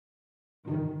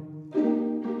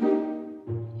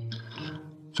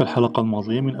في الحلقة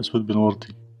الماضية من أسود بن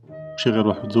وردي شي غير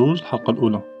واحد وتزوج الحلقة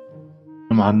الأولى.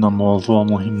 معنا موضوع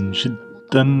مهم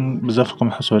جدا بزاف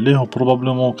راكم حسوا عليه،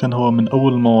 وبروبابلومون كان هو من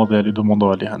أول المواضيع اللي دوموندو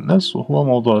عليها الناس، وهو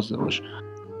موضوع الزواج.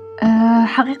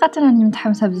 حقيقة أني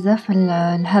متحمسة بزاف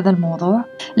لهذا الموضوع،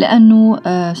 لأنه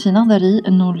في نظري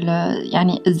أنه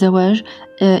يعني الزواج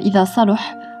إذا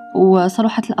صلح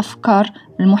وصلحت الأفكار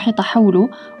المحيطة حوله،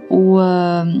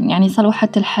 ويعني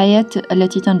صلحت الحياة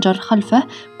التي تنجر خلفه،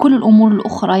 كل الأمور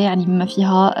الأخرى يعني بما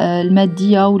فيها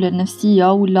المادية ولا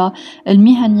النفسية ولا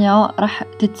المهنية راح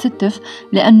تتستف،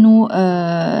 لأنه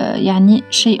يعني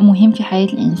شيء مهم في حياة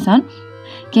الإنسان.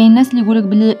 كاين ناس اللي يقولك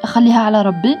بلي خليها على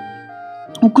ربي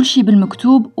وكل شيء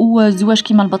بالمكتوب، والزواج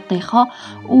كيما البطيخة،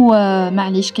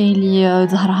 ومعليش كاين اللي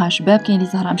زهرها شباب كاين اللي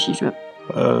زهرها مشي شباب.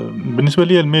 بالنسبة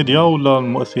لي الميديا ولا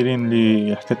المؤثرين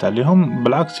اللي حكيت عليهم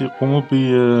بالعكس يقوموا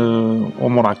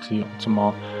بأمور عكسية،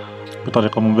 تسمى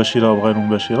بطريقة مباشرة أو غير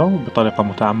مباشرة، بطريقة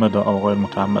متعمدة أو غير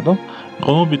متعمدة،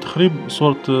 يقوموا بتخريب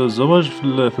صورة الزواج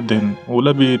في الذهن،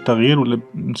 ولا بتغيير، ولا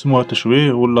نسموها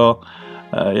تشويه، ولا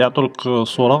يعطولك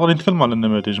صورة. غادي نتكلم على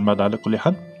النماذج بعد على كل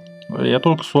حال.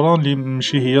 يعطولك صورة اللي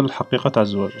ماشي هي الحقيقة تاع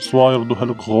الزواج، سوا يردوها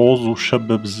لك غوز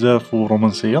وشابة بزاف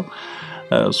ورومانسية،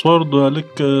 سوا يردوها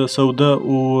لك سوداء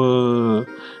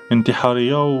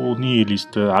وانتحارية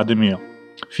ونيهيليست عدمية.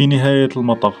 في نهاية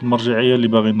المطاف المرجعية اللي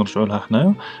باغي نرجعوا لها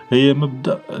حنايا هي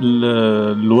مبدأ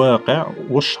الواقع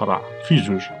والشرع في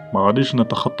جوج. ما غاديش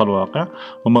نتخطى الواقع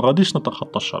وما غاديش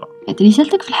نتخطى الشرع.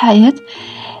 رسالتك في الحياة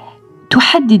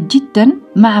تحدد جدا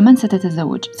مع من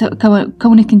ستتزوج.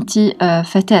 كونك انت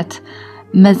فتاة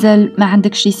مازال ما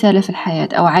عندكش رسالة في الحياة،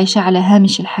 أو عايشة على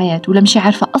هامش الحياة، ولا مشي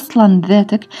عارفة أصلا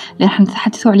ذاتك اللي رح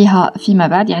نتحدثوا عليها فيما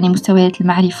بعد، يعني مستويات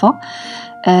المعرفة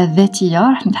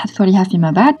الذاتية رح نتحدثوا عليها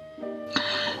فيما بعد.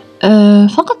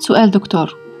 فقط سؤال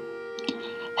دكتور،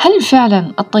 هل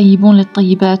فعلا الطيبون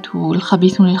للطيبات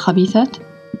والخبيثون للخبيثات؟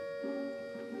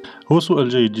 هو سؤال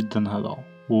جيد جدا هذا،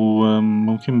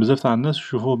 وممكن بزاف تاع الناس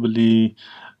يشوفوه باللي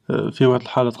فيه واحد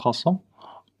الحالات خاصة،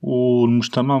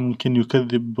 والمجتمع ممكن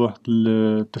يكذب بواحد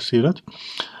التفسيرات.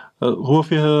 هو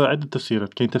فيها عدة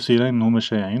تفسيرات. كاين تفسيرين هما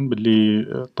شائعين باللي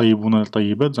الطيبون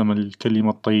للطيبات زعما الكلمة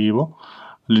الطيبة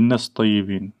للناس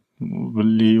الطيبين،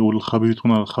 باللي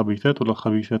والخبيثون للخبيثات ولا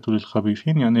الخبيثات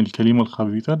للخبيثين، يعني الكلمة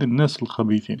الخبيثة للناس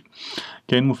الخبيثين.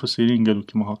 كاين مفسرين قالوا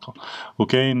كيما هكا.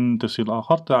 وكاين تفسير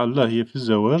آخر تاع لا، هي في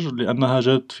الزواج لأنها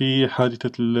جات في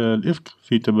حادثة الإفك،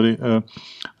 في تبرئ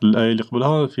الآية اللي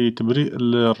قبلها في تبرئ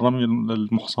الرمي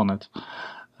المحصنات،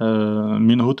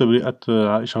 منه تبرئة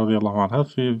عائشة رضي الله عنها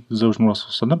في زوج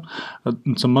الرسول صلى الله عليه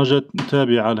وسلم. تسمى جات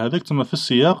تابعة لهذاك، تسمى في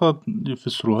السياق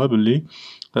يفسروها باللي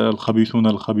الخبيثون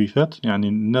الخبيثات، يعني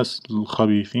الناس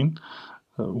الخبيثين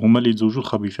هما اللي يتزوجوا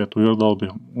الخبيثات ويرضوا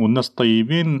بهم، والناس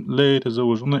الطيبين لا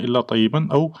يتزوجون إلا طيبا،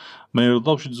 أو ما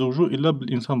يرضاوش يتزوجوا إلا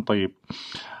بالإنسان الطيب.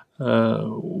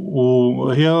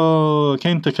 وهي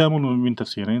كاين تكامل من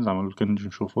تفسيرين زعما لو كان نجي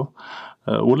نشوفوه.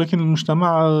 ولكن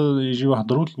المجتمع يجي واحد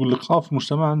دروك يقول لك في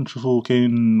المجتمع نشوفو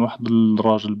كاين واحد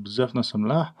الراجل بزاف ناس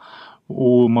ملاح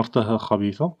ومرته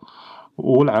خبيثة،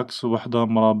 والعكس وحده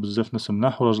مرا بزاف ناس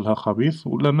ملاح وراجلها خبيث.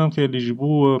 ولا مام كاين اللي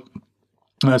يجيبو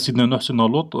سيدنا نوح سيدنا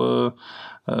لوط،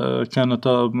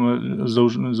 كانتا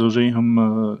زوجيهم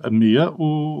أنبياء،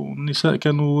 والنساء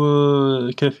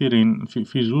كانوا كافرين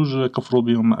في زوج كفروا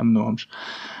بهم ما أمنوهمش.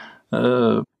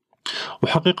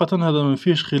 وحقيقة هذا ما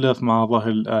فيش خلاف مع ظاهر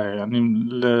الآية، يعني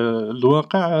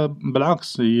الواقع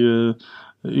بالعكس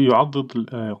يعضد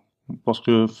الآية،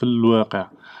 باسكو في الواقع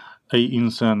أي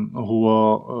إنسان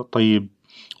هو طيب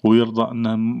ويرضى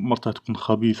أن مرته تكون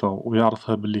خبيثة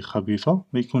ويعرفها باللي خبيثة،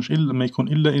 ما يكون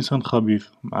إلا إنسان خبيث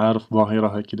عارف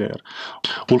ظاهرها كي داير.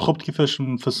 والخبث كيفاش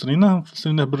مفسرينه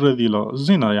بالرذيلة،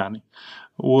 الزنا يعني،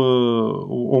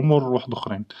 وأمور واحد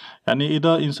أخرين. يعني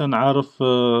إذا إنسان عارف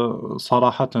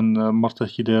صراحة مرته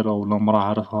كي دايرة، ولا مرة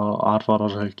عارفة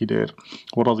راجلها كي داير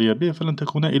وراضية به، فلن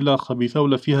تكون إلا خبيثة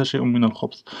ولا فيها شيء من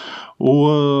الخبث.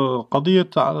 وقضية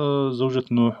زوجة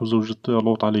نوح وزوجة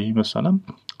لوط عليهما السلام،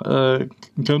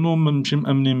 كانوا مش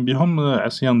مأمنين بهم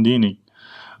عصيان ديني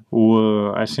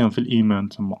وعصيان في الإيمان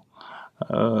تما.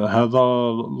 هذا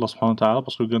الله سبحانه وتعالى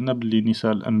باسكو قالنا بلي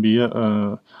نساء الأنبياء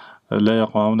لا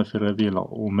يقعون في الرذيلة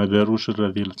وما داروش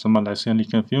الرذيلة، تسمى العصيان اللي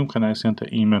كان فيهم كان عصيان تاع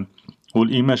إيمان.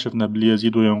 والإيمان شفنا بلي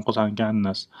يزيد وينقص عن قاع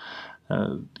الناس.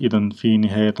 إذا في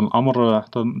نهاية الأمر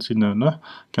حتى سيدنا نوح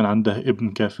كان عنده ابن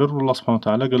كافر، والله سبحانه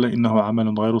وتعالى قال إنه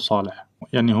عمل غير صالح،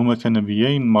 يعني هما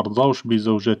كنبيين مرضاوش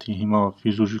بزوجاتهما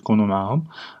في زوج يكونوا معاهم،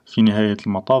 في نهاية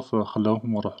المطاف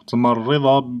خلاوهم وراحوا. تما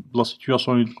الرضا بلا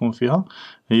سيتوياسيون اللي تكون فيها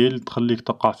هي اللي تخليك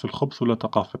تقع في الخبث ولا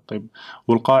تقع في الطيب.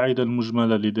 والقاعدة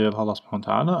المجملة اللي دايرها الله سبحانه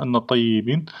وتعالى أن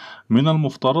الطيبين من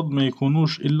المفترض ما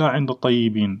يكونوش إلا عند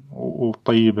الطيبين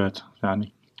والطيبات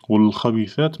يعني،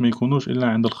 والخبيثات ما يكونوش إلا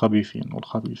عند الخبيثين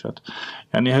والخبيثات.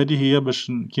 يعني هذه هي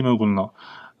باش كما قلنا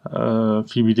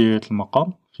في بداية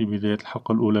المقام، في بداية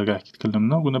الحلقة الأولى قاع كي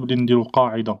تكلمنا قلنا بلي نديرو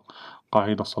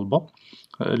قاعدة صلبة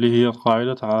اللي هي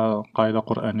قاعدة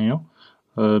قرآنية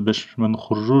باش ما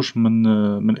نخرجوش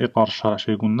من إطار الشرع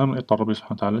شي قلنا، من إطار ربي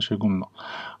سبحانه وتعالى شي قلنا.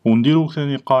 ونديرو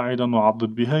ثاني قاعدة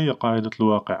نعضد بها هي قاعدة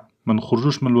الواقع، ما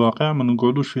نخرجوش من الواقع، ما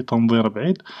نقعدوش في تنظير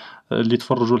بعيد. اللي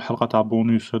تفرجوا الحلقة تاع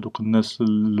بونيس هذوك الناس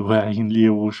الواعيين لي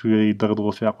وشوية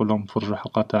يدغدغوا في عقولهم تفرجوا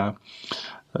الحلقة تاع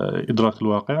إدراك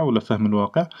الواقع ولا فهم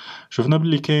الواقع، شفنا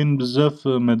باللي كاين بزاف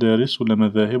مدارس ولا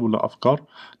مذاهب ولا أفكار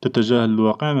تتجاهل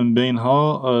الواقع، من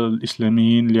بينها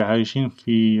الإسلاميين اللي عايشين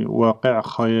في واقع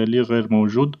خيالي غير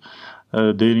موجود،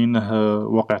 دايرينه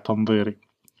واقع تنظيري،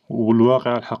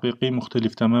 والواقع الحقيقي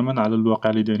مختلف تماما على الواقع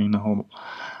اللي دايرينه هما.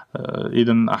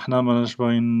 إذا احنا ما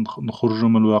باغيين نخرجوا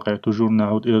من الواقع، توجور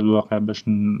نعود إلى الواقع باش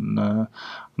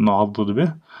نعضد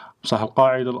به. بصح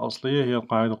القاعدة الأصلية هي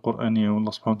القاعدة القرآنية،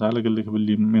 والله سبحانه وتعالى قال لك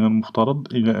باللي من المفترض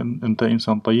إذا أنت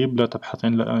إنسان طيب لا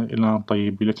تبحثين إلا عن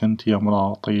طيب، إذا كنت يا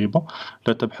امرأة طيبة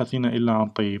لا تبحثين إلا عن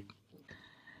طيب.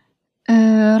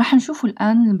 راح نشوفوا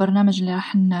الآن البرنامج اللي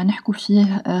راح نحكوا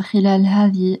فيه خلال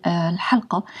هذه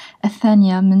الحلقة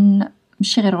الثانية من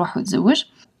مشي غير ارواح وتزوج.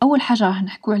 أول حاجة راح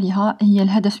نحكوا عليها هي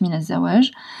الهدف من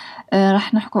الزواج.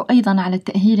 راح نحكوا أيضا على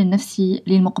التأهيل النفسي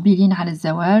للمقبلين على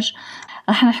الزواج.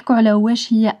 راح نحكوا على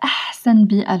واش هي أحسن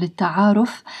بيئة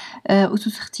للتعارف،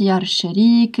 أسس اختيار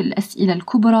الشريك، الأسئلة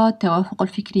الكبرى، التوافق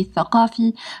الفكري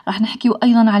الثقافي. راح نحكيو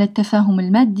أيضا على التفاهم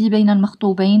المادي بين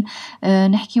المخطوبين،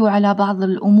 نحكيو على بعض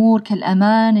الأمور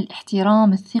كالأمان،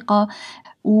 الاحترام، الثقة،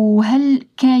 وهل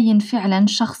كاين فعلا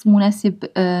شخص مناسب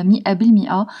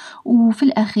 100%. وفي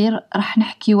الأخير راح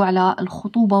نحكيو على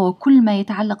الخطوبة وكل ما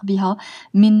يتعلق بها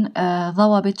من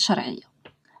ضوابط شرعية.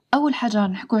 أول حاجة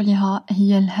نحكو عليها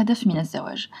هي الهدف من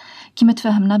الزواج. كما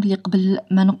تفهمنا بلي قبل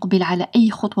ما نقبل على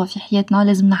أي خطوة في حياتنا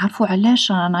لازم نعرفو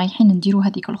علاش رانا رايحين نديرو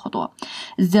هذيك الخطوة.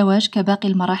 الزواج كباقي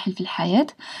المراحل في الحياة،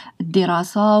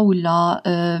 الدراسة ولا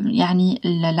يعني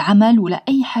العمل ولا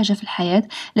أي حاجة في الحياة،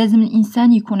 لازم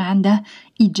الإنسان يكون عنده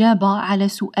إجابة على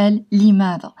سؤال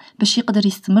لماذا، باش يقدر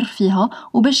يستمر فيها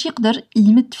وباش يقدر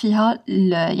يمد فيها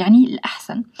يعني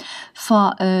الأحسن.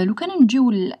 فلو كان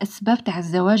نجيو الأسباب تاع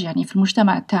الزواج يعني في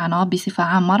المجتمع تاعنا بصفة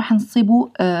عامة راح نصيبوا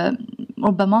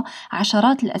ربما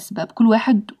عشرات الأسباب، كل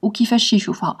واحد وكيفاش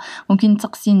يشوفها. ممكن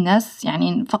تقسي الناس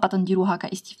يعني فقط نديروها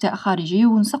كاستفتاء خارجي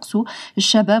ونسقسوا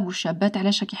الشباب والشابات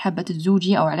علاش راكي حابة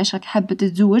تتزوجي أو علاش راكي حابة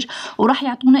تتزوج، وراح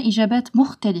يعطونا إجابات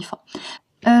مختلفة.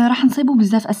 راح نصيبوا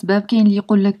بزاف أسباب. كاين اللي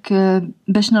يقولك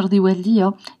باش نرضي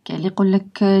والديا، كاين اللي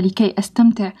يقولك لكي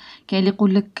أستمتع، كاين اللي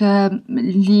يقولك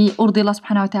لأرضي الله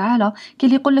سبحانه وتعالى،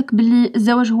 كاين اللي يقولك باللي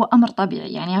الزواج هو أمر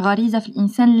طبيعي يعني غريزة في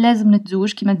الإنسان لازم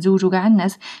نتزوج كما تزوجوا قاع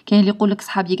الناس. كاين اللي يقولك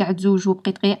صحابي قاعد تزوجوا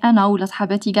بقيت غير أنا، ولا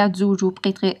صحاباتي قاعد تزوجوا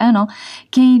بقيت غير أنا.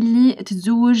 كاين اللي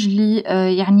تتزوج لي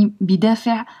يعني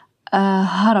بدافع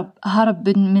هرب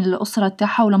من الأسرة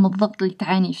تاعها ولا من الضغط اللي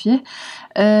تعاني فيه.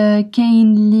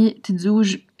 كاين اللي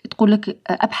تتزوج تقول لك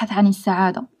ابحث عن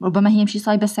السعاده، ربما هي ماشي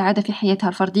صايبه السعاده في حياتها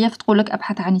الفرديه فتقول لك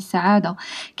ابحث عن السعاده.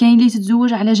 كاين اللي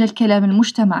تتزوج على جال كلام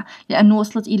المجتمع لانه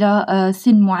وصلت الى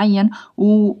سن معين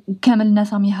وكامل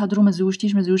الناس راهم يهضروا ما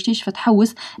تزوجتيش ما تزوجتيش،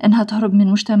 فتحوس انها تهرب من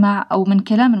المجتمع او من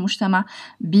كلام المجتمع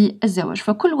بالزواج.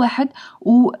 فكل واحد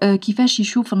وكيفاش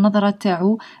يشوف النظره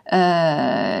تاعو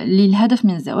للهدف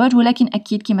من الزواج. ولكن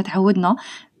اكيد كما تعودنا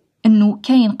انه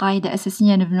كاين قاعده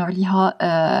اساسيه نبنوا عليها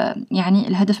يعني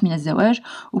الهدف من الزواج.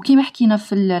 وكما حكينا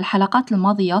في الحلقات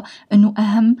الماضيه انه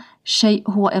اهم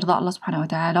شيء هو ارضاء الله سبحانه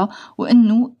وتعالى،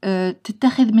 وانه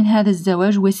تتخذ من هذا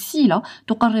الزواج وسيله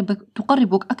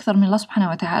تقربك اكثر من الله سبحانه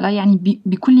وتعالى، يعني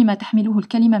بكل ما تحمله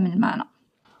الكلمه من معنى.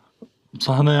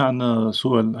 بصح هنا عندنا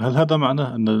سؤال، هل هذا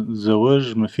معناه أن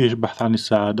الزواج ما فيهش بحث عن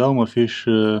السعادة وما فيهش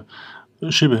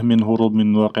شبه من هروب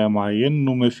من واقع معين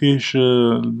وما فيهش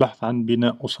البحث عن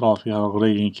بناء أسرة فيها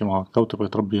غريين كما هكا وتبغي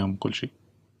تربيهم وكل شيء؟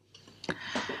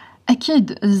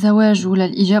 أكيد الزواج ولا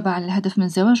الإجابة على الهدف من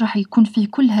الزواج راح يكون فيه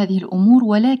كل هذه الأمور،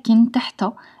 ولكن تحت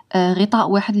غطاء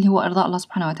واحد اللي هو إرضاء الله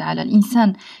سبحانه وتعالى.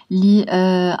 الإنسان اللي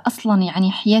أصلا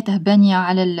يعني حياته بانية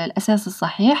على الأساس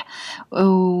الصحيح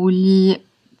واللي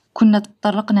كنا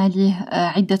تطرقنا ليه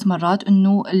عدة مرات،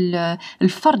 أنه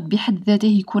الفرد بحد ذاته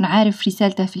يكون عارف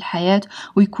رسالته في الحياة،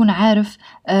 ويكون عارف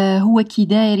هو كي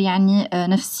داير يعني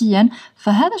نفسيا.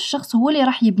 فهذا الشخص هو اللي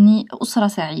راح يبني أسرة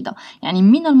سعيدة. يعني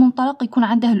من المنطلق يكون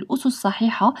عنده الأسس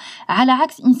الصحيحة، على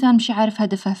عكس إنسان مش عارف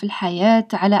هدفه في الحياة،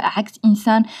 على عكس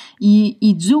إنسان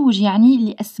يتزوج يعني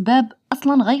لأسباب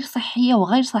أصلا غير صحية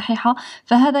وغير صحيحة.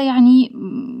 فهذا يعني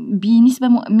بنسبة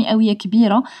مئوية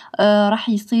كبيرة راح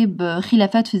يصيب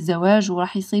خلافات في الزواج،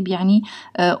 وراح يصيب يعني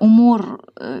أمور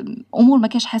ما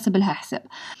كاش حاسب لها حساب.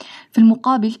 في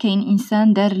المقابل كاين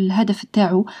إنسان دار الهدف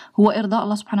تاعو هو إرضاء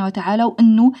الله سبحانه وتعالى،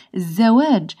 وأنه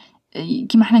الزواج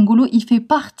كما احنا نقولوا يفي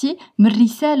بارتي من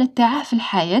الرسالة تاعه في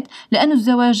الحياة، لأنه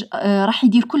الزواج راح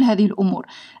يدير كل هذه الأمور.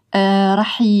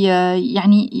 راح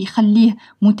يعني يخليه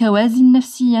متوازن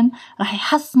نفسيا، راح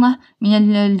يحصنه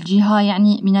من الجهة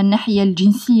يعني من الناحية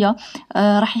الجنسية،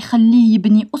 راح يخليه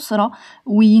يبني أسرة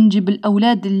وينجب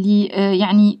الأولاد اللي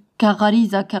يعني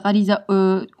كغريزة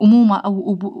أمومة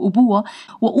أو أبوة،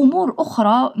 وأمور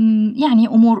أخرى يعني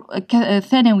أمور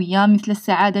ثانوية مثل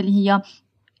السعادة اللي هي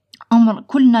أمر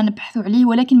كلنا نبحث عليه،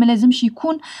 ولكن ما لازمش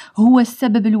يكون هو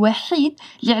السبب الوحيد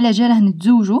اللي على جاله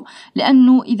نتزوجه.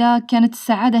 لأنه إذا كانت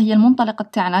السعادة هي المنطلق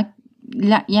تاعنا،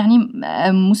 لا يعني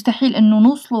مستحيل أنه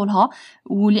نوصلوا لها،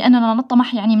 ولأننا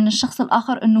نطمح يعني من الشخص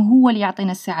الآخر أنه هو اللي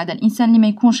يعطينا السعادة. الإنسان اللي ما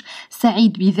يكونش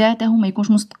سعيد بذاته، وما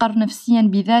يكونش مستقر نفسيا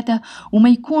بذاته، وما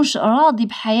يكونش راضي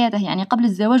بحياته يعني قبل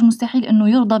الزواج، مستحيل أنه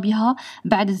يرضى بها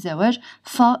بعد الزواج.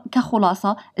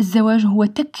 فكخلاصة الزواج هو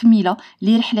تكملة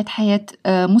لرحلة حياة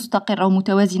مستقرة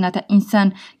ومتوازنة.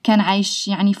 إنسان كان عايش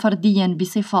يعني فرديا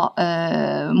بصفة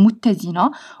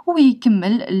متزنة،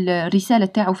 ويكمل الرسالة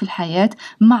تاعه في الحياة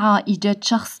مع إيجاد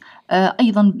شخص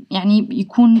أيضا يعني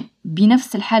يكون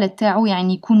بنفس الحالة تاعه،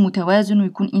 يعني يكون متوازن،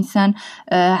 ويكون إنسان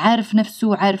عارف نفسه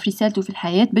وعارف رسالته في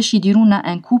الحياة، باش يديرونا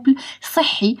أن كوبل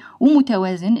صحي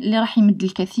ومتوازن اللي راح يمد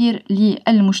الكثير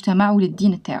للمجتمع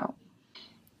وللدين تاعه.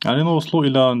 يعني نوصلوا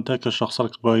إلى أنت كشخص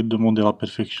راك باغي دوموندي لا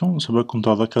بيرفكسيون، سواء كنت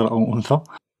ذكر أو أنثى.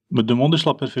 ما دومونديش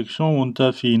لا بيرفكسيون وأنت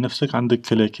في نفسك عندك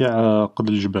كلاكيع قد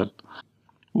الجبال.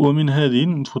 ومن هذه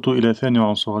نفوتوا إلى ثاني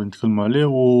عنصر اللي نتكلموا عليه،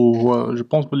 وهو جو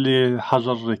بونس بلي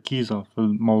حاجة ركيزة في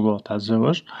الموضوع تاع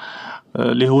الزواج،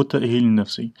 اللي هو التأهيل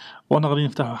النفسي. وأنا غادي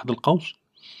نفتح واحد القوس،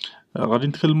 غادي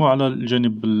نتكلموا على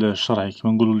الجانب الشرعي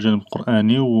كما نقولوا، الجانب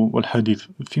القرآني والحديث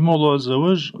في موضوع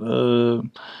الزواج.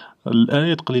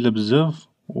 الآيات قليلة بزاف،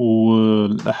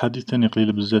 والأحاديث تاني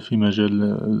قليلة بزاف في مجال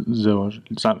الزواج،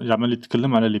 زعما اللي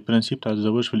تتكلم على لي برانسيب تاع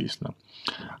الزواج في الإسلام.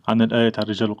 عندنا الآية تاع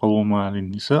الرجال قوامون على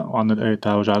النساء، وعندنا الآية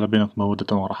تاع وجعل بينكم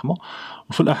مودة ورحمة.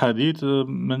 وفي الأحاديث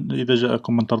إذا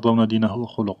جاءكم من ترضون دينه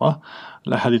وخلقه،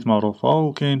 الأحاديث معروفة.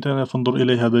 وكاين تاني فانظر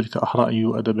إليها ذلك أحرى أن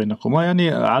يؤدى بينكما. يعني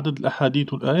عدد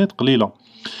الأحاديث والآيات قليلة،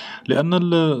 لأن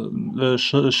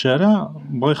الشارع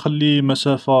بغى يخلي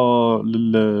مسافة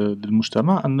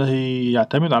للمجتمع أنه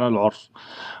يعتمد على العرف.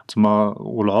 تما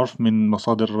والعرف من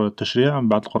مصادر التشريع من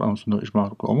بعد القرآن والسنة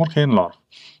وإجماع الأمور. كاين العرف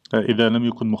إذا لم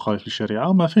يكن مخالف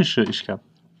للشريعة ما فيش إشكال.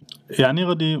 يعني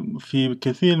غادي في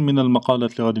كثير من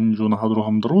المقالات اللي غادي نجو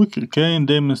نهضروهم دروك كاين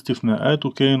دائما استثناءات،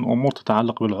 وكاين امور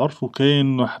تتعلق بالعرف،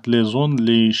 وكاين واحد لي زون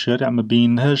اللي الشارع ما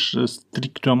بينهاش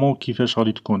ستريكتومون كيفاش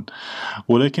غادي تكون،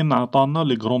 ولكن عطانا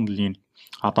لي غروند لين،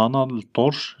 عطانا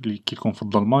الطورش اللي كي تكون في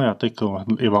الظلمه يعطيك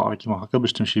واحد الاضاءه كيما هكا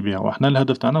باش تمشي بها. وحنا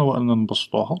الهدف تاعنا هو ان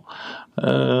نبسطوها،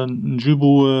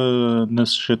 نجيبوا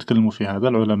ناس يتكلموا في هذا،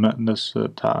 العلماء، ناس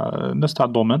تاع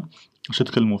الدومين باش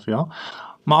يتكلموا فيها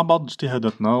مع بعض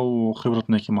اجتهاداتنا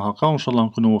وخبرتنا كيما هكا، وان شاء الله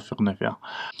نكونوا وفقنا فيها.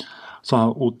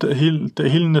 صح.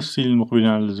 التأهيل النفسي للمقبلين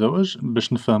على الزواج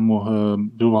باش نفهموه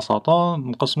ببساطة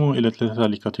نقسموه إلى 3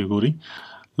 لكاتيجوري: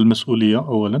 المسؤولية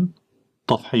أولا،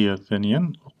 التضحية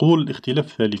ثانيا، قبول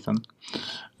الاختلاف ثالثا.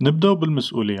 نبدأ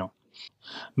بالمسؤولية.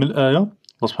 من الآية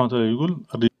الله سبحانه وتعالى يقول: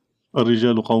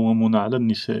 الرجال قوامون على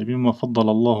النساء بما فضل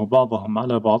الله بعضهم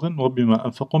على بعض وبما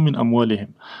أنفقوا من أموالهم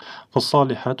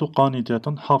فالصالحات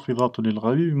قانتات حافظات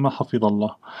للغيب بما حفظ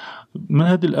الله. من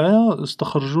هذه الآية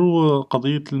استخرجوا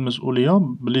قضية المسؤولية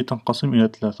بلي تنقسم إلى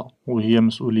 3، وهي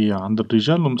مسؤولية عند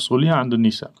الرجال ومسؤولية عند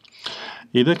النساء.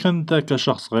 إذا كنت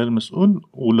كشخص غير مسؤول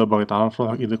ولا باغي تعرف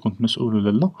روحك إذا كنت مسؤول ولا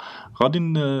لا، غادي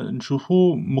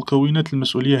نشوفوا مكونات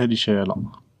المسؤولية هذه شايلة،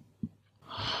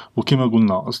 وكما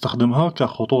قلنا استخدمها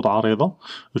كخطوط عريضة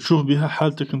تشوف بها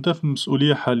حالتك انت في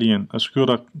المسؤولية حاليا. اسكو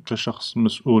راك كشخص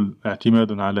مسؤول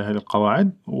اعتمادا على هذه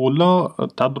القواعد، ولا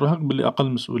تعد روحك باللي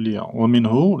أقل مسؤولية،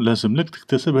 ومنه لازم لك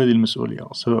تكتسب هذه المسؤولية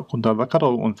سواء كنت ذكر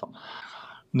أو أنثى.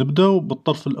 نبدأ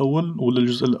بالطرف الأول ولا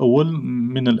الجزء الأول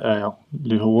من الآية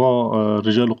اللي هو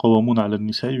الرجال قوامون على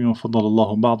النساء بما فضل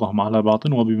الله بعضهم على بعض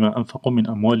وبما أنفقوا من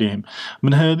أموالهم.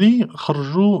 من هذه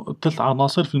خرجوا 3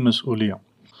 عناصر في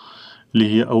المسؤولية. اللي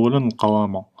هي أولا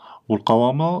القوامة.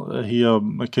 والقوامة هي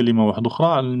كلمة واحدة أخرى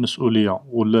على المسؤولية،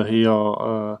 ولا هي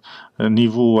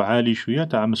نيفو عالي شوية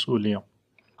تاع مسؤولية.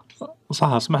 صح،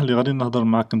 اسمح لي غادي نهضر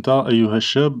معك انت ايها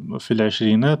الشاب في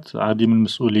العشرينات عديم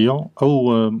المسؤولية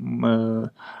او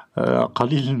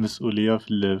قليل المسؤولية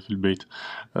في البيت،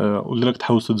 واللي راك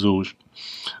تحوس تتزوج.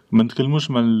 ما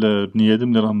نتكلموش مع البني ادم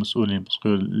اللي راهم مسؤولين، باسكو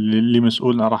اللي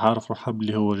مسؤول راح عارف روحه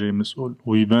بلي هو جاي مسؤول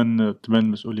تبان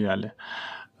المسؤولية عليه.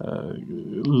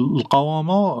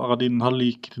 القوامة غادي نهار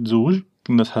اللي كي تتزوج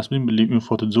الناس حاسبين بلي اون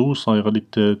فوا تتزوج صاي غادي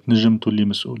تنجم تولي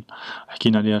مسؤول.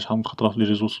 حكينا عليها شحال من خطرة في لي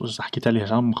ريزو حكيت عليها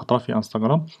شحال من خطرة في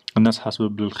انستغرام. الناس حاسبة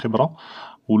بالخبرة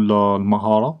ولا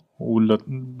المهارة ولا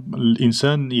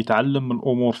الإنسان يتعلم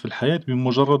الأمور في الحياة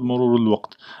بمجرد مرور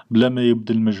الوقت بلا ما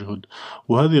يبذل مجهود.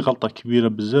 وهذه غلطة كبيرة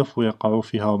بزاف ويقعوا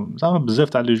فيها زعما بزاف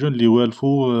تاع لي جون اللي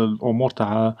والفوا الأمور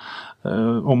تاع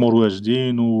أمور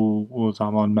واجدين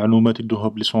وزعما المعلومات يدوها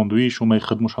بلي ساندويش وما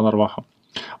يخدموش على رواحهم.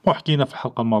 وحكينا في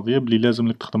الحلقة الماضية بلي لازم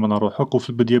لك تخدم على روحك، وفي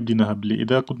البداية بديناها بلي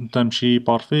إذا كنت انت ماشي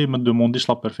بارفي ما دومونديش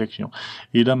لا بيرفيكسيون.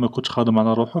 إذا ما كنتش خادم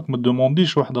على روحك ما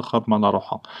دومونديش وحدة خادمة على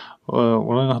روحها.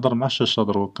 وراني نهضر مع الشاشة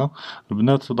دروكا،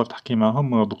 البنات تقدر تحكي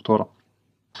معاهم دكتورة.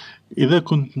 إذا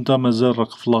كنت انت مازال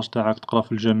راك في لاج تاعك تقرا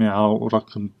في الجامعة وراك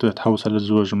تحوس على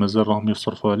الزواج ومازال راهم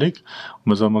يصرفوا عليك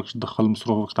ومازال ماكش تدخل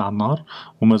مصروفك تاع النهار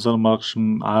ومازال ماكش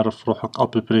عارف روحك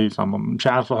ابيبري، زعما ماشي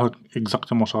عارف روحك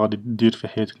اكزاكتومون شنو غادي دير في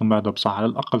حياتك من بعد، بصح على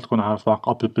الأقل تكون عارف روحك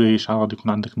ابيبري شحال غادي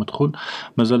يكون عندك مدخول.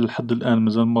 مازال لحد الآن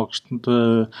مازال ماكش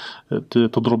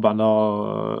تضرب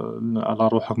على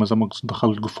روحك، مازال ماكش تدخل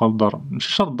القفة للدار،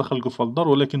 ماشي شرط تدخل القفة للدار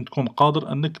ولكن تكون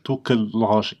قادر أنك توكل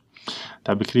الغاشي.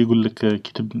 تاع بكري يقولك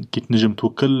كي تنجم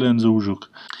توكل نزوجوك.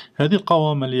 هذه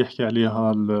القوامة اللي يحكي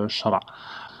عليها الشرع.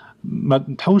 ما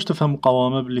تحاولش تفهم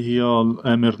القوامة بلي هي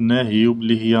الامر الناهي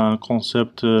وبلي هي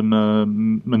كونسيبت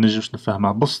ما نجمش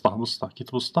نفهمها. بسطة كي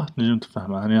تبسطه تنجم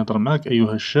تفهمها. انا نهضر معاك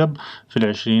ايها الشاب في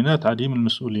العشرينات عديم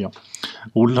المسؤولية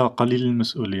ولا قليل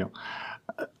المسؤولية،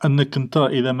 انك انت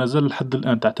اذا مازال لحد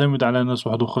الان تعتمد على ناس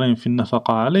واحد اخرين في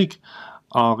النفقة عليك،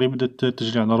 غير بدات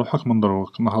تجري على روحك من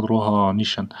دروك نهضروها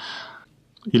نيشان.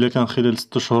 إلا كان خلال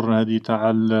 6 شهور هادي تاع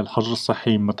الحجر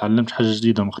الصحي ما تعلمتش حاجة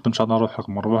جديدة، ما خدمتش على روحك،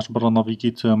 ما روحتش برا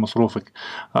نافيكيت مصروفك،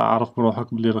 اعرف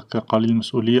بروحك بلي راك قليل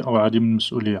المسؤولية أو عديم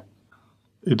المسؤولية.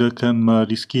 إذا كان ما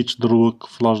ريسكيتش دروك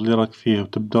في لاج اللي راك فيه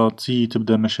وتبدا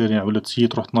تبدا مشاريع ولا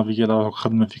تروح تنافيكي على روحك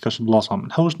خدمة فيكاش بلاصة،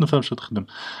 منحوسش نفهم واش تخدم.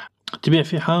 تبيع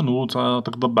في حانوت،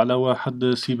 تقضب على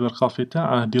واحد سيبر كافي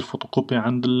تاعه، دير فوتوكوبي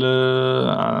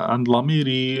عند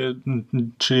لاميري،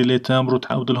 تشري لي تامر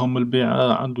وتعاود لهم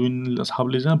البيع عند وين اصحاب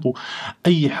لي زامبو.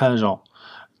 اي حاجه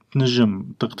تنجم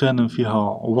تغتنم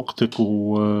فيها وقتك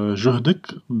وجهدك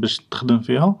باش تخدم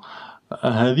فيها،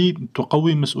 هذه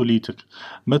تقوي مسؤوليتك.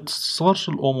 ما تصغرش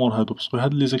الامور هادو، باسكو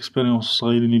هاد لي زيكسبيريونس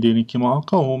الصغيرين اللي دايرين كيما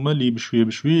هكا هما اللي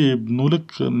بشويه يبنوا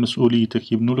لك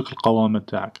مسؤوليتك، يبنوا لك القوامه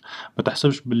تاعك. ما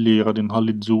تحسبش باللي غادي نهار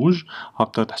اللي تزوج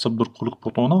هكا تحسب درك لك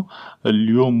بطونه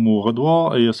اليوم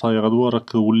وغدوه اي صاي غدوه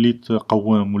راك وليت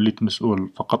قوام وليت مسؤول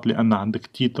فقط لان عندك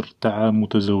تيتر تاع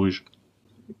متزوج.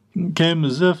 كاين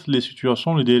بزاف لي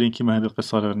سيتوياسيون اللي دايرين كيما هذه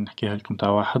القصه اللي غادي نحكيها لكم تاع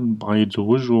واحد بغا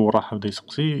يتزوج وراح بدا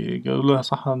يسقسي قالوا له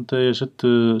صح انت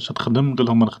شت تخدم، قال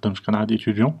لهم ما نخدمش كان عادي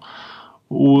اتيديون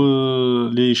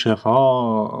ولي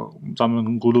شافها زعما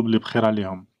نقولوا بلي بخير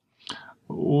عليهم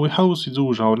ويحوس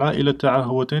يتزوجها والعائله تاعه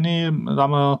هو تاني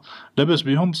زعما لاباس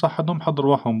بيهم بصح عندهم حضر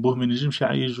رواحهم بوه ما ينجمش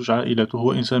يعيش جوج عائلات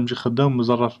وهو انسان ماشي خدام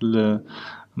مزرف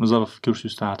في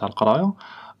الكورسوس تاع القرايه.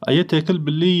 أيا تاكل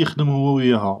باللي يخدم هو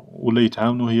وياها ولا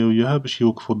يتعاونوا هي وياها باش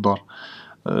يوقفوا الدار.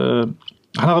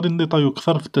 حنا غادي نديطايو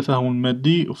أكثر في التفاهم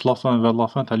المادي في لافان فيغ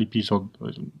لافان تاع ليبيزود،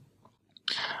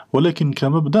 ولكن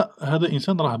كمبدأ هذا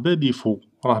إنسان راه بادي فوق،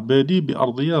 راه بادي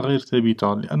بأرضية غير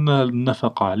ثابتة لأن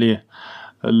النفقة عليه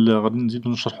غادي نزيدو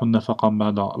نشرحو النفقة من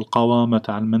بعد، القوامة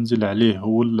تاع المنزل عليه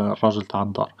هو الراجل تاع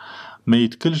الدار، ما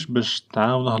يتكلش باش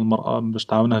تعاونه المرأة باش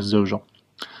تعاونه الزوجة،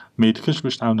 ما يتكلش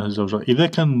باش تعاونه الزوجة. إذا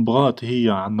كان بغات هي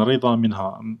عن رضا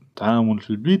منها تعاون في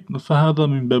البيت فهذا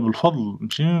من باب الفضل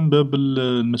ماشي من باب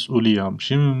المسؤولية،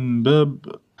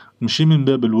 ماشي من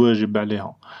باب الواجب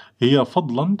عليها، هي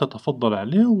فضلا تتفضل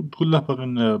عليه وتقول له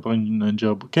باغي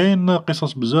نجاوب. كاين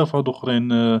قصص بزاف عاد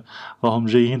اخرين راهم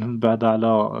جايين من بعد على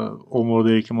امور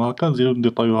دايره كيما هكا نزيدو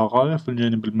نديطايوها غاية في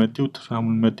الجانب المادي والتفاهم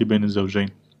المادي بين الزوجين.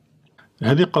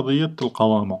 هذه قضية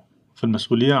القوامة في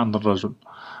المسؤولية عند الرجل.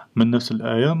 من نفس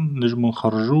الآية نجمو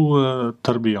نخرجو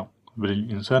التربية بلي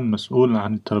الإنسان مسؤول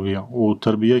عن التربية،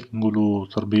 والتربية كي نقولو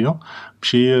تربية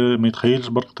ماشي ما يتخيلش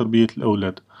برك تربية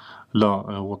الأولاد، لا،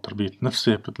 هو تربية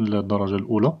نفسه بالدرجة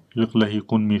الأولى، له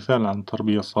يكون مثال عن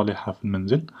التربية الصالحة في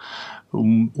المنزل،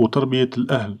 وتربية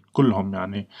الأهل كلهم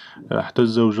يعني. حتى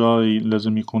الزوجة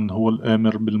لازم يكون هو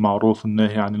الآمر بالمعروف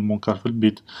والناهي عن المنكر في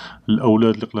البيت.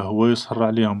 الأولاد اللي هو يصر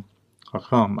عليهم.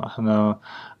 فاهم احنا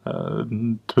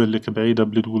تبان لك بعيدة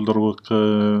بلي تقول دروك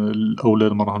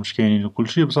الأولاد ما راهمش كاينين وكل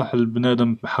شيء، بصح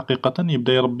البنادم حقيقة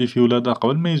يبدا يربي في ولاده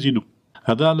قبل ما يزيدوا.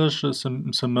 هذا علاش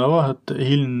سماوه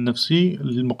التأهيل النفسي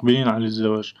للمقبلين على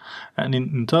الزواج. يعني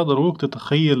انت دروك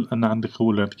تتخيل ان عندك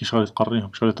اولاد، كيش غادي تقريهم،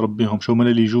 كيش غادي تربيهم، شو هما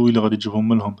اللي يجوا اللي غادي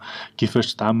تجيبهم لهم،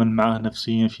 كيفاش تتعامل معاه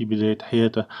نفسيا في بداية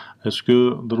حياته. اسكو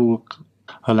دروك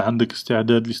هل عندك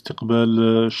استعداد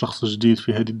لاستقبال شخص جديد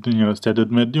في هذه الدنيا،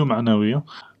 استعداد مادي ومعنوي.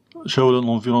 شاول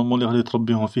الانفيرونمون اللي غادي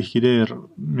تربيهم فيه كي داير،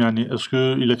 يعني اسكو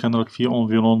الا كان راك في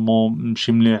انفيرونمون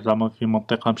ماشي مليح، زعما في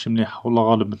منطقه ماشي مليحه ولا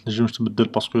غالب ما تنجمش تبدل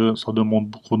باسكو سا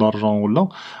دوموند بوكو دارجون، ولا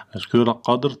اسكو راك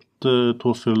قادر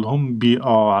توفر لهم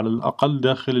بيئه على الاقل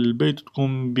داخل البيت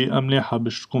تكون بيئه مليحه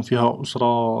باش تكون فيها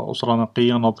اسره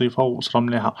نقيه نظيفه واسره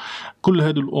مليحه. كل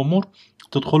هذه الامور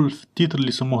تدخل في التيتر اللي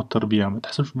يسموه التربيه. ما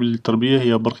تحسبش بلي التربيه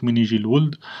هي برك من يجي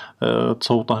الولد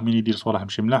تصوته من يدير صالح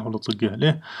ماشي ملاح ولا تصقيه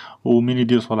عليه، ومين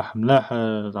يدير صالح ملاح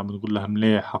زعما تقول له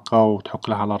مليح هكا وتحك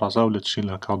له على راسها ولا تشيل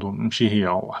له كادو. ماشي هي.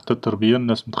 وحتى التربيه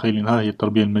الناس متخيلينها هي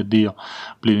التربيه الماديه،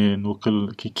 بلي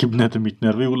نوكل كي بنادم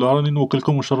يتنرفي ولا راني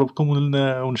نوكلكم ونشربكم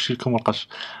ونشيلكم القش.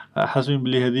 حاسين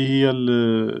بلي هذه هي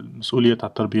المسؤوليه تاع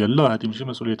التربيه. لا، هذه ماشي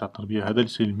مسؤوليه تاع التربيه، هذا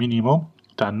سي المينيموم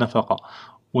تاع النفقه.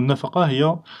 والنفقه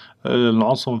هي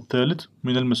العنصر الثالث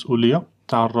من المسؤوليه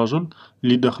تاع الرجل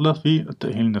اللي داخله في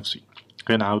التأهيل النفسي.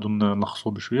 كنعاودو نلخصو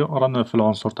بشوية. رانا في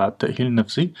العنصر تاع التأهيل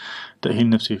النفسي. التأهيل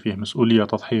النفسي فيه مسؤولية،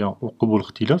 تضحية، وقبول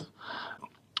الاختلاف.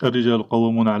 الرجال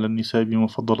قوامون على النساء بما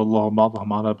فضل الله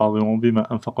بعضهم على بعض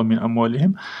وبما أنفقوا من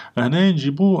أموالهم. هنا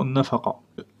نجيبو النفقة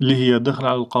اللي هي داخلة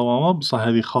على القوامة، بصح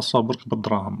هذه خاصة برك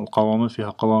بالدراهم. القوامة فيها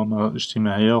قوامة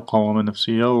اجتماعية وقوامة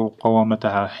نفسية وقوامة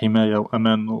تاع حماية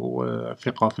وأمان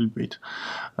وثقة في البيت.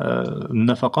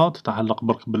 النفقة تتعلق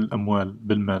برك بالأموال،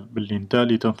 بالمال، باللي انت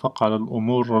اللي تنفق على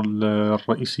الأمور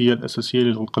الرئيسية الأساسية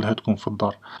اللي تقولها تكون في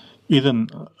الدار. إذا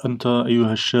أنت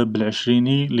أيها الشاب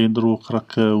العشريني اللي دروك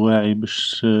راك واعي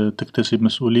باش تكتسب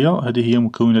مسؤولية، هذه هي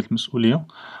مكونات المسؤولية.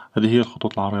 هذه هي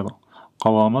الخطوط العريضة: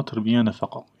 قوامة، تربية،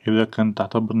 نفقة. إذا كنت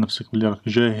تعتبر نفسك بلي راك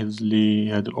جاهز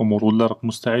لهذه الأمور ولا راك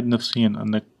مستعد نفسيا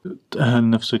أنك تأهل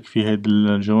نفسك في هذه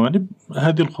الجوانب،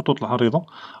 هذه الخطوط العريضة.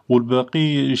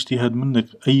 والباقي اجتهاد منك.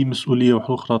 أي مسؤولية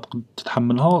واحدة أخرى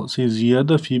تتحملها سي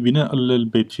زيادة في بناء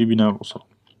البيت، في بناء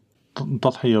الأسرة.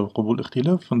 التضحية وقبول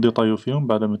الاختلاف نديطايو فيهم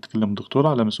بعد ما تكلم الدكتور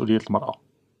على مسؤولية المرأة.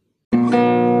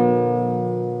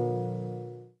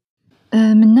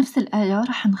 من نفس الآية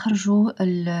راح نخرجوا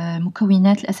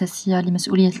المكونات الأساسية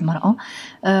لمسؤولية المرأة.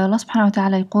 الله سبحانه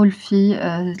وتعالى يقول في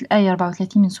الآية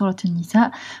 34 من سورة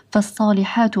النساء: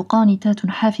 فالصالحات قانتات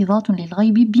حافظات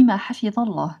للغيب بما حفظ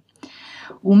الله.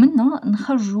 ومنها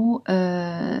نخرجوا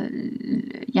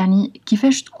يعني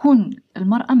كيفاش تكون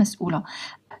المرأة مسؤولة.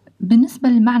 بالنسبة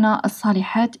لمعنى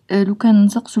الصالحات، لو كان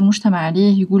نسقسوا المجتمع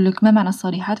عليه يقول لك ما معنى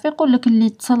الصالحات، فيقول لك اللي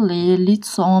تصلي، اللي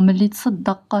تصوم، اللي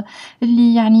تصدق،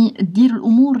 اللي يعني تدير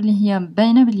الأمور اللي هي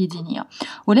باينة باللي دينية.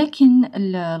 ولكن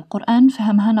القرآن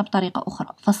فهمها لنا بطريقة أخرى: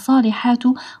 فالصالحات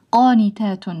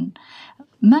قانتات.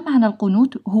 ما معنى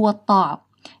القنوت؟ هو الطاعة،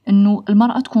 انه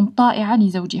المرأة تكون طائعة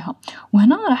لزوجها.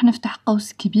 وهنا راح نفتح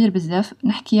قوس كبير بزاف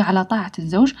نحكي على طاعة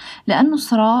الزوج، لأنه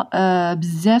صرا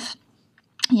بزاف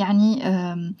يعني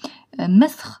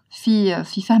مسخ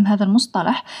في فهم هذا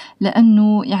المصطلح.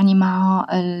 لأنه يعني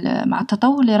مع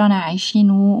التطور اللي رانا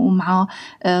عايشينه، ومع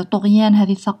طغيان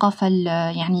هذه الثقافة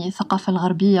يعني الثقافة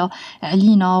الغربية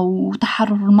علينا،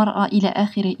 وتحرر المرأة إلى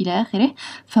آخره إلى آخره،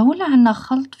 فولا عنا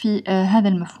خلط في هذا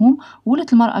المفهوم.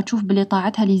 ولت المرأة تشوف بلي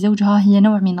طاعتها لزوجها هي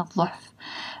نوع من الضعف،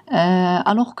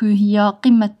 alors que هي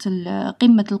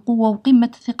قمة القوة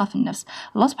وقمة الثقة في النفس.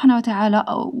 الله سبحانه وتعالى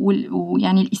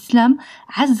ويعني الإسلام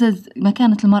عزز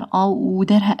مكانة المرأة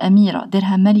ودارها أميرة،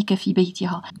 دارها ملكة في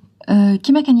بيتها.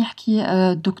 كما كان يحكي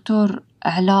الدكتور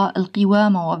على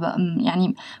القوامة،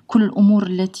 يعني كل الأمور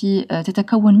التي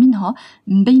تتكون منها،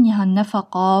 من بينها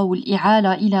النفقة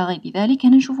والإعالة إلى غير ذلك.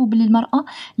 هنا نشوفوا باللي المرأة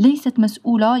ليست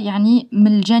مسؤولة يعني من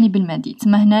الجانب المادي.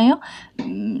 تسمى هنايا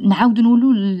نعاود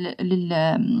نقولوا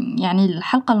يعني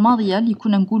الحلقة الماضية اللي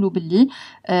كنا نقولوا باللي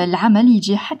العمل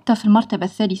يجي حتى في المرتبة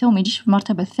الثالثة وما يجيش في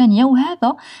المرتبة الثانية،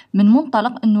 وهذا من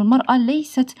منطلق أنه المرأة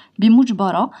ليست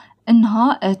بمجبرة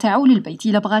أنها تعول البيت.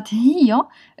 إذا بغات هي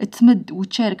تمد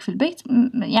وتشارك في البيت،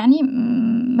 يعني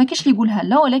ما كاش اللي يقولها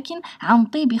لا، ولكن عن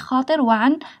طيب خاطر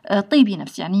وعن طيب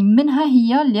نفس، يعني منها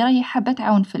هي اللي راهي حابة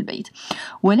تعاون في البيت.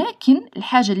 ولكن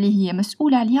الحاجة اللي هي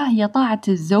مسؤولة عليها هي طاعة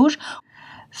الزوج.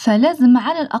 فلازم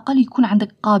على الأقل يكون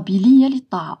عندك قابلية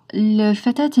للطاعة.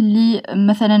 الفتاة اللي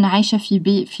مثلا عايشة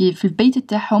في البيت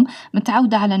تاعهم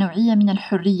متعودة على نوعية من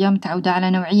الحرية، متعودة على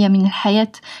نوعية من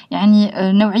الحياة، يعني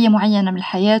نوعية معينة من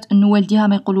الحياة، إنه والديها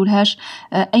ما يقولولهاش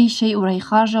أي شيء وراهي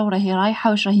خارجة وراهي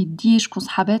رايحة وش راهي تدير، شكون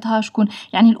صحاباتها، شكون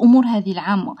يعني الأمور هذه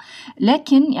العامة.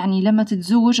 لكن يعني لما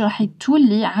تتزوج راح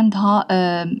تولي عندها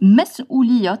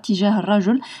مسؤولية تجاه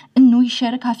الرجل، إنه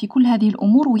يشاركها في كل هذه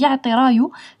الأمور ويعطي رأيه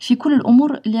في كل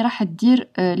الأمور اللي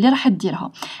راح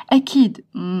تديرها. أكيد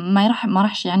ما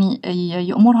راحش يعني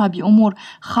يأمرها بأمور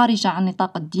خارجة عن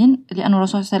نطاق الدين، لأن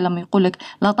الرسول صلى الله عليه وسلم يقول لك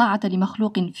لا طاعة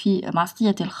لمخلوق في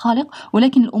معصية الخالق.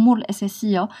 ولكن الأمور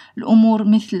الأساسية،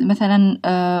 الأمور مثلا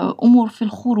أمور في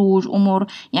الخروج، أمور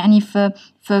يعني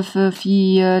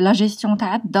في لا جيستيون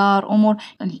تاع الدار، أمور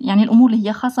يعني الأمور اللي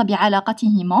هي خاصة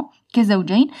بعلاقتهما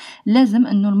كزوجين، لازم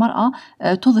أنه المرأة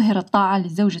تظهر الطاعة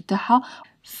للزوج تاعها.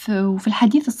 وفي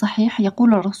الحديث الصحيح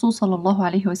يقول الرسول صلى الله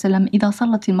عليه وسلم: إذا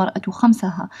صلت المرأة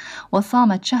خمسها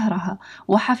وصامت شهرها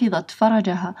وحفظت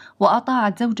فرجها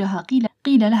وأطاعت زوجها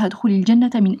قيل لها ادخلي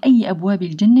الجنة من أي أبواب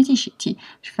الجنة شئت.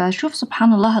 فشوف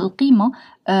سبحان الله القيمة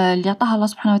اللي يعطاها الله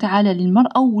سبحانه وتعالى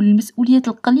للمرأة، والمسؤولية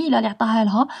القليلة اللي يعطاها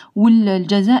لها،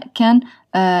 والجزاء كان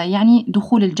يعني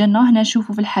دخول الجنة. هنا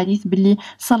نشوفوا في الحديث باللي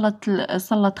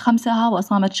صلت خمسها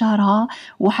وصامت شهرها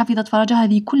وحفظت فرجها،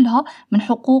 هذه كلها من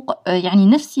حقوق يعني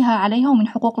نفسها عليها ومن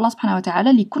حقوق الله سبحانه وتعالى،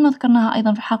 اللي كنا ذكرناها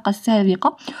أيضا في الحلقة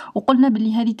السابقة، وقلنا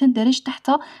باللي هذه تندرج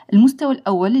تحت المستوى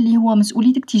الأول اللي هو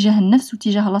مسؤوليتك تجاه النفس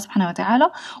وتجاه الله سبحانه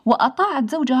وتعالى. وأطاعت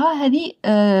زوجها، هذه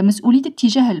مسؤوليتك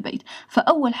تجاه البيت.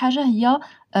 فأول حاجة هي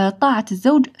طاعة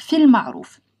الزوج في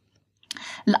المعروف.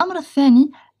 الأمر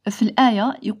الثاني في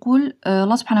الآية يقول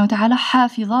الله سبحانه وتعالى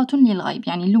حافظات للغيب،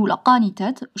 يعني الأولى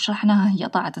قانتات وشرحناها هي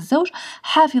طاعة الزوج،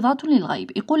 حافظات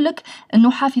للغيب يقول لك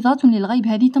أنه حافظات للغيب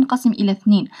هذه تنقسم إلى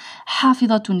اثنين: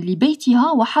 حافظة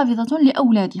لبيتها وحافظة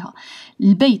لأولادها.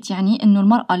 البيت يعني أنه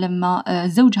المرأة لما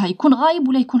زوجها يكون غايب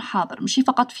ولا يكون حاضر، مش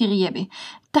فقط في غيابه،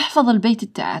 تحفظ البيت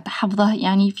تاعها، تحفظه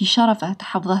يعني في شرفه،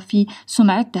 تحفظه في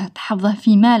سمعته، تحفظه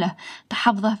في ماله،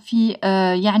 تحفظه في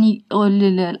يعني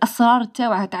الأسرار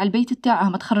تاعها تاع البيت تاعها،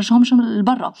 ما تخرجهمش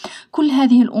لبرا. كل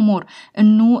هذه الأمور،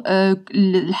 إنه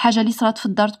الحاجة اللي صارت في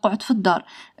الدار تقعد في الدار،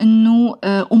 إنه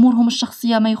أمورهم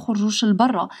الشخصية ما يخرجوش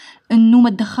لبرا، إنه ما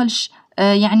تدخلش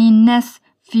يعني الناس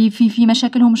في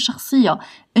مشاكلهم الشخصية،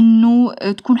 إنه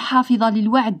تكون حافظة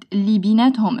للوعد اللي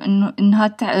بيناتهم، إنها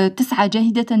تسعى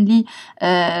جاهدة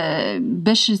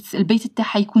باش البيت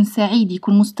تاعها يكون سعيد،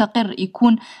 يكون مستقر،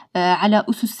 يكون على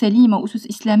أسس سليمة وأسس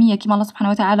إسلامية كما الله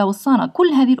سبحانه وتعالى وصانا. كل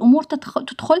هذه الأمور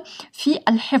تدخل في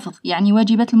الحفظ، يعني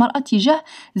واجبات المرأة تجاه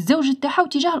الزوج تاعها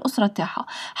وتجاه الأسرة تاعها.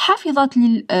 حافظات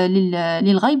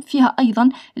للغيب فيها أيضا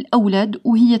الأولاد،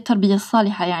 وهي التربية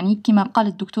الصالحة، يعني كما قال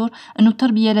الدكتور أنه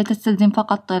التربية لا تستلزم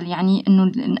فقط يعني أنه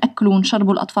نأكلوا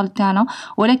ونشربوا الأطفال تاعنا،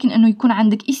 ولكن أنه يكون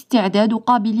عندك استعداد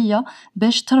وقابلية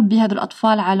باش تربي هذه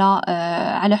الأطفال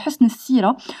على حسن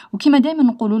السيرة. وكما دائما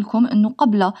نقول لكم أنه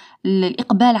قبل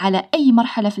الإقبال على أي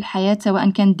مرحلة في الحياة، سواء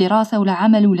كانت دراسة ولا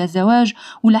عمل ولا زواج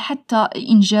ولا حتى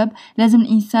إنجاب، لازم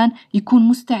الإنسان يكون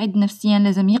مستعد نفسيا،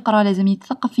 لازم يقرأ، لازم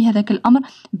يتثقف في هذاك الأمر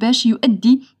باش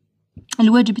يؤدي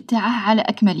الواجب تاعه على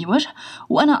أكمل وجه.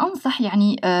 وأنا أنصح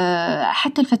يعني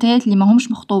حتى الفتيات اللي ما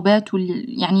همش مخطوبات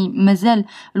يعني مازال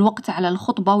الوقت على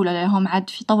الخطبة ولا لهم عاد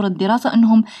في طور الدراسة،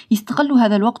 أنهم يستغلوا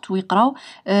هذا الوقت ويقرأوا،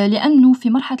 لأنه في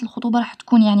مرحلة الخطوبة راح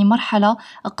تكون يعني مرحلة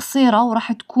قصيرة،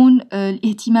 وراح تكون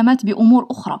الاهتمامات بأمور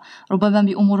أخرى، ربما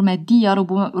بأمور مادية،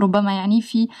 ربما يعني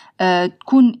في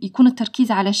يكون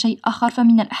التركيز على شيء آخر.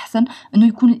 فمن الأحسن أنه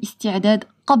يكون الاستعداد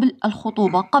قبل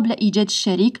الخطوبة، قبل إيجاد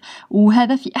الشريك،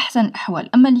 وهذا في أحسن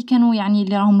الأحوال. أما اللي كانوا يعني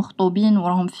اللي راهم مخطوبين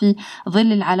وراهم في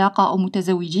ظل العلاقة أو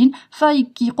متزوجين،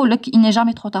 فيقول لك إن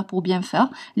جامي ترو تار بور بيان فير،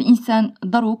 الإنسان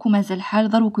ضروك ومازال الحال،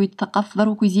 ضروك يتثقف،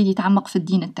 ضروك يزيد يتعمق في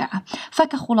الدين تاعه.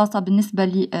 فكخلاصة بالنسبة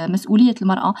لمسؤولية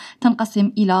المرأة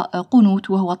تنقسم إلى قنوت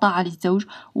وهو طاعة للزوج،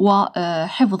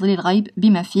 وحفظ للغيب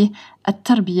بما فيه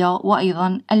التربية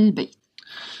وأيضا البيت.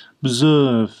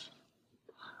 بزاف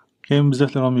كاين بزاف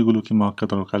اللي راهم يقولوا كيما هكا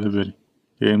دروك على بالي،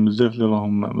 كاين بزاف اللي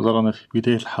راهم مازال رانا في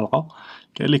بداية الحلقة،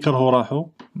 كاين اللي كرهوا راحوا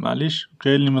معليش،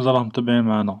 وكاين اللي مازال راهم متبعين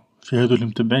معنا. في هادو اللي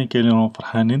متبعين كاين اللي راهم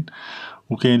فرحانين،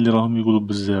 وكاين اللي راهم يقولوا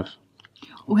بزاف.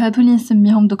 وهذو اللي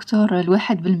نسميهم دكتور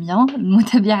 1%،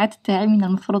 المتابعات تاعي من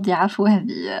المفروض يعرفوا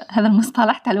هذا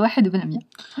المصطلح تاع 1%.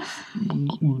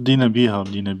 بدينا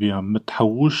بيها ما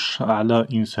تحوش على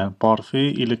انسان بارفي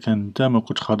الا كان انت ما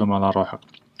كنتش خادم على روحك.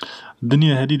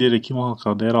 الدنيا هذه دايره كيما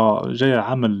هكا، دايره جايه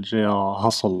عمل، جايه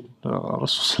هصل.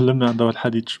 الرسول صلى الله عليه وسلم عنده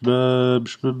الحديث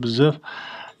شباب بزاف،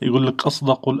 يقول لك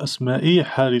اصدق الاسماء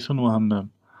حارث وهمام.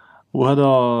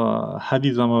 وهذا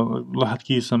حديث زعما الواحد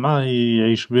كي يسمعه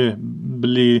يعيش به،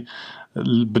 باللي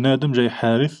البنادم جاي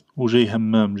حارث وجاي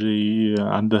همام، جاي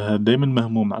عنده دايما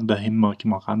مهموم، عنده همة،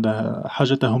 كيما عنده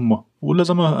حاجة تهمه، ولا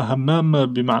زعما همام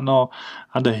بمعنى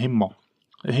عنده همة،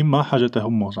 همة حاجة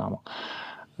تهمه زعما.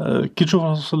 كي تشوف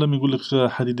الرسول صلى الله عليه وسلم يقول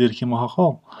لك حد يدير كيما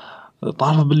هاكا،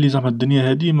 تعرف باللي زعما الدنيا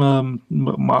هادي ما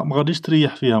غاديش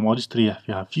تريح فيها، ما غاديش تريح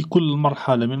فيها. في كل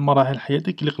مرحلة من مراحل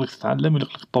حياتك يليق لك تتعلم، يليق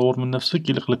لك تطور من نفسك،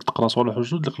 يليق لك تقرا صوالح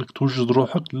جدد، يليق لك توجد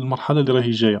روحك للمرحلة اللي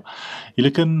راهي جاية. إلا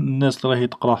كان الناس اللي راهي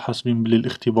تقرا حاسبين بلي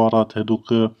الاختبارات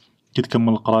هادوك كي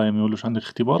تكمل القراية ما يولوش عندك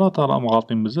اختبارات، راهم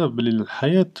غالطين بزاف. بلي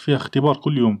الحياة فيها اختبار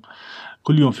كل يوم،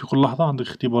 كل يوم في كل لحظة عندك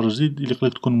اختبار جديد اللي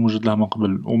يقدر تكون موجود له من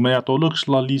قبل، وما يعطولكش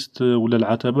لا ليست ولا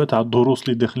العتبة تاع الدروس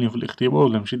اللي داخلين في الاختبار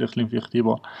ولا ماشي داخلين في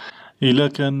الاختبار. إلا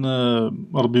كان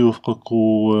ربي يوفقك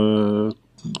و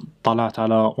طلعت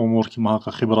على أمور كيما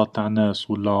هاكا، خبرات تاع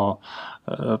الناس، ولا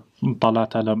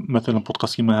طلعت على مثلا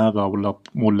بودكاست كيما هذا،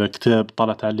 ولا كتاب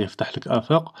طلعت عليه فتح لك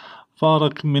آفاق،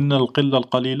 فراك من القلة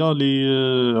القليلة اللي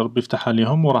ربي يفتح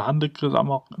عليهم، وراح عندك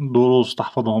زعما دروس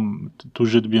تحفظهم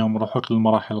توجد بهم روحك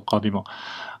للمراحل القادمة.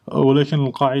 ولكن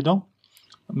القاعدة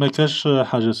ما كاش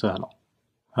حاجة سهلة،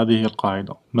 هذه هي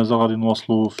القاعدة. مازال غادي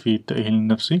نواصلوا في التأهيل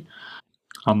النفسي،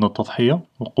 عندنا التضحية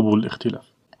وقبول الاختلاف.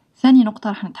 ثاني نقطة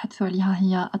راح نتحدث عليها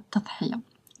هي التضحية.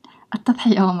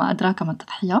 التضحية وما أدراك ما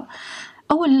التضحية.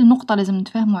 أول نقطة لازم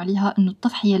نتفاهموا عليها أنه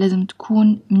التضحية لازم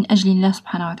تكون من أجل الله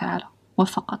سبحانه وتعالى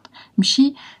وفقط،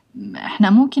 مشي احنا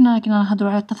ممكن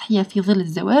نهضروا على التضحية في ظل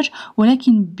الزواج،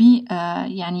 ولكن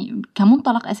يعني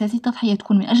كمنطلق أساسي التضحية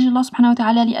تكون من أجل الله سبحانه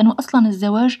وتعالى، لأنه أصلا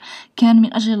الزواج كان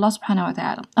من أجل الله سبحانه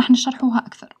وتعالى. راح نشرحوها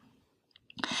أكثر.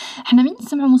 احنا من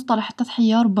نسمع مصطلح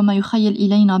التضحية ربما يخيل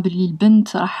إلينا باللي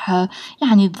البنت راح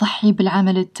يعني تضحي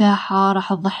بالعمل تاعها،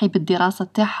 راح تضحي بالدراسة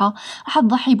تاعها، راح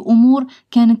تضحي بأمور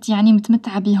كانت يعني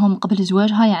متمتعة بهم قبل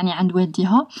زواجها، يعني عند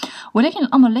والدها. ولكن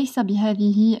الأمر ليس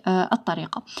بهذه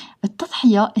الطريقة.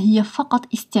 التضحية هي فقط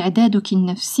استعدادك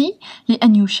النفسي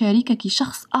لأن يشاركك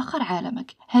شخص آخر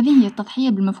عالمك. هذه هي التضحية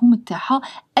بالمفهوم تاعها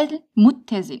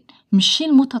المتزن، مش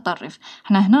المتطرف.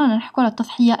 احنا هنا نحكوا على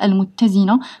التضحية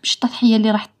المتزنة، مش التضحية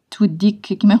اللي راح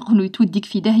توديك كما يقولوا توديك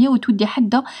في داهية وتودي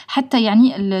حتى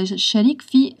يعني الشريك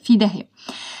في داهية.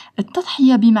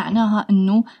 التضحية بمعناها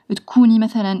أنه تكوني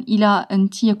مثلا إلى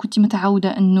أنت كنت متعودة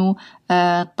أنه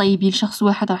طيبي لشخص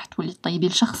واحد راح تولي طيبي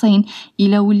لشخصين،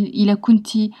 إلى كنت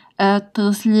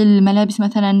تغسلي الملابس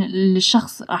مثلا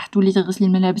للشخص راح تولي تغسلي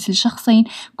الملابس للشخصين.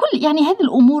 كل يعني هذه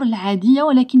الأمور العادية،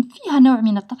 ولكن فيها نوع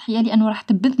من التضحية لأنه راح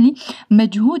تبذلي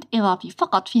مجهود إضافي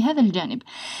فقط في هذا الجانب.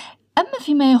 أما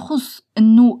فيما يخص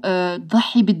أنه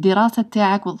تضحي بالدراسة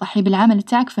تاعك وتضحي بالعمل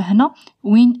تاعك، فهنا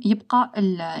وين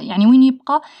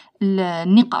يبقى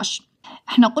النقاش.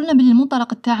 احنا قلنا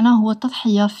بالمنطلق تاعنا هو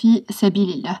التضحية في سبيل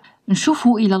الله،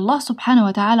 نشوفوا إلى الله سبحانه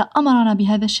وتعالى أمرنا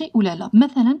بهذا الشيء ولا لا.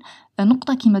 مثلا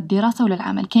نقطة كما الدراسة ولا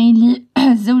العمل، كاين اللي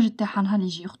الزوج تاعها نهار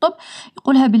يجي يخطب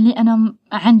يقولها باللي أنا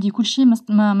عندي كل شيء،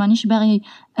 مانيش باغي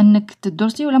أنك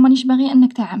تدرسي ولا مانيش باغي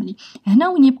أنك تعملي. هنا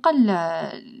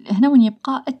وين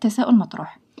يبقى التساؤل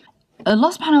مطروح. الله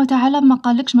سبحانه وتعالى ما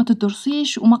قالكش ما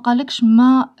تدرسيش وما قالكش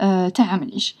ما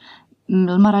تعمليش.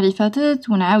 المرة اللي فاتت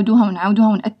ونعاودوها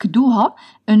ونأكدوها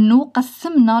أنه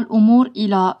قسمنا الأمور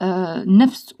إلى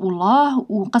النفس والله،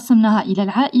 وقسمناها إلى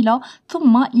العائلة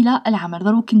ثم إلى العمل.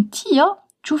 ضروك انتيا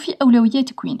تشوفي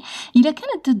أولوياتك وين. إذا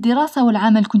كانت الدراسة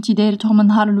والعمل كنت دايرتهم من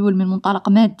النهار الأول من منطلق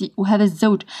مادي، وهذا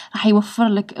الزوج راح يوفر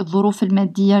لك الظروف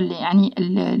المادية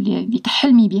اللي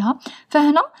تحلمي بها،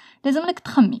 فهنا لازم لك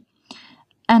تخمي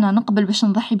أنا نقبل باش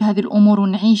نضحي بهذه الأمور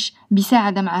ونعيش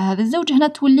بسعادة مع هذا الزوج، هنا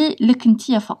تولي لك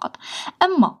انتيا فقط.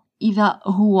 أما إذا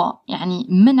هو يعني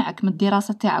منعك من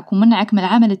الدراسة تاعك ومنعك من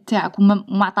العمل تاعك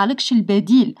وما عطالكش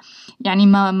البديل، يعني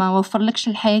ما وفر لكش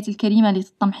الحياة الكريمة اللي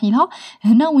تطمحي لها،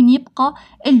 هنا وين يبقى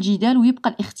الجدال ويبقى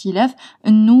الاختلاف.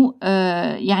 أنه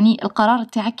يعني القرار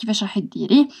تاعك كيفاش راح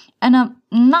تديريه. أنا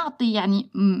نعطي يعني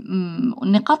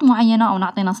نقاط معينة أو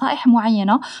نعطي نصائح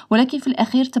معينة، ولكن في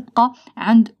الأخير تبقى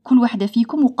عند كل واحدة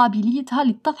فيكم وقابليتها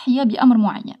للتضحية بأمر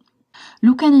معين.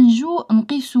 لو كان نجو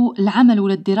نقيسوا العمل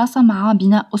ولا الدراسة مع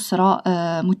بناء أسرة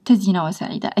متزنة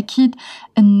وسعيدة، أكيد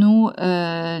أنه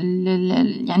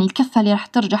يعني الكفة اللي راح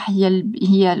ترجح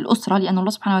هي الأسرة، لأن الله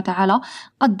سبحانه وتعالى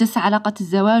قدس علاقة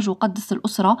الزواج وقدس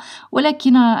الأسرة.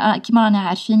 ولكن كما رانا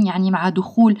عارفين يعني مع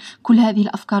دخول كل هذه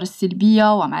الأفكار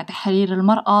السلبية ومع تحرير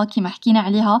المرأة كما حكينا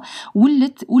عليها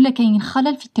ولا كاين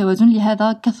خلل في التوازن.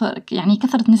 لهذا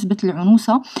كثرت نسبة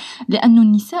العنوسة، لأن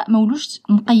النساء مولوش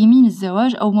مقيمين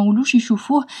الزواج أو مولوش يحاولوش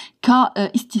يشوفوه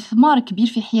كاستثمار كبير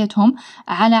في حياتهم،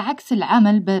 على عكس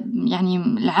العمل يعني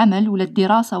العمل ولا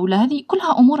الدراسة ولا هذه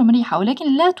كلها أمور مريحة،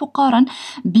 ولكن لا تقارن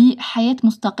بحياة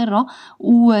مستقرة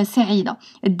وسعيدة.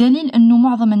 الدليل أنه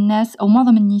معظم الناس أو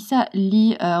معظم النساء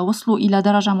اللي وصلوا إلى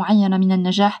درجة معينة من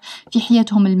النجاح في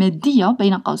حياتهم المادية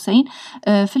بين قوسين،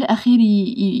 في الأخير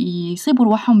يصيبوا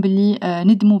رواحهم باللي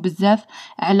ندموا بزاف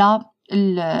على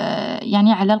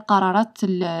يعني على القرارات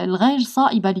الغير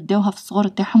صائبة اللي داوها في الصغر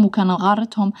تاعهم،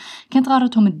 كانت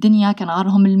غارتهم الدنيا، كان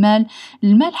غارهم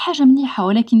المال حاجة مليحة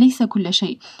ولكن ليس كل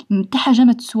شيء. حتى حاجة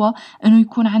ما تسوى انه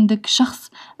يكون عندك شخص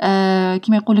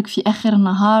كما يقولك في اخر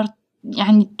النهار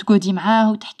يعني تقعدي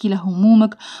معاه وتحكي له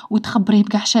همومك وتخبريه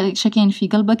بكاع شكاين في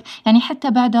قلبك، يعني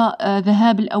حتى بعد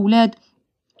ذهاب الأولاد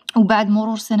وبعد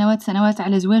مرور سنوات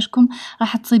على زواجكم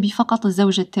راح تصيبي فقط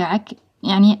الزوجة تاعك،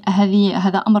 يعني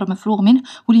هذا أمر مفروغ منه.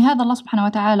 ولهذا الله سبحانه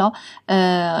وتعالى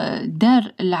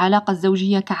دار العلاقة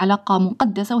الزوجية كعلاقة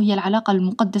مقدسة، وهي العلاقة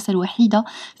المقدسة الوحيدة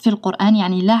في القرآن،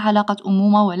 يعني لا علاقة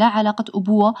أمومة ولا علاقة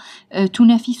أبوة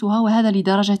تنافسها، وهذا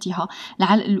لدرجتها.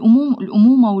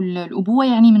 الأمومة والأبوة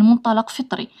يعني من منطلق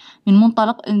فطري، من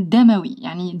منطلق دموي،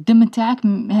 يعني الدم تاعك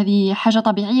هذه حاجة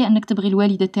طبيعية أنك تبغي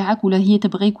الوالدة تاعك ولا هي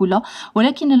تبغيك ولا،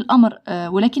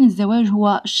 ولكن الزواج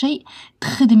هو شيء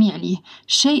تخدمي عليه،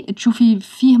 شيء تشوفي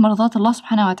فيه مرضات الله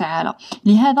سبحانه وتعالى.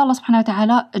 لهذا الله سبحانه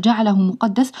وتعالى جعله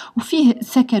مقدس، وفيه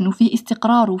سكن وفيه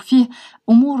استقرار وفيه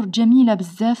أمور جميلة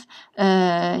بزاف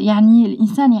يعني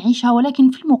الإنسان يعيشها،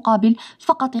 ولكن في المقابل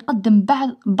فقط يقدم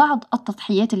بعض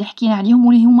التضحيات اللي حكينا عليهم،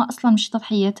 واللي هما أصلا مش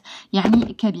تضحيات يعني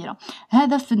كبيرة.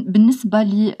 هذا بالنسبة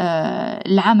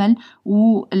للعمل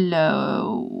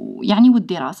يعني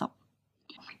والدراسة.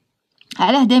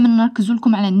 علاه دائما نركز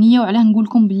لكم على النية، وعلاه نقول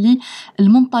لكم باللي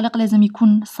المنطلق لازم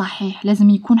يكون صحيح، لازم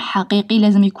يكون حقيقي،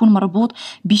 لازم يكون مربوط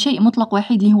بشيء مطلق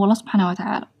واحد اللي هو الله سبحانه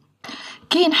وتعالى.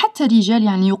 كاين حتى رجال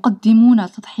يعني يقدمون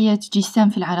تضحيات جسام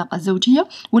في العلاقة الزوجية،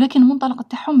 ولكن المنطلق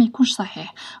تاعهم ما يكونش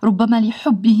صحيح، ربما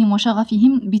لحبهم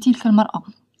وشغفهم بتلك المرأة.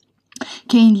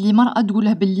 كاين اللي مرأة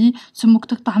تقوله باللي سموك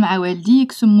تقطع مع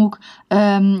والديك، سموك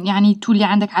يعني تولي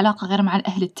عندك علاقة غير مع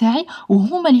الأهل تاعي،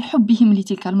 وهما لحبهم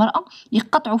لتلك المرأة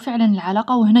يقطعوا فعلا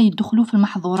العلاقة، وهنا يدخلوا في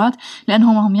المحظورات،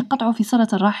 لأنهم راهم يقطعوا في صلة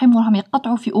الرحم، وراهم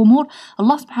يقطعوا في أمور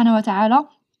الله سبحانه وتعالى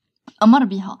أمر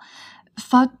بها.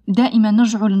 فدائما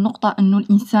نرجع للنقطة أنه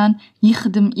الإنسان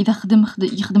إذا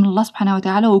يخدم الله سبحانه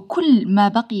وتعالى، وكل ما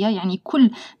بقي يعني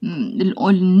كل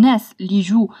الناس اللي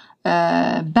يجوا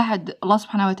بعد الله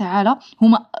سبحانه وتعالى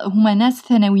هما ناس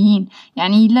ثانويين،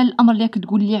 يعني لا الأمر اللي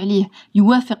تقول لي عليه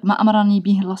يوافق ما أمرني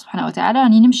به الله سبحانه وتعالى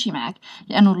راني نمشي معك،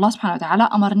 لأنه الله سبحانه وتعالى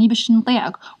أمرني باش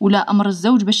نطيعك، ولا أمر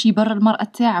الزوج باش يبر المرأة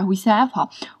تاعه ويساعفها.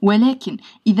 ولكن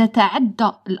إذا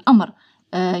تعدى الأمر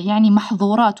يعني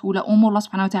محظورات ولا أمور الله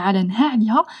سبحانه وتعالى نهى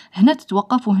عليها، هنا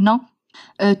تتوقف، وهنا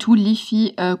تولي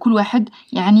في كل واحد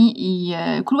يعني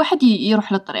كل واحد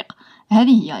يروح للطريق.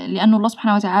 هذه هي لأن الله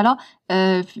سبحانه وتعالى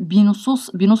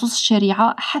بنصوص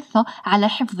الشريعة حث على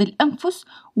حفظ الأنفس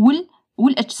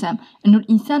والأجسام، أنه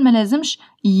الإنسان ما لازمش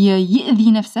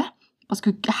يأذي نفسه،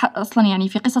 باسكو اصلا يعني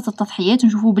في قصه التضحيات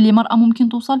نشوفوا بلي المراه ممكن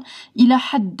توصل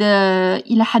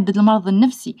الى حد المرض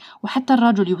النفسي، وحتى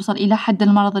الرجل يوصل الى حد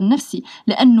المرض النفسي،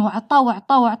 لانه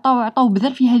عطاو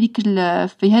بذل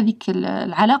في هذيك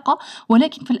العلاقه،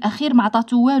 ولكن في الاخير ما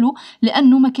عطاتو والو،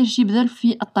 لانه ما كانش يبذل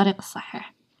في الطريق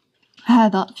الصحيح.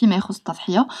 هذا فيما يخص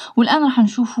التضحيه. والان راح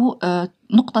نشوفوا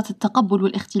نقطه التقبل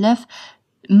والاختلاف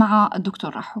مع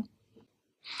الدكتور راحو.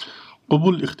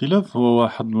 قبول الاختلاف هو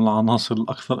واحد من العناصر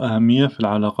الأكثر أهمية في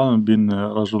العلاقة ما بين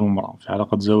رجل ومرأة، في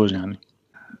علاقة زواج يعني،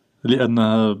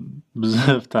 لأن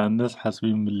بزاف تاع الناس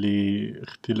حاسبين باللي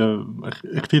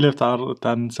اختلاف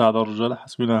تاع النساء على الرجال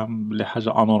حاسبينها بلي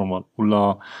حاجة أنورمال،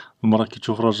 ولا المرأة كي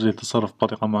تشوف راجل يتصرف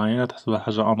بطريقة معينة تحسبها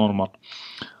حاجة أنورمال.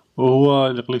 وهو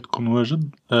اللي قلت تكون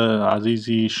واجد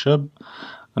عزيزي الشاب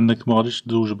أنك ما غاديش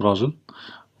تتزوج براجل،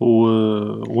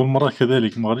 والمرأة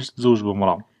كذلك ما غاديش تتزوج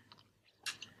بمرأة.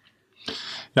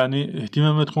 يعني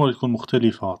اهتماماتكم راح تكون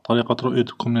مختلفة، طريقة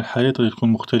رؤيتكم للحياة راح تكون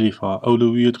مختلفة،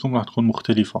 أولوياتكم راح تكون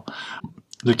مختلفة،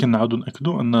 لكن نعاودو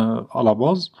نأكدو أن على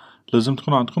باز لازم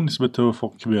تكون عندكم نسبة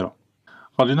توافق كبيرة.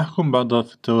 غادي نحكم بعدا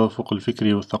في التوافق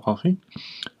الفكري والثقافي،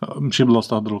 ماشي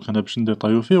بلاصة هضرو أنا باش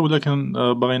نديطايو فيه، ولكن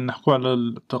باغيين نحكو على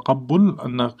التقبل،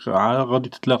 أنك غادي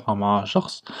تتلاقى مع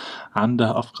شخص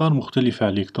عنده أفكار مختلفة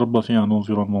عليك، تربى في ان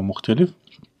انفيرونمون مختلف،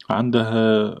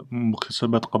 عنده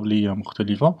مكتسبات قبلية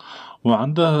مختلفة،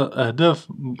 وعنده أهداف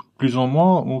بلوز أو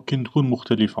موان ممكن تكون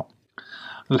مختلفة.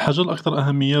 الحاجة الأكثر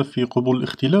أهمية في قبول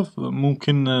الاختلاف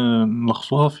ممكن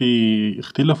نلخصوها في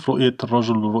اختلاف رؤية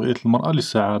الرجل ورؤية المرأة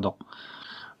للسعادة،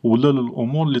 ولا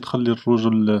للأمور اللي تخلي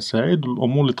الرجل سعيد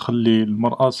والأمور اللي تخلي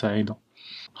المرأة سعيدة.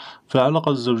 في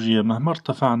العلاقة الزوجية مهما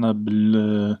ارتفعنا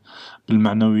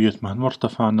بالمعنويات، مهما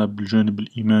ارتفعنا بالجانب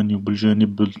الإيماني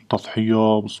وبالجانب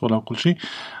التضحية والصلاة وكل شيء،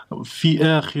 في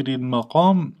آخر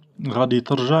المقام غادي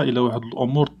ترجع إلى واحد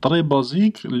الأمور طري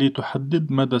بازيك اللي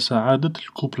تحدد مدى سعادة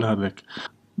الكوبل هذاك.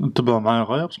 انتبهوا معايا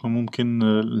غاية، باسكو ممكن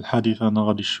الحديث أنا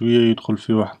غادي شوية يدخل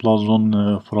في واحد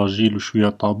لازون فراجيل وشوية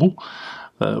طابو،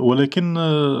 ولكن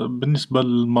بالنسبة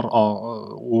للمرأة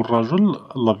والرجل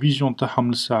لا فيزيون تاعهم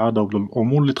للسعادة ولا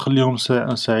الأمور اللي تخليهم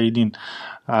سعيدين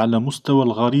على مستوى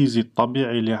الغريزي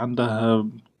الطبيعي اللي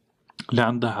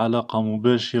عنده علاقة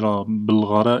مباشرة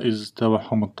بالغرائز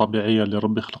تاعهم الطبيعية اللي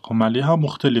ربي خلقهم عليها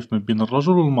مختلف ما بين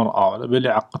الرجل والمرأة. على بالي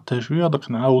عقدتها شوية،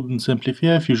 داك نعاود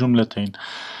نسامبليفيها في جملتين.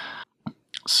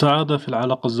 السعادة في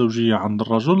العلاقة الزوجية عند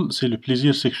الرجل سي لو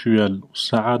بليزير سيكسويل،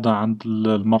 والسعادة عند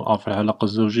المرأة في العلاقة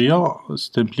الزوجية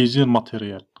سي بليزير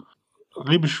ماتيريال.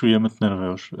 غير بشوية ما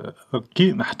تنرفاوش،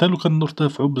 كي حتى لو كان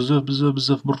نرتفعوا بزاف بزاف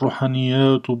بزاف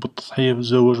بالروحانيات وبالتضحية في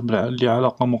الزواج اللي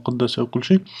علاقة مقدسة وكل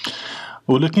شيء،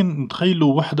 ولكن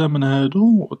تخيلوا وحدة من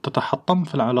هادو تتحطم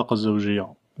في العلاقة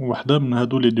الزوجية، وحدة من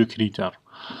هادو لي دو كريتير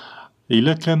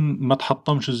إلا كان ما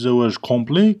تحطمش الزواج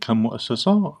كومبلي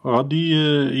كمؤسسة غادي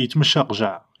يتمشى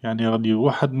قجع، يعني غادي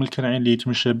واحد من الكنعين اللي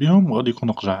يتمشى بهم وغادي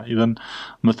يكون قجع. إذا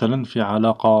مثلا في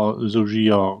علاقة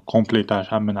زوجية كومبلي تاع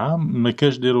عام من عام ما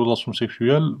كاش دي ريلاسيون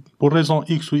سيكسويال بور ريزون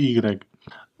إكس و إيكغيك،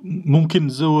 ممكن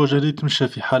الزواج هذا يتمشى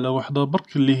في حالة واحدة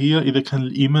برك اللي هي إذا كان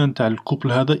الإيمان تاع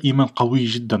الكوبل هذا إيمان قوي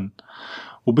جدا.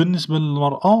 وبالنسبة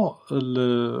للمرأة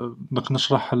داك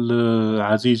نشرح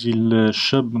عزيزي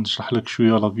الشاب، نشرح لك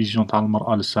شوية لا فيزيون تاع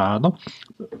المرأة للسعادة.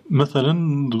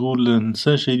 مثلا تقول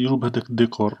النساء يديروا بهذاك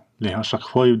الديكور اللي اشاك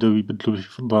فوا يبداو يبدلوا فيه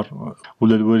في الدار،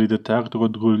 ولا الوالده تاعك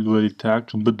تقعد تقول للوالد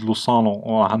تاعك نبدلوا صالون،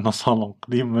 عندنا صالون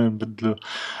قديم نبدلو،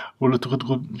 ولا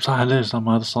تقول بصح علاش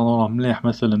زعما هذا الصالون راه مليح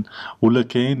مثلا. ولا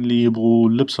كاين اللي يبغوا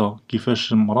اللبسه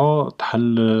كيفاش المراه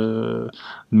تحل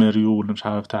الماريو ولا مش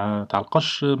عارف تاع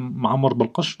القش معمر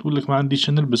بالقش، تقول لك ما عنديش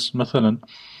نلبس مثلا.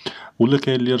 ولا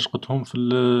كاين اللي رشقتهم في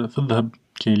الذهب،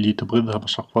 كاين اللي تبغي الذهب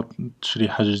اشاك فوا تشري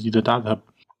حاجه جديده تاع ذهب.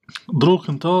 دروك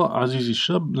انت عزيزي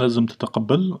الشاب لازم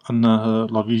تتقبل ان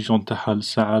لا فيزيون تاعها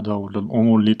للسعادة ولا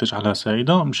الامور اللي تجعلها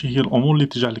سعيدة مش هي الامور اللي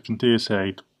تجعلك انت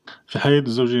سعيد في الحياة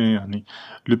الزوجية. يعني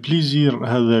لو بليزير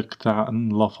هذاك تاع ان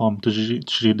لا فام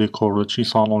تشري ديكور ولا تشري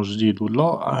صالون جديد ولا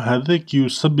هذاك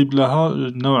يسبب لها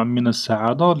نوع من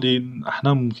السعادة اللي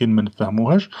احنا ممكن ما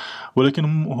نفهموهاش، ولكن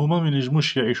هما ما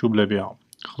ينجموش يعيشوا بلا بها.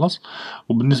 خلاص.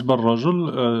 وبالنسبة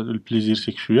للرجل البليزير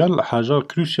سيكسويال حاجة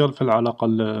كروسيال في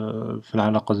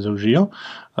العلاقة الزوجية.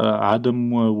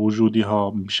 عدم وجودها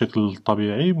بشكل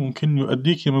طبيعي ممكن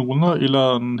يؤدي كما قلنا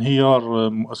إلى انهيار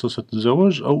مؤسسة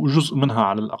الزواج أو جزء منها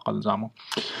على الأقل زعما.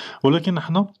 ولكن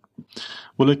احنا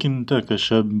ولكن انت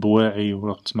كشاب واعي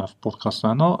وراك تسمع في بودكاست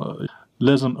تاعنا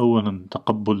لازم اولا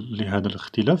تقبل لهذا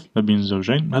الاختلاف ما بين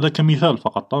الزوجين. هذا كمثال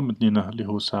فقط مدينه اللي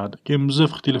هو السعاده، كاين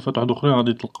بزاف اختلافات واحد اخرين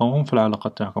غادي تلقاوهم في العلاقه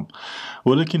تاعكم،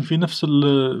 ولكن في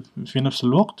نفس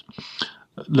الوقت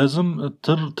لازم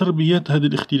تربية هذه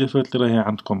الاختلافات اللي راهي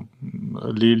عندكم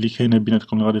اللي كاينه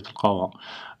بيناتكم اللي غادي تلقاوها.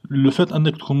 لو فات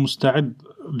انك تكون مستعد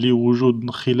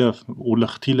لوجود خلاف ولا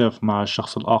اختلاف مع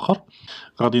الشخص الاخر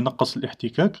غادي ينقص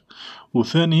الاحتكاك.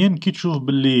 وثانيا كي تشوف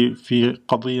باللي في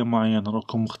قضية معينة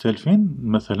راكم مختلفين،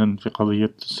 مثلا في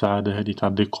قضية السعادة هذه تاع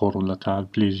الديكور ولا تاع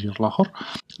البليزير الاخر،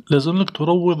 لازم لك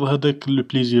تروض هذاك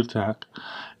البليزير تاعك.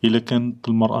 إلا كانت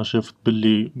المرأة شافت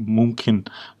باللي ممكن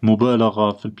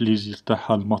مبالغة في البليزير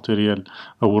تاعها الماتيريال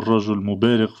أو الرجل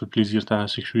مبالغ في البليزير تاعها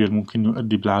سيكسويال ممكن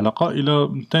يؤدي بالعلاقة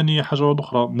إلى تاني حاجة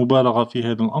أخرى، مبالغة في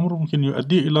هذا الأمر ممكن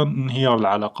يؤدي إلى انهيار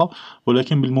العلاقة،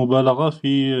 ولكن بالمبالغة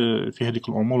في هذه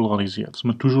الأمور الغريزية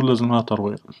تسمى توجور لازمها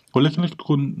ترويض. ولكنك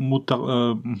تكون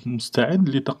مستعد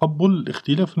لتقبل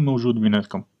الاختلاف الموجود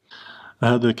بيناتكم.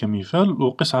 هذا كمثال.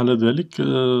 وقس على ذلك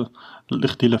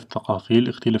الاختلاف الثقافي،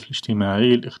 الاختلاف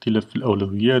الاجتماعي، الاختلاف في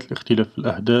الأولويات، الاختلاف في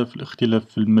الأهداف، الاختلاف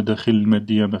في المداخل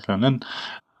المادية مثلا،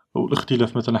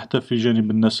 والاختلاف مثلا حتى في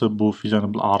جانب النسب وفي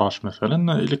جانب الأعراش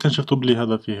مثلا. إذا كان شفتوا بلي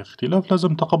هذا فيه اختلاف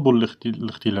لازم تقبل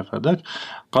الاختلاف هذاك.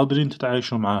 قادرين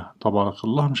تتعايشوا معه تبارك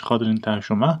الله، مش قادرين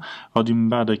تتعايشوا معه غادي من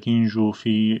بعد كي نجو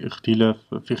في اختلاف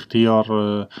في اختيار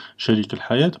شريك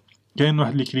الحياة كاين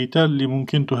واحد الكريتال اللي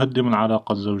ممكن تهدم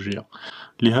العلاقة الزوجية.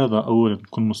 لهذا أولا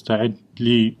كن مستعد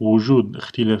لوجود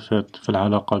اختلافات في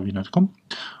العلاقة بيناتكم،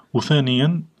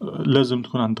 وثانيا لازم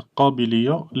تكون عندك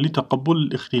قابلية لتقبل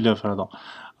الاختلاف هذا.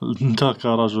 انت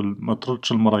كرجل ما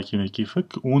تردش المرأة كيما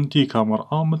كيفك، وانتي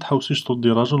كمرأة ما تحاوسيش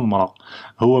تردي راجل المرأة.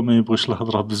 هو ما يبغيش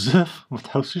الهضرة بزاف ما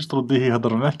تحاوسيش ترديه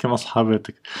يهضر معاك كما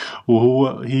صحاباتك،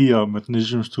 هي ما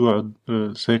تنجمش تقعد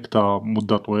ساكتة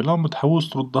مدة طويلة ما تحاوس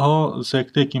تردها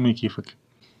ساكتة كيما كيفك.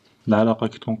 العلاقة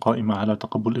كي تكون قائمة على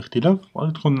تقبل الاختلاف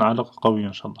غادي تكون علاقة قوية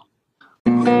إن شاء الله.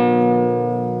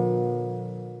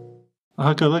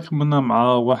 هكذا كملنا مع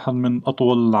واحد من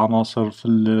أطول العناصر في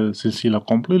السلسلة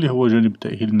كومبلي اللي هو جانب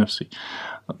التأهيل النفسي.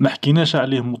 ما حكيناش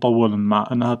عليه مطولا مع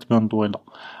أنها تبان طويلة،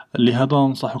 لهذا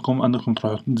ننصحكم أنكم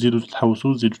تروحوا تزيدوا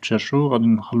تحوسوا تزيدوا تشرشوا. غادي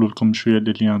نخلو لكم شوية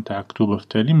ديال اللين تاع كتب في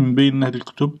التالي من بين هذه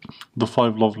الكتب The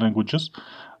 5 Love Languages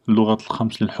اللغات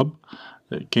الخمس للحب.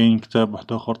 كاين كتاب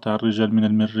واحد آخر تاع الرجال من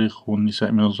المريخ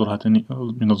والنساء من الزهرة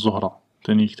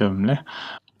تاني كتاب مليح.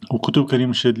 وكتب كريم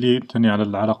الشادلي تاني على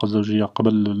العلاقة الزوجية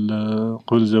قبل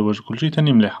الزواج وكل شيء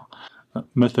تاني مليحة،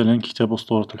 مثلا كتاب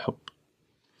أسطورة الحب.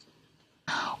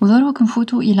 ودروك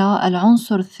نفوتوا إلى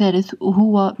العنصر الثالث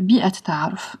وهو بيئة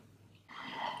التعارف.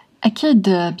 أكيد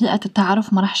بيئة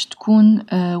التعارف ما راحش تكون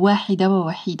واحدة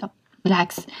ووحيدة،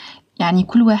 بالعكس يعني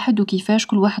كل واحد وكيفاش،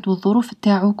 كل واحد والظروف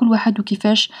تاعو، كل واحد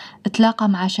وكيفاش تلاقى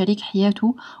مع شريك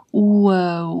حياته،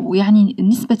 ويعني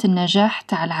نسبة النجاح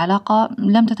تاع العلاقة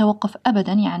لم تتوقف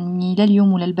أبدا، يعني لا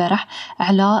اليوم ولا البارح،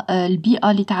 على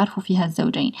البيئة اللي تعرفوا فيها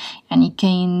الزوجين. يعني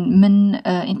كاين من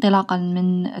انطلاقا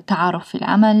من تعارف في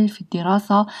العمل، في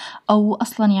الدراسة، أو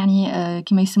أصلا يعني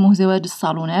كما يسموه زواج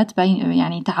الصالونات،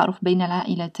 يعني تعارف بين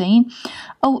العائلتين،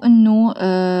 أو أنه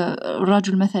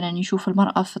الرجل مثلا يشوف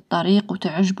المرأة في الطريق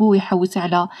وتعجبه ويحوس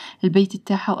على البيت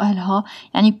تاعها وأهلها.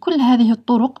 يعني كل هذه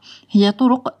الطرق هي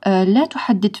طرق لا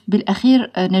تحدد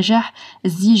بالأخير نجاح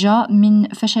الزيجة من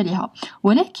فشلها،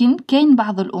 ولكن كاين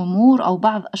بعض الأمور أو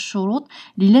بعض الشروط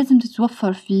اللي لازم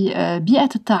تتوفر في بيئة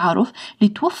التعارف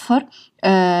لتوفر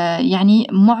يعني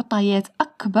معطيات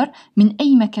أكبر من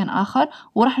أي مكان آخر،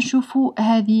 وراح نشوفوا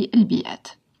هذه البيئات.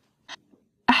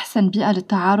 أحسن بيئة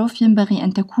للتعارف ينبغي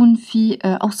أن تكون في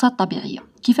أوساط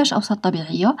طبيعية. كيفاش أوساط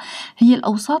طبيعية؟ هي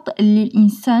الأوساط اللي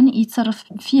الإنسان يتصرف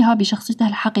فيها بشخصيته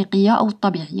الحقيقية أو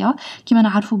الطبيعية. كما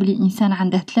نعرفوا بلي الإنسان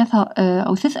عنده ثلاثة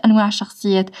أو ثلاث أنواع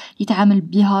شخصيات يتعامل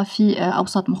بها في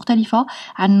أوساط مختلفة.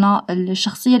 عندنا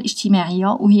الشخصية الاجتماعية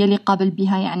وهي اللي قابل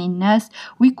بها يعني الناس،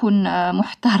 ويكون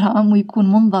محترم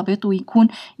ويكون منضبط ويكون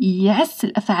يعس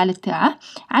الأفعال تاعه.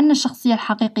 عندنا الشخصية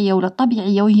الحقيقية ولا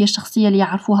الطبيعية وهي الشخصية اللي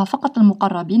يعرفوها فقط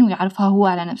المقربين ويعرفها هو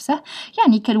على نفسه،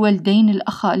 يعني كالوالدين،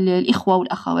 الإخوة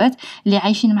والأخوات اللي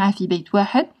عايشين معه في بيت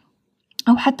واحد،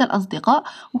 أو حتى الأصدقاء.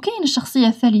 وكاين الشخصية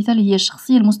الثالثة اللي هي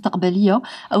الشخصية المستقبلية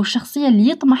أو الشخصية اللي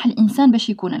يطمح الإنسان باش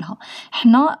يكون لها.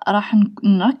 احنا راح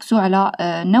نركزوا على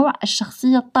نوع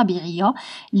الشخصية الطبيعية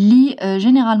اللي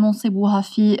جينيرالمون نصيبوها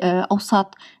في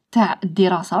أوساط تاع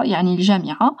الدراسة يعني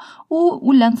الجامعة،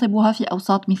 ولا نصيبوها في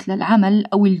أوساط مثل العمل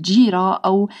أو الجيرة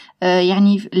أو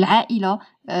يعني العائلة.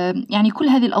 يعني كل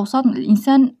هذه الأوساط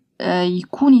الإنسان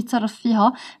يكون يتصرف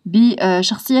فيها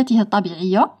بشخصيته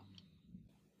الطبيعية.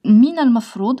 من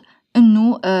المفروض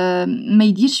انه ما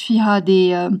يديرش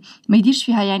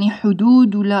فيها يعني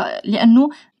حدود، ولا لانه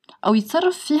او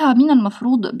يتصرف فيها من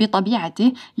المفروض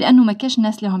بطبيعته، لانه ما كاش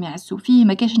الناس اللي راهم يعسوا فيه،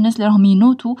 ما كاش الناس اللي راهم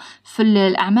ينوتوا في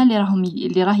الاعمال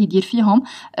اللي راه يدير فيهم.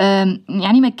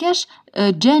 يعني ما كاش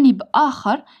جانب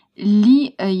اخر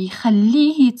اللي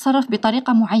يخليه يتصرف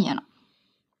بطريقة معينة.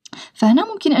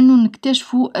 فهنا ممكن أنه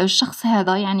نكتشفوا الشخص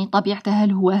هذا يعني طبيعته،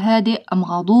 هل هو هادئ أم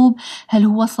غضوب، هل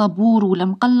هو صبور ولا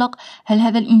مقلق، هل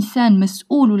هذا الإنسان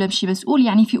مسؤول ولا مش مسؤول.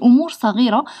 يعني في أمور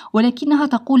صغيرة ولكنها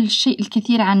تقول الشيء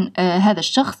الكثير عن هذا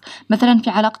الشخص. مثلا في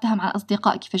علاقتها مع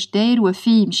الأصدقاء كيفاش داير،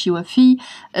 وفي مشي وفي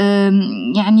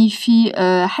يعني في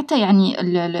حتى يعني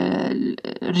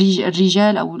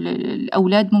الرجال أو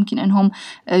الأولاد ممكن أنهم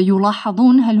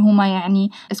يلاحظون هل هما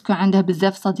يعني اسكو عنده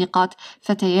بزاف صديقات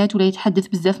فتيات ولا يتحدث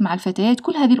بزاف مع الفتيات.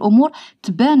 كل هذه الأمور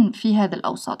تبان في هذا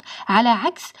الأوساط، على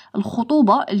عكس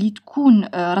الخطوبة اللي تكون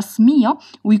رسمية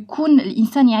ويكون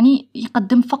الإنسان يعني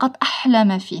يقدم فقط أحلى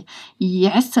ما فيه،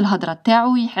 يحس الهدرة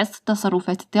تاعو، يحس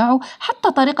التصرفات تاعو،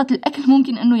 حتى طريقة الأكل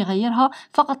ممكن أنه يغيرها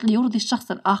فقط ليرضي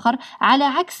الشخص الآخر، على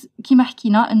عكس كما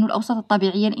حكينا أنه الأوساط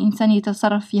الطبيعية الإنسان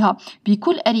يتصرف فيها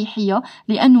بكل أريحية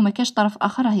لأنه ما كاش طرف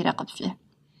آخر راه يراقب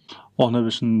فيه. وهنا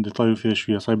باش نديطايو فيها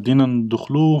شويه صايب بدينا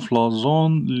ندخلو في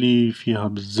لازون اللي فيها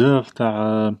بزاف تاع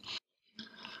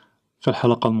في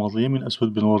الحلقه الماضيه من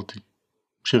اسود بن وردي،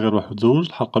 ماشي غير واحد وتزوج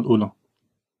الحلقه الاولى.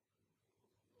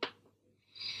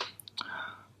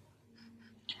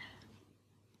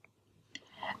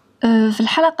 في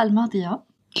الحلقة الماضية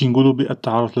كي نقولوا بيئة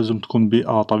التعارف لازم تكون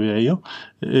بيئة طبيعية،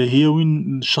 هي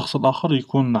وين الشخص الآخر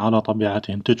يكون على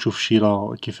طبيعته. انت تشوف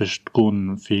شيرة كيفاش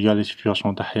تكون في كاع لي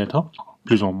سيتوياسيون تاع حياتها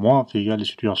بلوز او موان، في كاع لي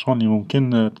سيتوياسيون اللي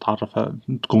ممكن تتعرف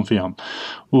تكون فيهم،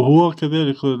 وهو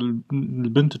كذلك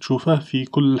البنت تشوفه في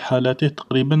كل حالاته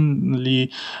تقريبا اللي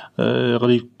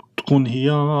غادي تكون هي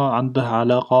عندها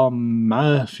علاقة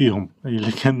معاه فيهم،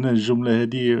 إذا كان الجملة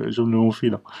هذه جملة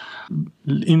مفيدة.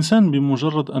 الإنسان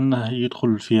بمجرد أنه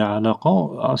يدخل في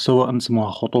علاقة، سواء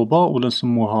نسموها خطوبة ولا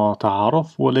نسموها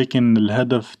تعارف، ولكن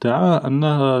الهدف تاعه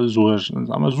أنه زواج،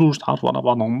 زعما زوج تعرفوا على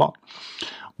بعضهم بعض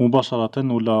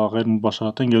مباشرة ولا غير مباشرة،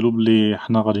 قالوا بلي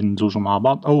حنا غادي نتزوجو مع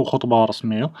بعض، أو خطبة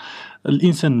رسمية.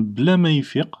 الإنسان بلا ما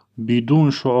يفيق،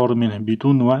 بدون شعور منه،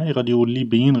 بدون وعي، غادي يولي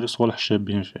يبين غير صوالح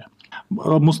شابين فيه.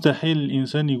 مستحيل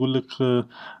الانسان يقول لك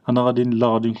انا غادي لا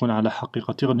غادي نكون على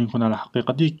حقيقتي، غادي نكون على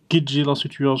حقيقتي. كي تجي لا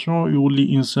سيتوياسيون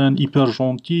يولي انسان ايبر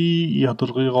جونتي،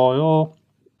 يهضر غير غايه،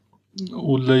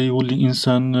 ولا يولي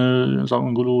انسان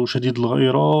زعما نقولوا شديد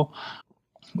الغيره،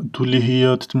 تولي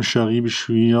هي تتمشى غير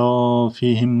بشويه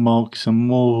في همه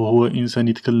وكسموه، هو انسان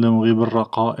يتكلم غير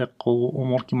بالرقائق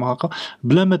وامور كيما هكا،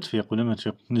 بلا ما تفيق بلا ما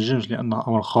تفيق تنجمش، لانه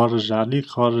امر خارج عليك،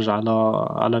 خارج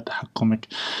على تحكمك.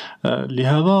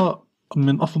 لهذا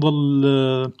من أفضل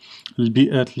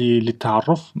البيئات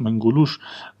للتعرف، ما نقولوش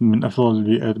من أفضل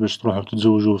البيئات باش تروحوا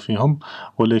تتزوجوا فيهم،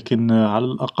 ولكن على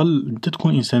الأقل أنت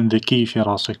تكون إنسان ذكي في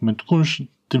راسك، ما تكونش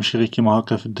تمشي غير كيما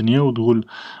هكا في الدنيا وتقول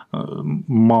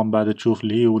ما من بعد تشوف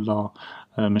لي، ولا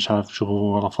مش عارف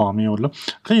شو رافامي، ولا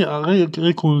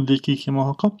غير كون ذكي كيما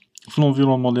هكا في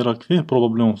l'environnement اللي راك فيه،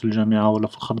 بروبابلوم في الجامعة ولا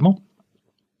في الخدمة.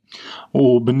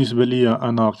 وبالنسبة لي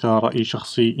أنا كرأي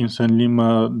شخصي، إنسان اللي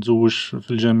ما تزوجش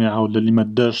في الجامعة ولا اللي ما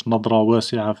داش نظرة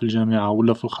واسعة في الجامعة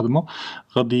ولا في الخدمة،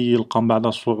 غادي يلقى من بعد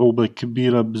صعوبة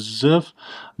كبيرة بزاف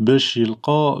باش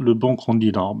يلقى لو بون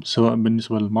كونديدا، سواء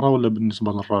بالنسبة للمرأة ولا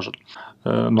بالنسبة للراجل.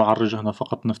 نعرج هنا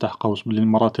فقط، نفتح قوس بلي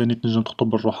المرأة تاني تنجم تخطب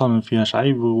بروحها، ما فيهاش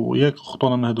عيب، وياك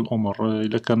خطونا من هاد الأمور.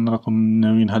 إلا كان راكم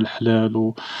ناويينها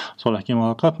الحلال وصالح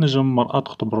كيما هكا، تنجم المرأة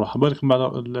تخطب بروحها. بالك من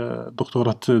بعد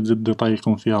الدكتورة تزيد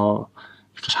ديطايكم فيها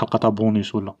شحال قطع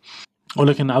بونيس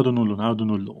ولكن نعاودو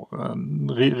نقولو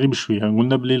غير بشويه.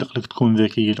 قلنا بلي لقلك تكون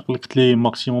ذكي، لقلك تلي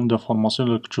ماكسيموم دانفورماسيون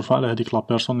اللي تشوفها على هذيك لا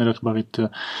بيرسون اللي راك باغي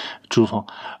تشوفها،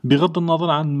 بغض النظر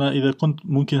عن ما اذا كنت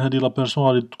ممكن هذه لا بيرسون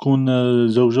غادي تكون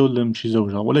زوجه ولا ماشي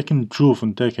زوجه، ولكن تشوف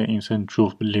انت كانسان،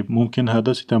 تشوف بلي ممكن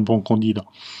هذا سي ان بون كونديدا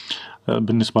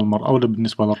بالنسبة للمرأة ولا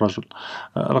بالنسبة للرجل.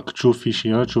 راك تشوف في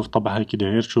شيرة، تشوف طبعها كي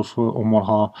داير، تشوف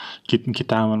أمورها كي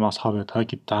تتعامل مع صحاباتها،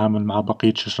 كي تتعامل مع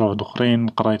بقية الشباب أخرين،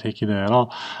 قرايتها كي دايرة،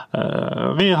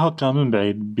 غير هكا من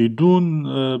بعيد، بدون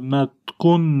ما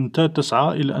تكون نتا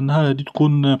تسعى إلى أنها هادي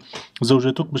تكون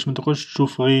زوجتك، باش ما تقعدش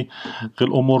تشوف غير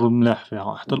الأمور الملاح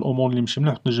فيها. حتى الأمور اللي مش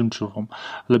ملاح تنجم تشوفهم،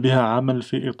 لا بها عمل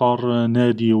في إطار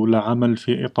نادي ولا عمل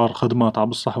في إطار خدمة تاع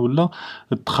بصح، ولا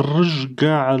تخرج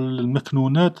قاع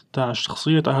المكنونات تاع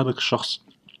الشخصية تاع هذاك الشخص.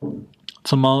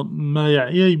 تسمى ما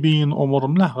يبين امور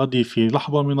ملاح، غادي في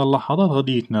لحظه من اللحظات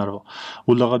غادي يتنرفى،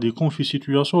 ولا غادي يكون في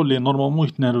سيتوياسيون اللي نورمالمون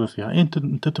يتنرفى فيها.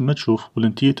 انت تما تشوف، ولا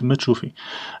انت تما تشوفي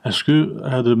اسكو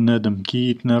هذا البنادم كي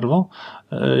يتنرفى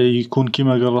يكون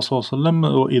كيما قال الرسول صلى الله عليه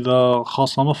وسلم، واذا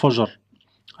خاصم فجر.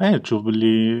 تشوف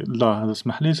باللي لا هذا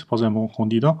اسمح لي سي با ان بون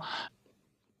كونديدا.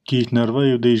 كي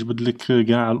يتنرفى يبدا يجبد لك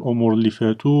كاع الامور اللي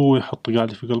فاتوا ويحط كاع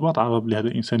اللي في قلبه، تعرف بلي هذا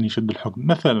الانسان يشد الحكم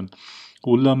مثلا.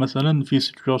 ولا مثلا في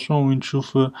سيتوياسيون وين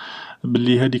تشوف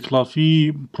بلي هذيك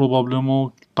لافي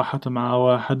بروبابلومون طاحت مع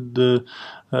واحد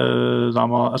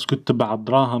زعما اسكو تبع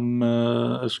الدراهم،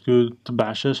 اسكو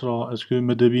تبع شاشرة، اسكو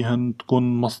ماذا بيها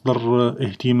تكون مصدر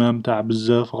اهتمام تاع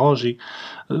بزاف غاجي.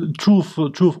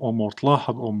 تشوف امور،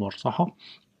 تلاحظ امور، صح.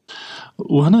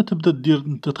 وهنا تبدا دير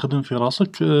انت تخدم في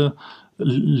راسك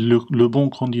لو بون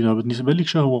كونديدا بالنسبه لك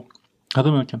شهو.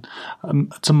 هذا ما كان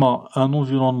تسمى ان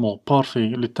انفيرونمون بارفي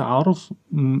للتعارف.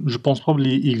 جو بونس با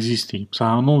بلي اكزيستي، بصح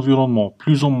ان انفيرونمون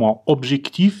بلوز او موان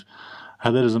اوبجيكتيف،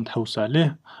 هذا لازم تحوس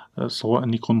عليه. سواء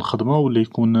يكون خدمة ولا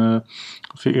يكون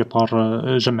في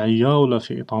إطار جمعية ولا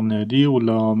في إطار نادي،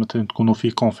 ولا مثلا تكونوا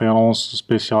في كونفيرونس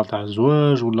سبيسيال تاع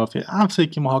الزواج، ولا في عرسي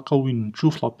كيما هكا وين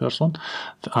تشوف لا بيرسون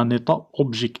في ان إيطا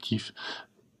اوبجيكتيف.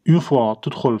 اون فوا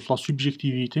تدخل في لا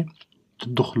سوبجيكتيفيتي،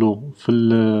 تدخلوا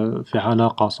في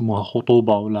علاقة سموها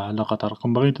خطوبة ولا علاقة تاع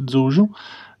راكم باغيين تتزوجوا،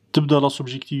 تبدا لا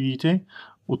سوبجيكتيفيتي،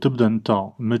 وتبدا انت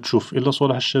ما تشوف الا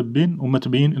صالح الشابين وما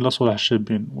تبين الا صالح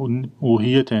الشابين،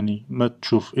 وهي تاني ما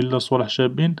تشوف الا صالح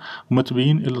الشابين وما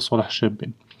تبين الا صالح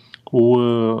الشابين.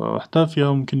 وحتى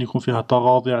فيها ممكن يكون فيها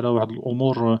تغاضي على واحد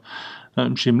الامور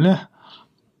ماشي ملاح،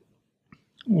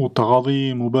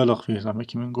 وتغاضي مبالغ فيه زعما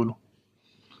كيما نقولوا.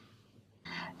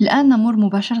 الآن نمر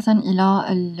مباشرة إلى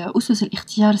أسس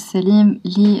الاختيار السليم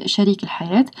لشريك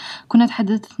الحياة. كنا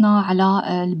تحدثنا على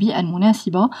البيئة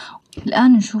المناسبة،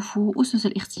 الآن نشوف أسس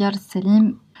الاختيار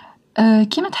السليم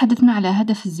كما تحدثنا على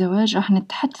هدف الزواج راح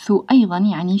نتحدث أيضا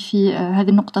يعني في هذه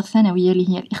النقطة الثانوية اللي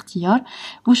هي الاختيار.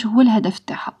 وش هو الهدف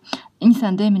تاعها؟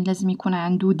 الإنسان دائما لازم يكون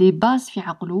عنده دي باز في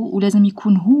عقله، ولازم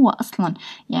يكون هو أصلا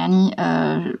يعني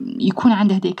يكون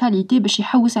عنده دي كاليتي باش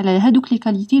يحوس على هادوك لي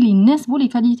كاليتي اللي يناسبوا لي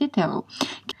كاليتي تاعو.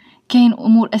 كاين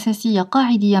أمور أساسية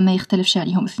قاعدية ما يختلفش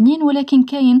عليهم اثنين، ولكن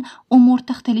كاين أمور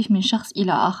تختلف من شخص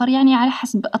إلى آخر، يعني على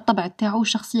حسب الطبع تاعو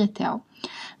والشخصية تاعو.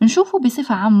 نشوفوا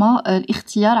بصفة عامة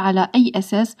الاختيار على أي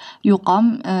أساس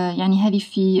يقام، يعني هذه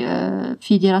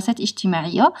في دراسات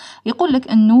اجتماعية يقول لك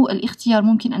أنه الاختيار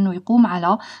ممكن أنه يقوم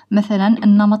على مثلا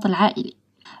النمط العائلي.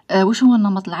 وش هو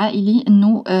النمط العائلي؟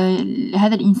 أنه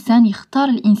هذا الإنسان يختار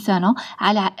الإنسانة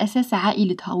على أساس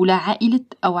عائلتها، ولا عائلة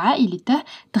أو عائلته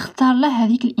تختار له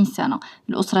هذيك الإنسانة.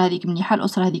 الأسرة هذيك مليحة،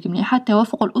 الأسرة هذيك مليحة،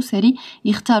 التوافق الأسري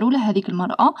يختاروا له هذيك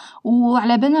المرأة.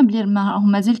 وعلى بالنا بلي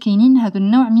هم مازال كاينين هذا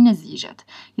النوع من الزيجات.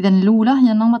 إذا الأولى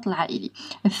هي النمط العائلي.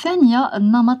 الثانية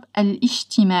النمط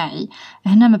الاجتماعي.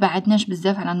 هنا ما بعدناش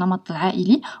بزاف على النمط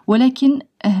العائلي، ولكن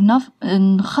هنا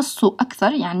نخصو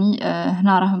أكثر، يعني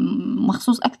هنا راه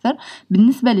مخصوص أكثر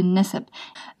بالنسبة للنسب.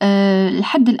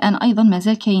 لحد الآن أيضا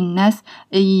مازال كاين ناس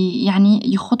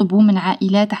يعني يخطبوا من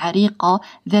عائلات عريقة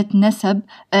ذات نسب،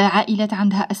 عائلات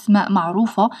عندها أسماء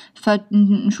معروفة،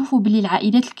 فنشوفوا بلي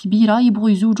العائلات الكبيرة يبغوا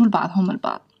يزوجوا لبعضهم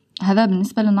البعض. هذا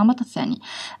بالنسبة للنمط الثاني.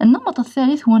 النمط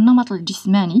الثالث هو النمط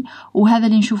الجسماني، وهذا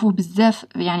اللي نشوفوه بزاف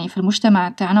يعني في المجتمع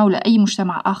تاعنا ولا أي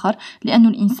مجتمع آخر، لأنه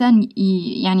الإنسان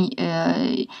يعني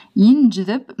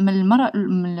ينجذب من المرأة،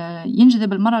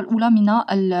 ينجذب المرأة الأولى من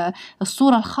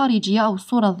الصورة الخارجية أو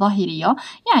الصورة الظاهرية،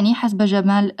 يعني حسب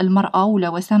جمال المرأة ولا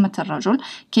وسامة الرجل.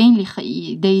 كاين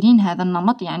اللي دايرين هذا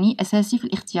النمط يعني أساسي في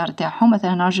الاختيار تاعهم.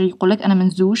 مثلا راجل يقولك أنا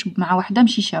منزوج مع واحدة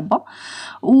ماشي شابة،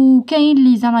 وكاين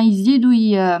اللي زعما يزيدوا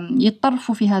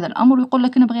يتطرفوا في هذا الأمر ويقول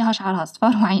لك نبغيها شعرها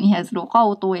صفار وعينيها زلوقة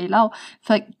وطويلة.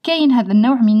 فكاين هذا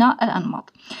النوع من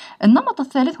الأنماط. النمط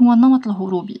الثالث هو النمط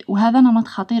الهروبي، وهذا نمط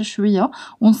خطير شوية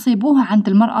ونصيبوه عند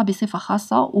المرأة بصفة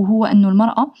خاصة، وهو أنه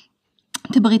المرأة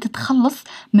تبغي تتخلص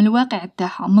من الواقع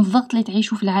تاعها، من الضغط اللي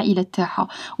تعيشوا في العائلة تاعها.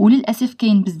 وللأسف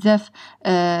كاين بزاف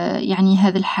يعني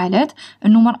هذه الحالات،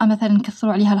 أنه مرأة مثلا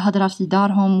كثروا عليها الهضرة في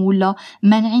دارهم، ولا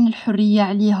مانعين الحرية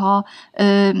عليها،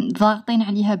 ضاغطين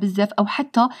عليها بزاف، أو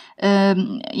حتى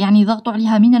يعني ضغطوا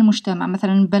عليها من المجتمع.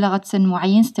 مثلا بلغت سن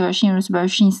معين 26 ولا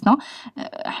 27 سنة،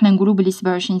 احنا نقولوا بلي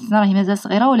 27 سنة راهي مازال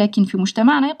صغيرة، ولكن في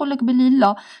مجتمعنا يقول لك بلي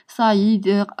لا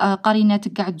صايد،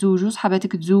 قريناتك قاعد تزوجوا،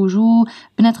 صحاباتك تزوجوا،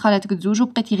 بنات خالاتك تزوجوا،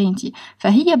 بقيتي غير انتي.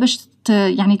 فهي باش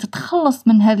يعني تتخلص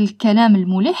من هذا الكلام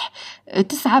الملح،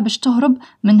 تسعى باش تهرب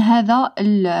من هذا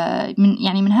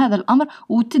من هذا الأمر،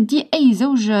 وتدي أي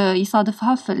زوج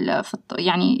يصادفها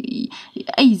يعني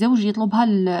أي زوج يطلبها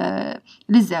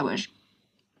للزواج.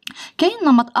 كاين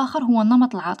نمط آخر هو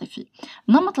النمط العاطفي.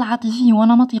 النمط العاطفي هو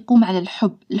نمط يقوم على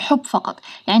الحب فقط.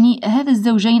 يعني هذا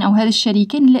الزوجين أو هذا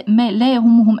الشريكين لا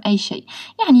يهمهم أي شيء،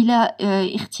 يعني لا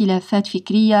اختلافات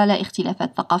فكرية، لا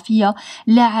اختلافات ثقافية،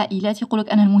 لا عائلات. يقولك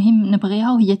أنا المهم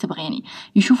نبغيها وهي تبغيني.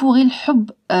 يشوفوا غير الحب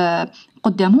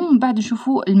قدامهم، ومن بعد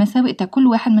يشوفوا المساوئ تاع كل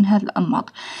واحد من هذا الأنماط.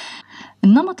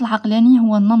 النمط العقلاني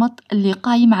هو النمط اللي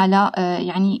قايم على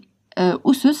يعني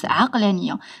أسس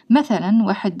عقلانية. مثلا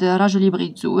واحد رجل يبغي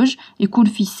يتزوج، يكون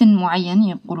في سن معين،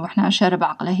 يقولوا احنا شارب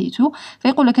عقلهيته،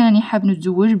 فيقول لك أنا حاب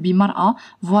نتزوج بمرأة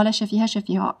فوالا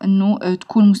شافيها أنه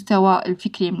تكون مستوى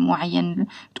الفكري معين،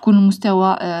 تكون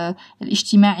المستوى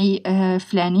الاجتماعي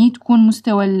فلاني، تكون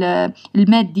مستوى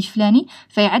المادي فلاني،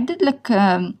 فيعدد لك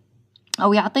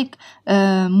أو يعطيك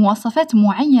مواصفات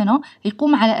معينة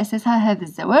يقوم على أساسها هذا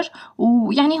الزواج.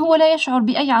 ويعني هو لا يشعر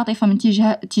بأي عاطفة من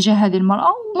تجاه هذه المرأة،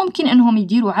 وممكن أنهم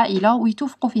يديروا عائلة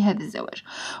ويتوافقوا في هذا الزواج.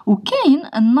 وكاين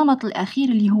النمط الأخير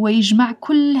اللي هو يجمع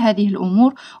كل هذه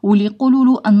الأمور، واللي يقولوا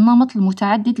له النمط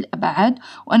المتعدد الأبعاد.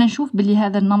 وأنا نشوف باللي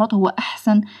هذا النمط هو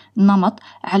أحسن نمط.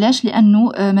 علاش؟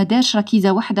 لأنه ما دارش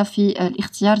ركيزة واحدة في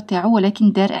الاختيار تاعو،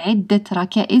 ولكن دار عدة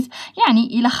ركائز، يعني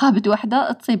إلى خابت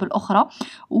واحدة تصيب الأخرى.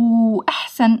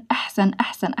 وأحسن أحسن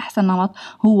أحسن أحسن نمط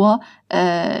هو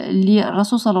اللي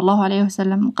الرسول صلى الله عليه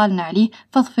وسلم قالنا عليه: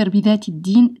 فاظفر بذات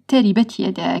الدين تربت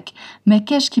يداك. ما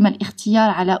كاش كما الاختيار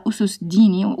على أسس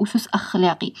ديني وأسس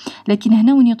أخلاقي. لكن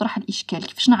هنا وين يطرح الإشكال،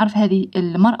 كيفاش نعرف هذه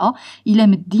المرأة إلى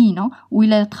مدينة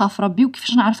وإلى تخاف ربي،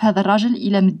 وكيفاش نعرف هذا الرجل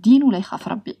إلى مدين ولا يخاف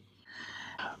ربي.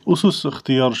 أسس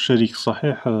اختيار الشريك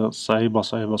صحيح صعيبة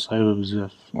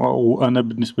بزاف، وأنا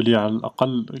بالنسبة لي على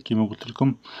الأقل كما قلت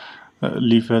لكم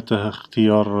اللي فاته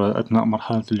اختيار أثناء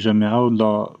مرحلة الجامعة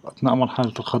ولا أثناء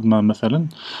مرحلة الخدمة مثلا،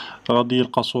 غادي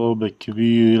يلقى صعوبة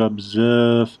كبيرة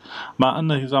بزاف. مع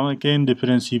أنه زعما كاين دي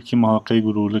برانسيب كيما هاكا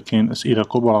يقولولك، كاين أسئلة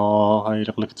كبرى هاي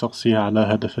يقلك تقصيها على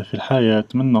هدفه في الحياة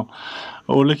منا،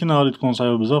 ولكن غادي تكون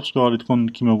صعيبة بزاف باسكو غادي تكون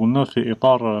كيما قلنا في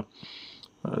إطار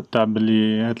تاع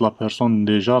بلي هاد لا بيرسون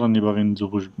ديجا رانا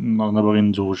باغي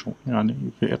نتزوجو، يعني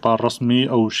في إطار رسمي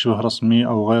أو شبه رسمي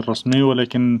أو غير رسمي،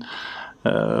 ولكن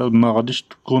ما غاديش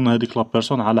تكون هذيك لا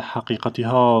بيرسون على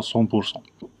حقيقتها 100%.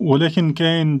 ولكن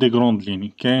كاين دي غروند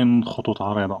ليني، كاين خطوط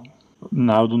عريضة.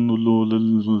 نعاودو نولو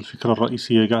للفكرة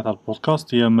الرئيسية قاع تاع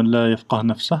البودكاست، هي من لا يفقه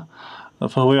نفسه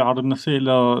فهو يعرض نفسه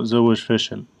إلى زواج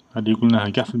فاشل. هذه قلناها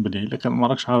قاع في البداية، إلا كان ما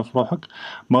راكش عارف روحك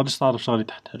ما غاديش تعرف شغالي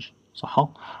تحتاج، صح؟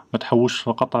 ما تحوش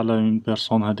فقط على من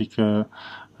بيرسون هذيك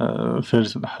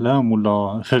فارس الأحلام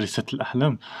ولا فارسة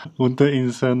الأحلام وأنت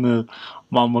إنسان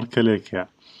معمر كلاك يعني،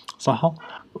 صح؟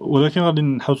 ولكن غادي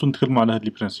نحاولو نتكلمو على هاد لي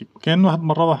برانسيب. كاين واحد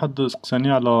مرة واحد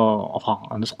سقساني على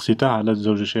أنا سقسيته على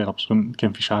الزوجة شيرة باسكو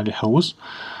كان في شحال يحوس.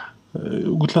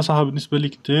 قلت له صاحبي بالنسبة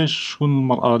ليك نتايا شكون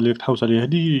المرأة اللي راك تحوس عليها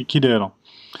هادي كي دايرة؟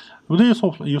 بدا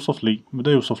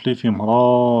يوصف لي في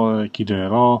مرا كي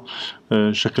دايره،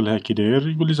 شكلها كي داير.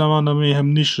 يقول لي زعما انا ما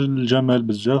يهمنيش الجمال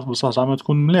بزاف، بصح زعما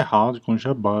تكون مليحه، تكون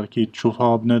شابه كي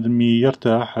تشوفها بنادم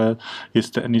يرتاح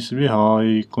يستانس بها،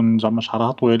 يكون زعما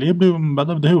شعرها طويل. يبدا من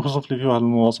بعد بدا يوصف لي في واحد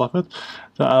المواصفات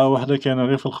تاع وحده كان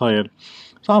غير في الخيال،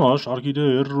 زعما شعر كي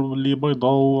داير واللي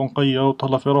بيضا ونقيه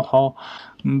وطلع في روحها.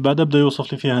 من بعد بدا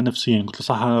يوصف لي فيها نفسيا. قلت له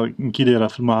صح كي دايره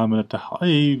في المعامله تاعها؟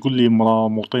 اي يقول لي مرا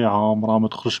مطيعه، مرا ما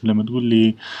تخرجش بلا ما تقول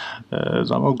لي.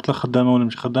 زعما قلت له خدامه ولا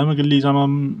مش خدامه؟ قال لي زعما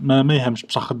ما يهمش،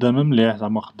 بصح خدامه مليح،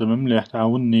 زعما خدامه مليح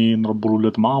تعاوني نربو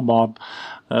الولاد مع بعض.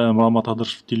 مرا ما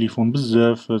تهدرش في التليفون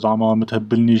بزاف، زعما ما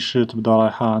تهبلنيش تبدا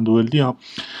رايحه عند والديها.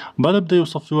 من بعد بدا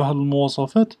يوصف في واحد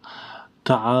المواصفات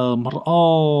تاع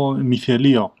مرأة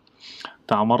مثالية،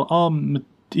 تاع مرأة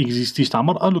اكزيستيش، تاع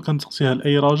مرأة لو كان تسقسيها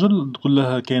لأي راجل تقول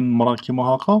لها كاين مرأة كيما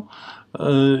هاكا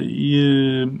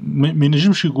ما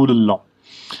ينجمش يقول لا.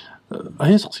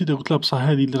 هي سقسيتها قلت لها بصح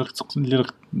هذه اللي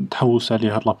راك تحوس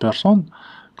عليها هاد لا بيرسون،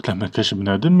 قلت لها ما كاش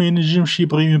بنادم ما ينجمش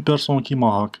يبغي اون بيرسون كيما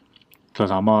هاك. قلت لها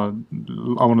زعما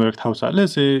الامر اللي راك تحوس عليه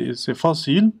سي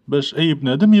فاسيل باش اي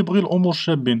بنادم يبغي الامور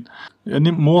الشابين،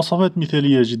 يعني مواصفات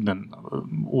مثاليه جدا.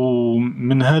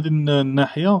 ومن هذه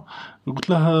الناحيه قلت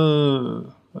لها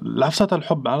العفسه تاع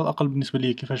الحب على الاقل بالنسبه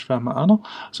لي كيفاش فاهمه انا،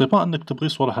 سي با انك تبغي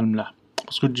صالح الملاح،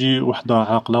 باسكو تجي وحده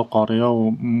عاقله وقاريه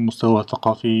ومستوى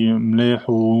ثقافي مليح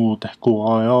وتحكو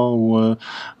غايه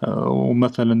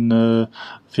ومثلا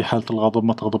في حالة الغضب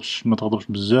ما تغضبش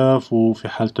بزاف، وفي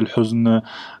حالة الحزن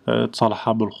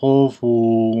تصالحها بالخوف،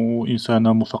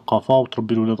 وإنسانة مثقفة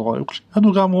وتربي الولاد غاية.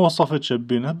 هادو قاع مواصفات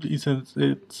شابين. هاد الإنسان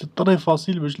سي طري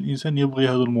فاسيل باش الإنسان يبغي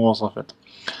هادو المواصفات.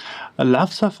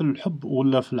 العفسة في الحب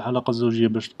ولا في العلاقة الزوجية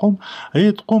باش تقوم،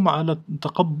 هي تقوم على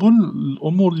تقبل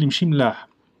الأمور اللي مشي ملاح،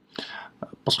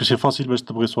 باسكو سي فاسيل باش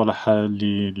تبغي صوالح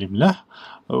اللي ملاح،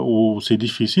 و سي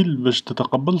ديفيسيل باش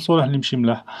تتقبل الصوالح اللي ماشي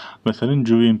ملاح. مثلا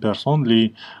تجوي اون بيرسون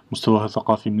اللي مستواها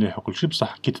ثقافي مليح وكلشي،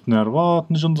 بصح كي تتنرفا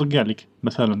تنجم تزقي عليك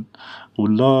مثلا،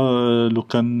 ولا لو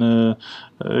كان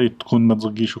تكون ما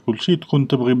تزقيش وكلشي، تكون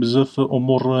تبغي بزاف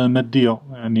امور ماديه،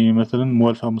 يعني مثلا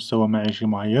موالفه مستوى معيشي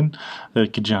معين، كي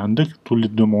تجي عندك تولي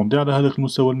تدوموندي على هذاك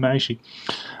المستوى المعيشي.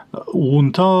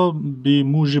 وانت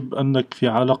بموجب انك في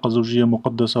علاقه زوجيه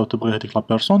مقدسه وتبغي هذيك لا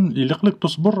بيرسون، يليق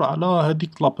تصبر على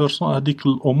هذيك لا بيرسون، هذيك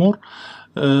الامور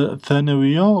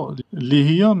الثانويه اللي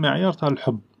هي معيار تاع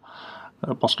الحب.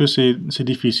 باسكو سي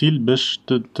ديفيسيل باش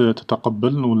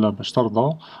تتقبل ولا باش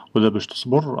ترضى ولا باش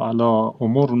تصبر على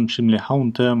امور ماشي مليحه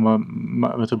وانت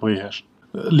ما تبغيهاش.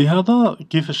 لهذا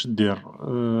كيفاش دير؟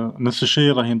 نفس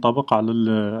الشيء راه ينطبق على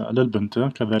البنت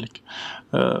كذلك.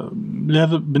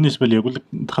 لهذا بالنسبه لي اقول لك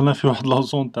دخلنا في واحد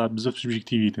لازون تاع بزاف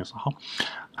سوبجيكتيفيتي، صح؟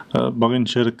 باغي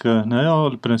نشارك هنايا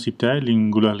البرانسيب تاعي اللي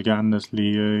نقوله لكاع الناس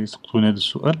اللي يسقطون هذا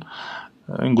السؤال.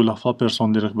 نقولها فلا بيرسون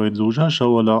اللي راك باغي تزوجها، شا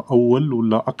ولا اول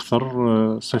ولا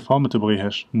اكثر صفه ما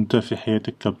تبغيهاش انت في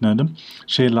حياتك كبنادم؟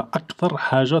 شي لا اكثر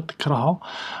حاجه تكرهها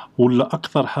ولا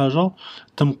اكثر حاجه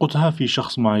تمقتها في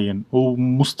شخص معين،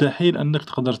 ومستحيل انك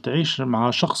تقدر تعيش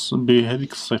مع شخص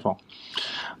بهذيك الصفه؟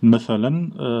 مثلا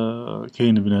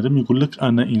كاين بنادم يقول لك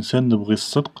انا انسان نبغي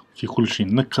الصدق في كل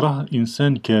شيء، نكره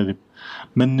انسان كاذب.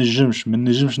 ما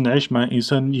نجمش نعيش مع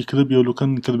انسان يكذب ولو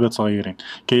كان كذبات صغيرين.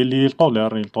 كاين اللي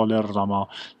يطولير زعما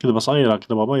كذبه صغيره،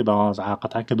 كذبه بيضاء زعما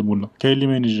قطعه كذب، ولا كاين اللي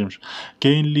ما ينجمش.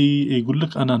 كاين اللي يقول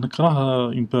لك انا نكره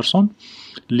اون بيرسون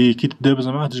اللي كي تدابز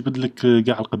معاه تجبد لك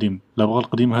كاع القديم، لا بغى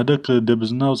القديم هذاك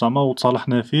دابزنا زعما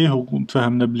وتصالحنا فيه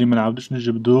وتفاهمنا بلي ما نعاودوش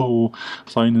نجبدوه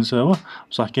وصاي ننساوه.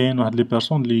 بصح كاين واحد لي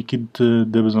بيرسون اللي كي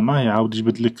تدابز معاه يعاود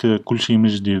يجبد لك كل شيء من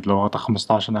جديد، لو عطا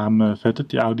 15 عام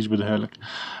فاتت يعاود يجبدها لك.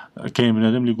 كاين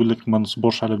بنادم اللي يقول لك ما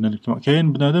نصبرش على بنادم،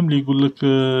 كاين بنادم اللي يقول لك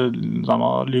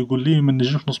زعما اللي يقول لي ما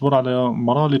نجمش نصبر على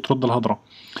مرا اللي ترد الهضره.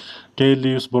 كاين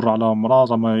اللي يصبر على مرا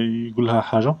زعما يقول لها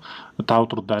حاجه تعاود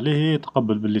ترد عليه،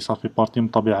 يتقبل باللي صافي بارتي من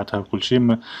طبيعتها وكل شيء،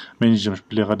 ما ينجمش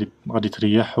باللي غادي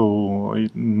تريح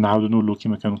ونعاودو نولو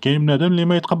كيما كانوا. كاين بنادم اللي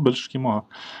ما يتقبلش كيما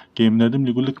كاين بنادم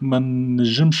اللي يقول لك ما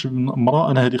نجمش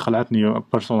مرا انا هذه خلعتني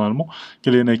بيرسونالمون،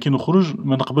 قال لي انا كي نخرج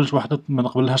ما نقبلش واحده ما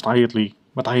نقبلهاش تعيط لي،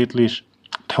 ما تعيطليش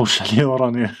تحوش عليا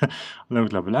وراني. انا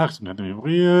قلت له بالعكس بنادم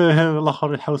يبغي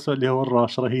الاخر يحوس عليه وراه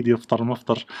اش راه يدير فطر ما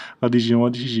فطرش غادي يجي ما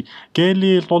غاديش يجي. كاين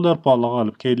اللي طولير با الله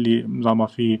غالب، كاين اللي زعما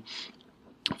في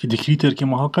دي كريتير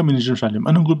كيما هاكا ما نجمش عليهم.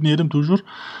 انا نقول بني ادم توجور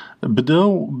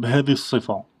بداو بهذه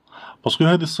الصفه، باسكو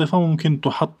هذه الصفه ممكن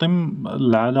تحطم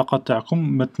العلاقه تاعكم،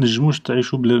 ما تنجموش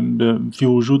تعيشوا في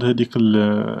وجود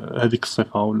هذيك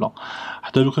الصفه. ولا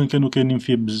حتى لو كانوا كاينين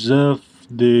فيه بزاف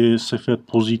دي صفات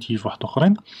بوزيتيف واحد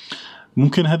اخرين،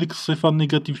 ممكن هذيك الصفة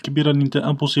النيجاتيف الكبيرة اللي انت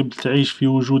امبوسيبل تعيش في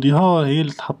وجودها هي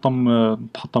اللي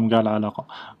تحطم كاع العلاقة.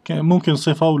 ممكن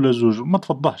صفة ولا زوج، ما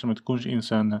تفضحش، ما تكونش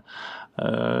انسان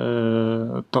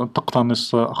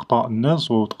تقتنص اخطاء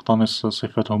الناس وتقتنص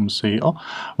صفاتهم السيئة،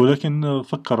 ولكن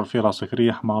فكر في راسك،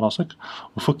 ريح مع راسك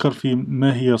وفكر في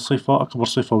ما هي صفة، اكبر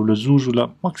صفة ولا زوج ولا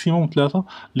ماكسيموم 3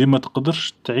 اللي ما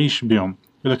تقدرش تعيش بهم.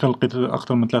 اذا كان لقيت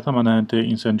اكثر من 3 معناها انت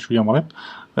انسان شويه مريض،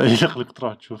 يلقلك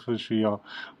تروح تشوف شويه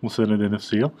مساندة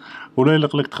نفسية، ولا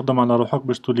يلقلك تخدم على روحك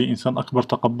باش تولي إنسان أكبر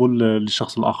تقبل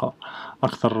للشخص الآخر،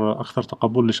 أكثر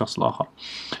تقبل للشخص الآخر.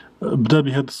 ابدأ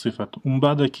بهذه الصفات، ومن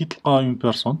بعد كي تلقى اون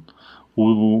بيرسون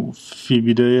وفي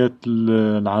بدايات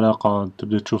العلاقة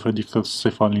تبدأ تشوف هذيك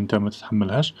الصفة اللي انت ما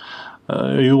تتحملهاش،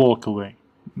 you walk away.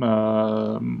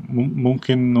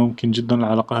 ممكن جدا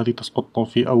العلاقة هذه تسقط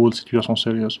في أول سيتوياسيون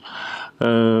سيريوز.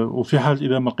 وفي حال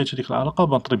إذا ما لقيتش هذيك العلاقة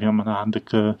بنطري بها، معناها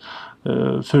عندك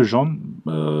فو جون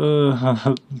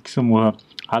يسموها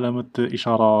علامة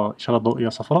إشارة ضوئية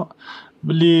صفراء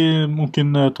باللي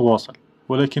ممكن تواصل،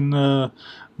 ولكن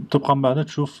تبقى من بعد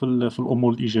تشوف في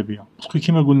الأمور الإيجابية. باسكو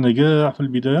كيما قلنا كاع في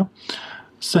البداية،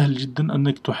 سهل جدا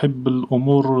أنك تحب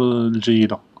الأمور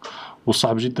الجيدة،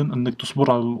 وصعب جدا أنك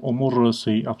تصبر على الأمور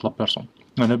السيئة في لابيرسون.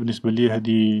 أنا بالنسبة لي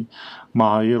هذه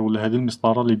معايير ولا هذه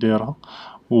المسطرة اللي دايرها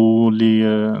واللي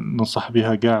ننصح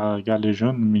بها كاع لي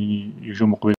جون مي يجوا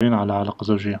مقبلين على علاقة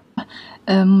زوجية.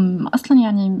 أصلا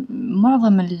يعني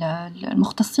معظم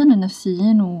المختصين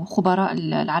النفسيين وخبراء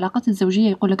العلاقات الزوجية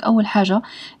يقولك أول حاجة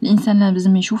الإنسان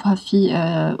لازم يشوفها في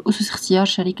أسس اختيار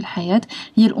شريك الحياة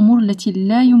هي الأمور التي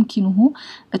لا يمكنه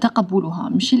تقبلها،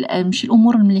 مش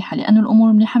الأمور المليحة، لأن الأمور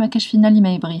المليحة ما كاش فينا اللي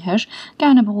ما يبغيهاش.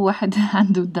 كاع نبغو واحد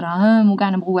عنده دراهم، وكاع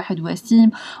نبغو واحد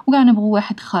وسيم، وكاع نبغو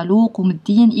واحد خلوق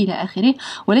ومدين إلى آخره،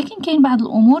 ولكن كاين بعض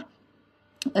الأمور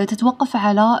تتوقف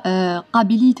على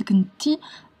قابليتك انت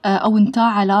أو أنت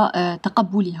على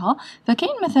تقبلها.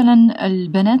 فكاين مثلا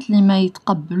البنات اللي ما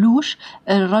يتقبلوش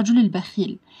الرجل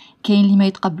البخيل، كاين اللي ما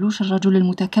يتقبلوش الرجل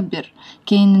المتكبر،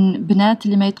 كاين بنات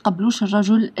اللي ما يتقبلوش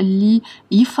الرجل اللي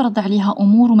يفرض عليها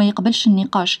أمور وما يقبلش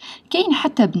النقاش، كاين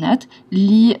حتى بنات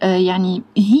اللي يعني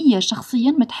هي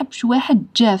شخصيا ما تحبش واحد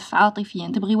جاف عاطفيا،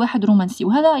 تبغي واحد رومانسي،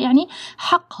 وهذا يعني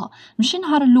حقها، مش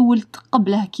نهار الأول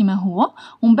تقبله كما هو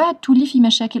ومن بعد تولي في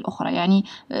مشاكل أخرى. يعني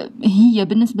هي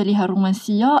بالنسبة لها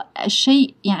الرومانسية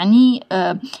شيء يعني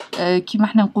كما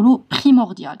احنا نقولوا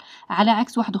بريمورديال، على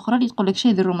عكس واحد أخرى اللي تقول لك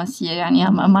شيء ذي الرومانسية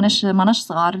يعني ماناش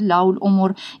صغار، لا،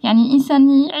 والأمور يعني إنسان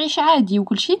يعيش عادي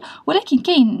وكل شيء. ولكن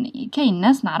كاين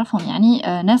ناس نعرفهم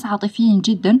يعني ناس عاطفيين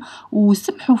جدا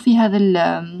وسمحوا في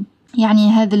يعني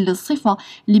هذه الصفة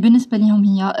اللي بالنسبة لهم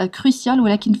هي كروسيال،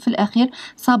 ولكن في الأخير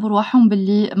صابوا رواحهم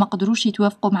باللي ما قدروش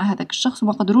يتوافقوا مع هذاك الشخص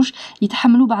وما قدروش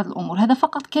يتحملوا بعض الأمور. هذا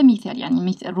فقط كمثال،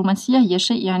 يعني الرومانسية هي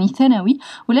شيء يعني ثانوي،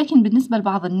 ولكن بالنسبة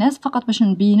لبعض الناس فقط باش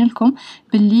نبين لكم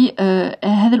باللي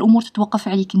هذه الأمور تتوقف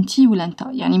عليك انتي ولا انت،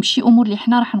 يعني مشي أمور اللي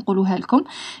احنا راح نقولوها لكم،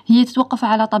 هي تتوقف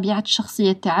على طبيعة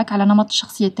الشخصية تاعك، على نمط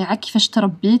الشخصية تاعك، كيفاش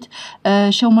تربيت،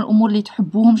 شو هما الأمور اللي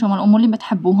تحبوهم، شو هما الأمور اللي ما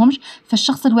تحبوهمش.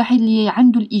 فالشخص الوحيد اللي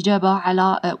عنده الإجابة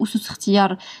على أسس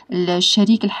اختيار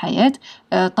الشريك الحياة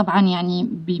طبعا يعني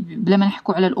بلا ما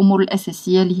نحكوا على الأمور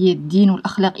الأساسية اللي هي الدين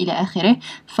والأخلاق إلى آخره،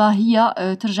 فهي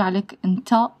ترجع لك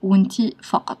أنت وأنتي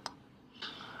فقط.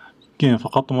 كاين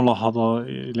فقط ملاحظة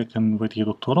إلا كان بغيتي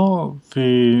دكتورة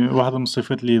في واحدة من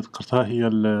الصفات اللي ذكرتها هي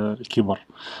الكبر،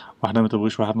 واحدة ما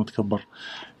تبغيش واحد متكبر.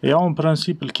 اون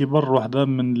برانسيب الكبر واحدة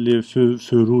من لي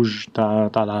فو روج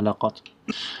تاع العلاقات.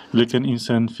 إلا كان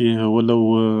إنسان فيه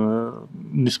ولو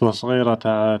نسبة صغيرة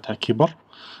تاع كبر،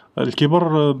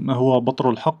 الكبر هو بطر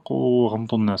الحق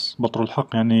وغمط الناس. بطر الحق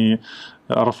يعني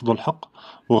رفض الحق،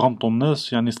 وغمط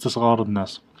الناس يعني استصغار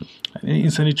الناس. يعني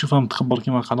الانسان اللي تشوفه متخبر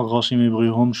كيما قاعد غاشي ما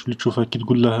يبغيهمش، واللي تشوفه كي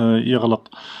تقول له يغلط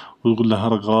وتقول له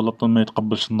راك غلط ما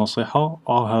يتقبلش النصيحة،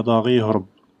 هذا غي يهرب،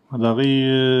 هذا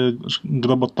غي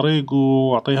قرب الطريق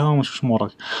وعطيها ومشوش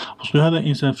موراك. باسكو هذا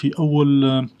انسان في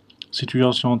اول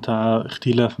سيتوياسيون تاع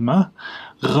اختلاف معه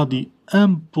غادي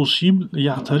امبوسيبل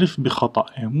يعترف بخطأه،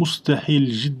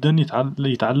 مستحيل جدا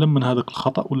يتعلم من هذاك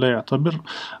الخطأ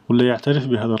ولا يعترف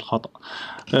بهذا الخطأ.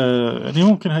 يعني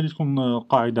ممكن هذه تكون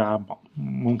قاعدة عامة،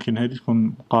 ممكن هذه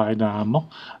تكون قاعدة عامة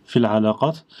في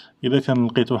العلاقات. إذا كان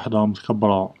لقيت وحدة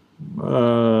متكبرة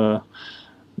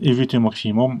ايفيتي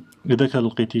ماكسيموم. إذا كان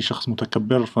لقيتي شخص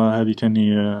متكبر فهذه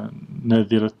تاني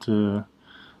نادرة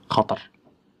خطر.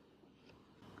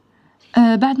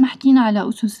 بعد ما حكينا على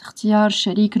أسس اختيار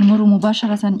الشريك نمر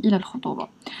مباشرة إلى الخطوبة.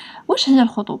 وش هي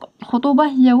الخطوبة؟ الخطوبة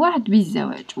هي وعد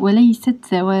بالزواج وليست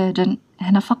زواجا.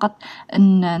 هنا فقط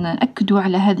أن نأكد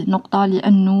على هذه النقطة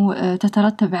لأنه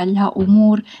تترتب عليها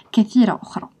أمور كثيرة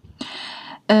أخرى.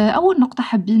 أول نقطة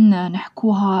حابين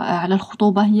نحكوها على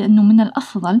الخطوبة هي أنه من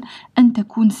الأفضل أن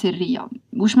تكون سرية.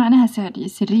 وش معناها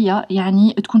سرية؟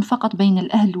 يعني تكون فقط بين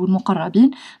الأهل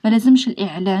والمقربين، ما لازمش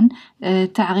الإعلان.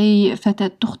 تعغي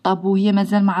فتاة تخطب وهي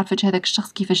مازال ما عرفتش هذاك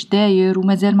الشخص كيفاش داير،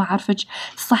 ومازال ما عرفتش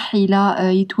صحي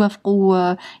لا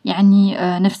يتوافقوا يعني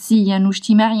نفسيا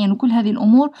واجتماعيا وكل هذه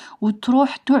الأمور،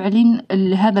 وتروح تعلن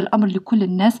هذا الأمر لكل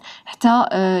الناس حتى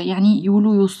يعني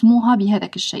يولوا يوصموها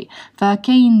بهذاك الشيء.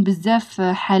 فكاين بزاف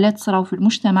حالات صراو في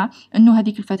المجتمع أنه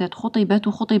هذيك الفتاة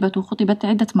خطبت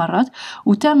عدة مرات،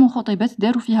 وتم خطبت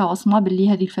داروا فيها وصمة باللي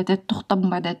هذه الفتاة تخطب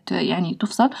وبعد يعني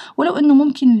تفصل، ولو أنه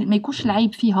ممكن ما يكونش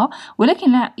العيب فيها،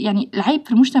 ولكن يعني العيب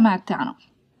في المجتمع تاعنا.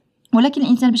 ولكن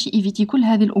الإنسان باش ييفيتي كل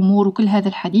هذه الأمور وكل هذا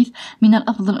الحديث، من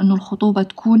الأفضل أن الخطوبة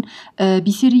تكون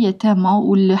بسرية تامة.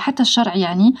 وحتى الشرع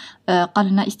يعني قال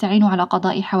لنا استعينوا على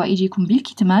قضاء حوائجكم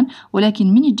بالكتمان،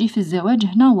 ولكن من يجي في الزواج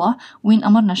هنا وين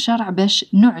أمرنا الشرع باش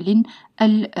نعلن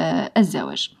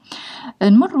الزواج.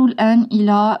 نمر الآن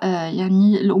إلى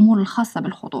يعني الأمور الخاصة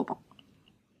بالخطوبة.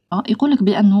 يقولك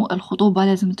بأنه الخطوبة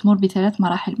لازم تمر بثلاث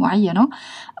مراحل معينة.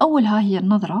 أولها هي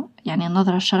النظرة، يعني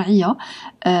النظرة الشرعية،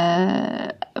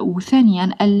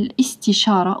 وثانيا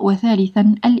الاستشارة،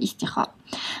 وثالثا الاستخارة.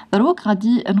 دروك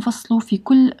غادي نفصلوا في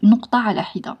كل نقطة على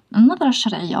حدة. النظرة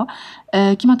الشرعية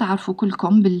كما تعرفوا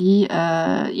كلكم باللي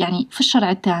يعني في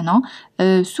الشرع تاعنا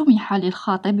سمح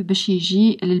للخاطب باش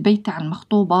يجي للبيت تاع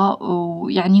المخطوبة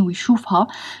ويعني ويشوفها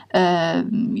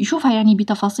يعني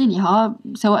بتفاصيلها،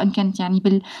 سواء كانت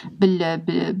يعني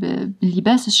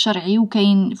باللباس الشرعي.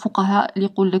 وكاين فقهاء اللي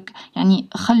يقول لك يعني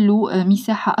خلوا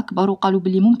مساحة أكبر، وقالوا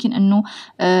باللي ممكن أنه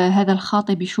هذا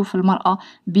الخاطب يشوف المرأة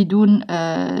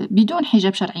بدون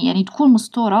حجاب شرعي، يعني تكون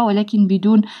مستورة ولكن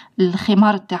بدون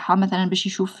الخمار تاعها مثلا، باش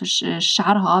يشوف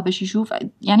شعرها، باش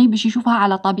يشوفها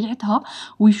على طبيعتها،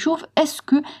 ويشوف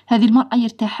اسكو هذه المرأة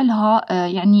يرتاح لها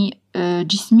يعني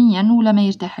جسميا ولا ما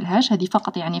يرتاح لهاش. هذه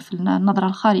فقط يعني في النظرة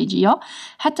الخارجية.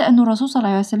 حتى أن الرسول صلى الله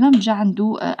عليه وسلم جاء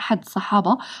عنده أحد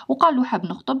الصحابة وقال له حاب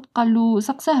نخطب، قال له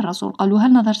سقساه الرسول، قال له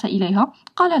هل نظرت إليها؟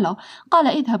 قال لا. قال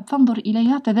اذهب فانظر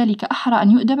إليها فذلك أحرى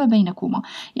أن يؤدب بينكما.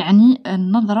 يعني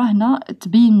النظرة هنا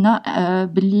تبين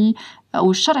باللي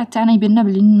أو الشرع تاعنا يبين لنا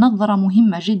باللي النظرة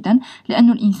مهمة جدا،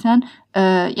 لأنه الإنسان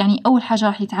يعني أول حاجة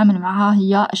راح يتعامل معها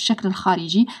هي الشكل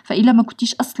الخارجي. فإلا ما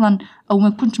كنتيش أصلا أو ما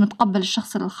كنتش متقبل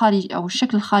الشخص الخارجي أو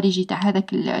الشكل الخارجي تاع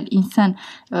هذاك الإنسان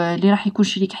اللي راح يكون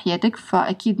شريك حياتك،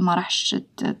 فأكيد ما راحش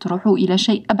تروحوا إلى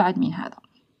شيء أبعد من هذا.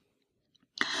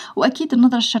 وأكيد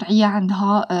النظرة الشرعية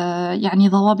عندها يعني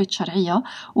ضوابط شرعية،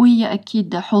 وهي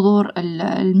أكيد حضور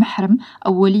المحرم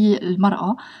أو ولي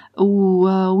المرأة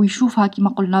ويشوفها كما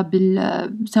قلنا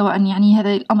سواء يعني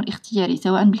هذا الأمر اختياري،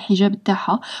 سواء بالحجاب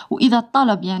تاعها. وإذا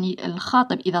طلب يعني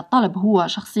الخاطب إذا طلب هو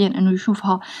شخصيا أنه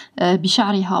يشوفها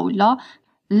بشعرها ولا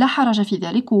لا حرج في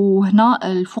ذلك.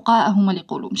 وهنا الفقهاء هم اللي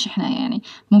يقولوا مش إحنا، يعني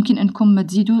ممكن أنكم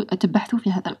تزيدوا تبحثوا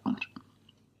في هذا الأمر.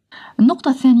 النقطة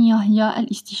الثانية هي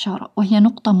الاستشارة، وهي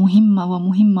نقطة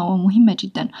مهمة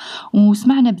جدا.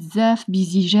 وسمعنا بزاف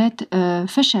بزيجات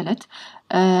فشلت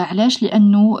علاش؟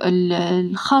 لأنه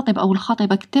الخاطب أو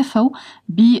الخاطبة اكتفوا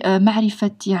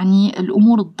بمعرفة يعني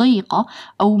الأمور الضيقة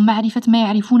أو معرفة ما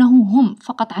يعرفونه هم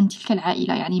فقط عن تلك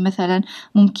العائلة. يعني مثلا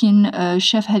ممكن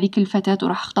شاف هذيك الفتاة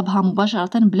وراح خطبها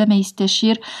مباشرة بلا ما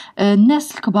يستشير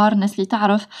الناس الكبار، الناس اللي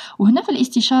تعرف. وهنا في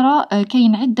الاستشارة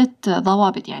كاين عدة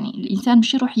ضوابط. يعني الإنسان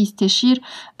مش يروح يستشير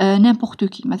نامبورتو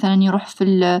كي، مثلا يروح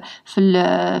في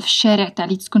الشارع تاع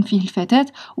اللي تسكن فيه الفتاة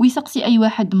ويسقسي أي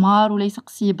واحد مار، ولا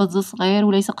يسقسي بز صغير،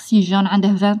 ولا يسقسي جان عنده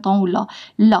 20 طون ولا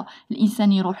لا.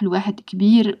 الإنسان يروح لواحد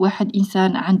كبير، واحد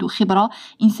إنسان عنده خبرة،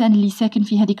 إنسان اللي ساكن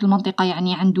في هذيك المنطقة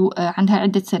يعني عندها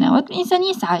عدة سنوات. الإنسان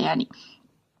يسعى يعني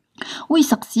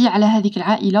ويسقسي على هذيك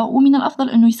العائلة، ومن الأفضل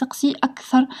أنه يسقسي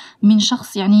أكثر من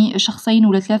شخص، يعني شخصين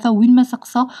ولا ثلاثة، وين ما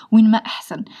سقسى وين ما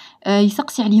أحسن.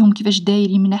 يسقسي عليهم كيفاش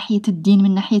دايرين من ناحية الدين،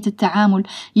 من ناحية التعامل.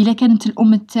 إذا كانت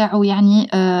الأم تاعو يعني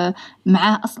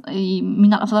معاه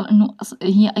من الأفضل أنه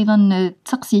هي أيضا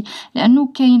تسقسي، لأنه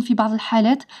كاين في بعض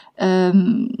الحالات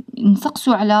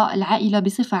نسقسوا على العائلة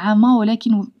بصفة عامة،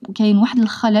 ولكن كاين واحد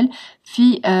الخلل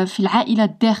في العائلة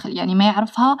الداخل، يعني ما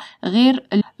يعرفها غير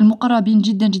المقربين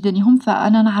جدا جدا لهم.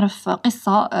 فأنا نعرف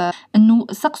قصة أنه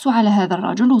سقسوا على هذا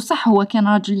الرجل، وصح هو كان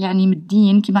رجل يعني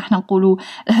مدين كما احنا نقولوا.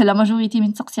 لا ماجوريتي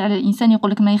من تسقسي على الإنسان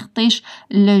يقولك ما يخطيش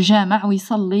الجامع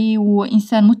ويصلي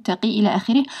وإنسان متقي إلى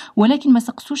آخره، ولكن ما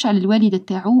سقسوش على الوالدة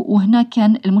تاعو. وهنا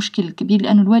كان المشكل الكبير،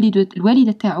 لأن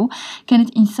الوالدة تاعو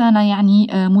كانت إنسانة يعني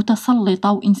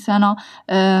متسلطة، وإنسانة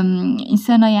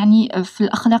يعني في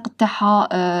الأخلاق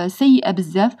تاعها سيئة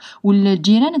بزاف.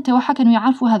 والجيران تاعها كانوا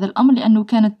يعرفوا هذا الأمر، لأنه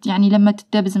كانت يعني لما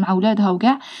تتدابز مع أولادها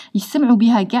وقاع يسمعوا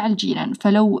بها قاع الجيران.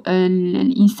 فلو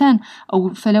الإنسان أو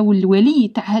فلو الولي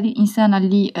تاع هذه الإنسانة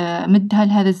اللي مدها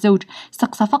لهذا الزوج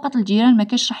سقسى فقط الجيران، ما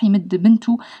كاش راح يمد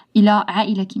بنته إلى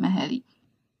عائلة كما هذه.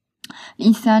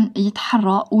 الإنسان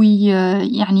يتحرى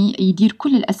ويعني يدير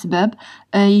كل الأسباب،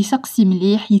 يسقسي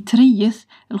مليح، يتريث.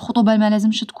 الخطوبة ما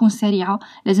لازمش تكون سريعة،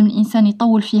 لازم الإنسان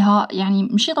يطول فيها، يعني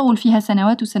مش يطول فيها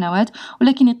سنوات وسنوات،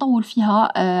 ولكن يطول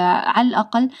فيها على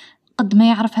الأقل قد ما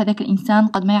يعرف هذاك الإنسان،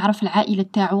 قد ما يعرف العائلة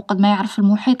تاعو، قد ما يعرف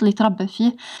المحيط اللي تربى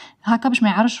فيه، هكا باش ما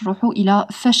يعرفش روحو إلى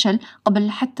فشل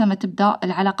قبل حتى ما تبدأ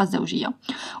العلاقة الزوجية.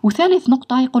 وثالث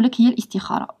نقطة يقولك هي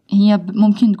الاستخارة. هي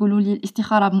ممكن تقولوا لي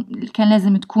الاستخارة كان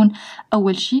لازم تكون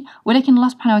أول شيء، ولكن الله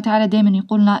سبحانه وتعالى دائما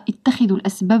يقولنا اتخذوا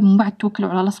الأسباب من بعد توكلوا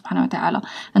على الله سبحانه وتعالى.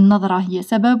 النظرة هي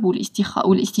سبب،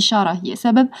 والاستشارة هي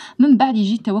سبب، من بعد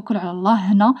يجي التوكل على الله.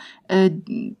 هنا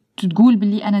تقول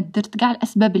باللي أنا درت كاع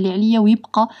الأسباب اللي عليا،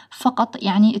 ويبقى فقط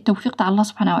يعني التوفيق تاع الله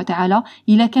سبحانه وتعالى.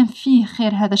 إذا كان فيه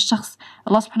خير هذا الشخص،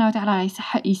 الله سبحانه وتعالى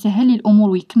يسهل لي الأمور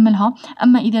ويكملها.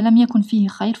 أما إذا لم يكن فيه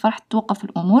خير فرح توقف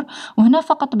الأمور. وهنا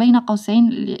فقط بين قوسين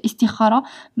الاستخارة،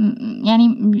 يعني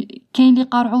كاين اللي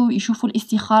قارعوا يشوفوا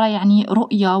الاستخارة يعني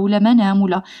رؤية ولا منام،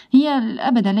 ولا هي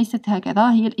أبدا ليست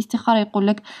هكذا. هي الاستخارة يقول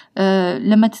لك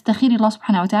لما تستخيري الله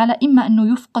سبحانه وتعالى، إما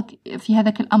أنه يفقك في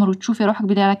هذاك الأمر وتشوفي روحك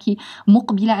بلي راكي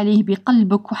مقبلة عليه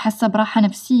بقلبك وحاسة براحة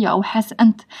نفسية، أو حاس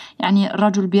أنت يعني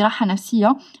الرجل براحة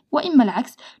نفسية، وإما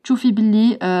العكس تشوفي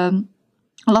باللي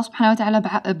الله سبحانه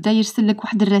وتعالى بدا يرسل لك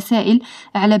واحد الرسائل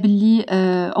على باللي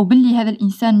او باللي هذا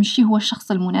الانسان مشي هو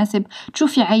الشخص المناسب.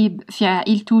 تشوفي عيب في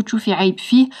عائلته، تشوفي عيب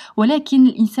فيه، ولكن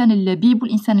الانسان اللبيب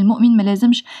والانسان المؤمن ما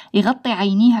لازمش يغطي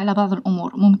عينيه على بعض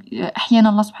الامور. احيانا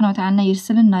الله سبحانه وتعالى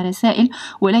يرسل لنا رسائل،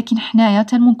 ولكن حنايا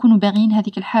نكونوا باغيين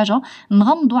هذيك الحاجه،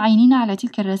 نغمضوا عينينا على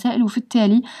تلك الرسائل، وفي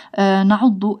التالي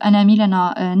نعض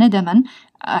اناملنا ندما.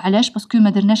 علاش؟ باسكو ما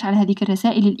درناش على هذيك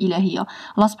الرسائل الالهيه.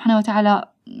 الله سبحانه وتعالى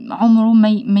عمره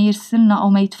ما يرسلنا او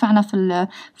ما يدفعنا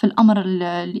في الامر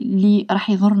اللي راح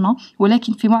يضرنا،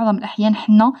 ولكن في معظم الاحيان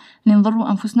حنا اللي نضروا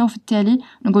انفسنا، وفي التالي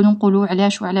نقعدوا نقولوا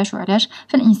علاش وعلاش وعلاش.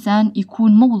 فالانسان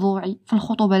يكون موضوعي في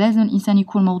الخطوبه، لازم الانسان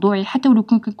يكون موضوعي. حتى لو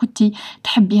كنتي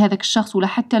تحبي هذاك الشخص، ولا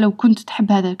حتى لو كنت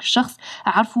تحب هذاك الشخص،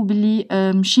 عرفوا باللي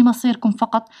ماشي مصيركم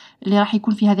فقط اللي راح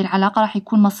يكون في هذه العلاقه، راح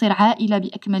يكون مصير عائله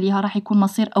باكملها، راح يكون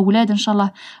مصير اولاد ان شاء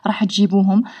الله راح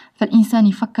تجيبوهم. فالانسان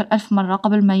يفكر 1000 مره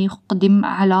قبل ما يقدم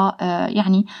على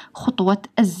يعني خطوة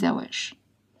الزواج.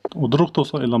 ودروك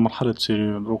توصل إلى مرحلة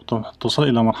توصل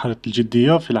إلى مرحلة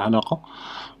الجدية في العلاقة،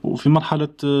 وفي مرحلة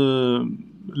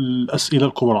الأسئلة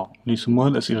الكبرى اللي يسموها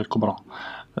الأسئلة الكبرى.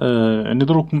 يعني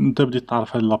دروك انت بديت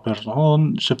تعرف هاد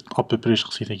لابيرسون، شفت ابيبري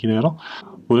شخصيتها كي دايره،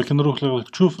 ولكن دروك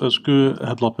تشوف اسكو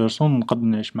هاد لابيرسون نقدر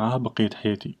نعيش معاها بقية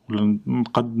حياتي، ولا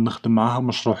نقدر نخدم معاها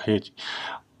مشروع حياتي.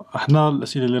 احنا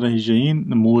الاسئله اللي راهي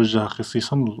جايين موجهه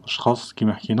خصيصا للاشخاص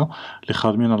كما حكينا اللي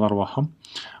خادمين على ارواحهم،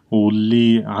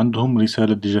 واللي عندهم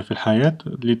رساله ديجا في الحياه،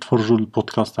 اللي تفرجوا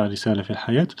البودكاست تاع رساله في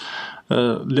الحياه.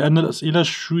 لان الاسئله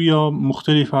شويه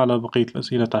مختلفه على بقيه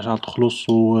الاسئله تاع شحال تخلص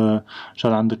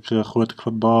وشحال عندك خواتك في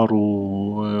الدار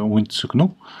وين تسكنوا.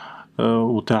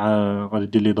 وتاع غادي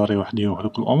دير لي داري وحدي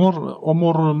وهذوك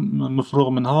امور مفروغ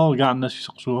منها، كاع الناس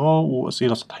يسقسوها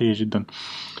واسئله سطحيه جدا.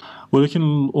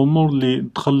 ولكن الامور اللي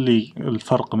تخلي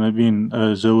الفرق ما بين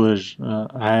زواج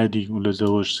عادي ولا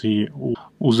زواج سيء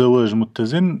وزواج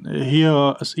متزن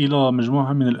هي اسئله،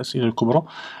 مجموعه من الاسئله الكبرى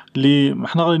اللي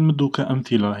احنا غادي نمدو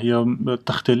كامثله، هي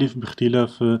تختلف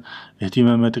باختلاف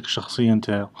اهتماماتك الشخصيه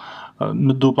نتاعو.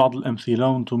 نمدو بعض الامثله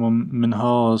وانتم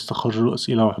منها استخرجوا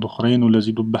اسئله واحد اخرين ولا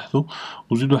زيدوا بحثوا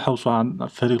وزيدوا حوسوا عن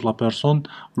فريق لا بيرسون،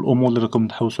 الامور اللي راكم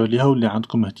تحوسوا عليها واللي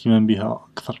عندكم اهتمام بها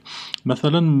اكثر.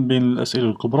 مثلا من بين الاسئله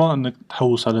الكبرى انك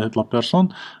تحوس على هاد لا بيرسون،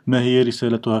 ما هي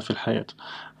رسالتها في الحياه؟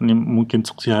 يعني ممكن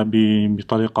تسقسيها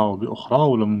بطريقه او باخرى،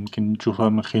 ولا ممكن تشوفها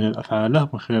من خلال افعاله،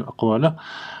 من خلال اقواله.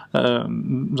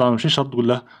 زعما ماشي شرط تقول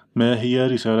له ما هي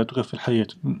رسالتك في الحياة.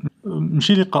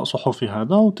 ماشي لقاء صحفي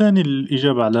هذا. وتاني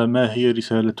الإجابة على ما هي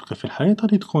رسالتك في الحياة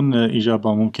هذه تكون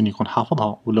إجابة ممكن يكون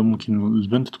حافظها، ولا ممكن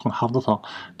البنت تكون حافظتها،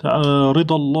 تاع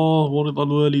رضا الله ورضا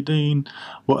الوالدين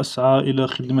وأسعى إلى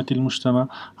خدمة المجتمع.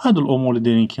 هاد الأمور اللي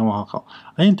دايرين كيما هكا.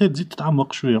 أي أنت تزيد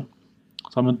تتعمق شوية،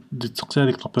 زعما تزيد تسقسي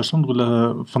هاديك لا بيرسون تقول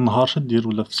لها في النهار شدير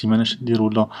ولا في السيمانة شدير،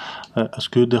 ولا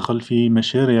اسكو داخل في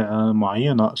مشاريع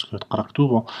معينة، اسكو تقرا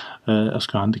كتوبة،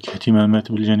 اسكو عندك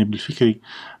اهتمامات بالجانب الفكري،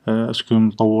 اسكو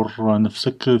مطور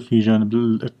نفسك في جانب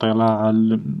الاطلاع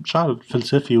على مش عارف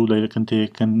الفلسفي، ولا اذا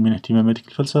كان من اهتماماتك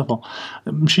الفلسفة.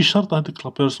 ماشي شرط هاديك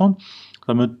لا بيرسون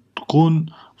زعما تكون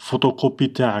فوتوكوبي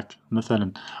تاعك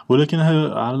مثلا،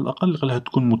 ولكنها على الاقل خليها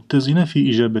تكون متزنة في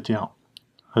اجابتها.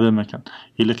 هذا ما كان.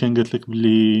 الا كان قالت لك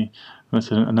بلي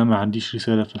مثلا انا ما عنديش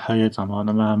رساله في الحياه، زعما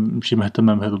انا ما مشي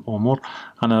مهتمه بهذه الامور،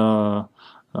 انا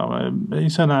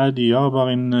انسانه عاديه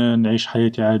باغي نعيش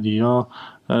حياتي عاديه،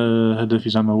 هدفي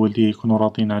زعما والدي يكونوا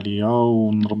راضين عليا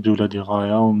ونربي ولادي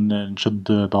غايه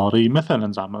ونشد داري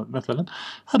مثلا، زعما مثلا.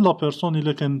 هاد لا بيرسون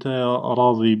الا كانت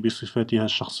راضي بصفاتها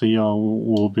الشخصيه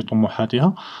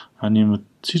وبطموحاتها، يعني ما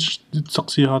تزيدش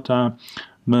تسقسيها تاع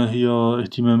ما هي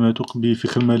اهتماماتك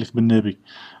بفكر مالك بن نبي.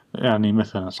 يعني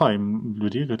مثلا صايم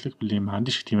بالبداية قالت لك بلي ما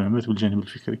عنديش اهتمامات بالجانب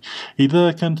الفكري.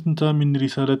 إذا كانت أنت من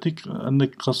رسالتك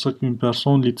أنك خاصك من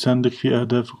بيرسون اللي تساندك في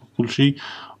أهدافك وكل شيء،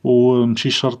 ومشي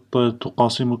شرط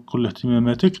تقاسمك كل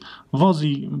اهتماماتك،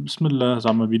 فازي بسم الله،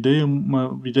 زعما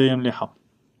بداية مليحة.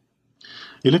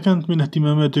 إلا كانت من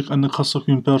اهتماماتك أنك خاصك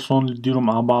من بيرسون اللي ديروا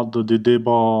مع بعض دي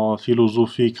ديبا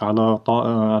فيلوزوفيك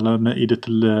على مائدة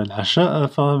العشاء،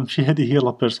 فمشي هذه هي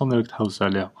لا بيرسون اللي راك تحوس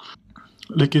عليها.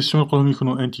 لي كيسيون يقولهم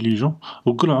يكونوا انتيليجون،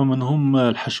 وقلعوا منهم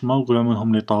الحشمة، وقلعوا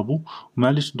منهم لي طابو،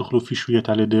 ومعليش تدخلوا في شوية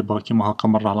تاع لي ديبا كيما هاكا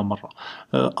مرة على مرة.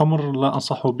 أمر لا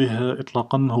أنصح به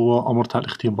إطلاقا هو أمر تاع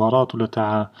الاختبارات، ولا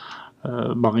تاع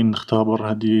باغي نختبر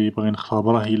هادي، باغي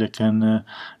نختبره إلا كان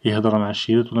يهدر مع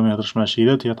الشيرات ولا ما يهدرش مع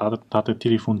الشيرات. هي تعطي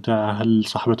التليفون تاعها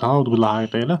لصاحبتها وتقول لها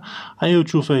عيطي له، هيا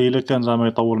وتشوفه إلا كان زعما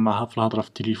يطول معها في الهضرة في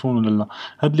التليفون ولا لا.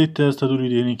 هاد لي تيست هادو لي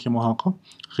دايرين كيما هاكا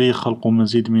غير يخلقوا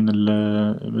مزيد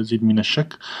من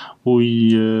الشك.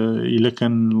 إلا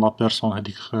كان لا بيرسون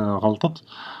هاديك غلطت،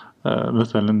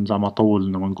 مثلا زعما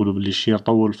طول نقولوا بلي الشير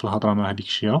طول في الهضره مع هذيك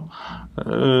الشيره،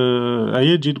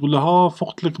 هي تجي تقول لها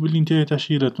فقت لك بلي نتايا تاع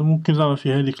شيرات، ممكن زعما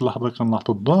في هذيك اللحظه كان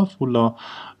لحظه ضعف، ولا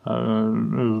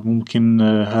ممكن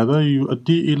هذا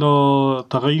يؤدي الى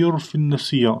تغير في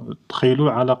النفسيه. تخيلوا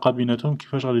العلاقه بيناتهم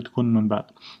كيفاش غادي تكون من بعد،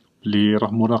 اللي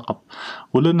راه مراقب.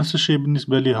 ولا نفس الشيء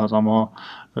بالنسبه ليها، زعما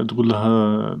تقول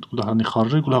لها راني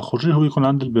خارجه، يقول لها خرجي، هو يكون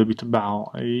عند الباب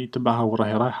يتبعها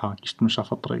وراهي رايحه كيش تمشى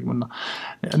في الطريق منه.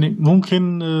 يعني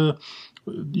ممكن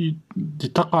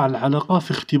تقع العلاقة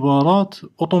في اختبارات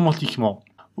اوتوماتيكمون،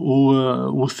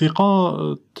 والثقة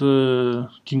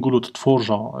كي نقولوا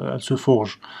تتفورجا سو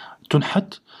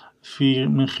تنحت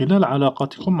من خلال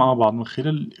علاقاتكم مع بعض، من خلال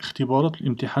الاختبارات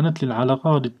والامتحانات اللي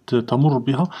العلاقة غادي تمر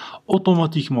بها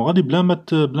اوتوماتيكمون، غادي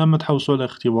بلا ما تحوسوا على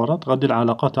اختبارات، غادي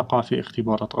العلاقة تقع في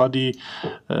اختبارات. غادي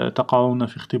تقعون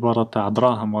في اختبارات تاع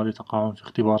دراهم، غادي تقعون في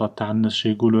اختبارات تاع الناس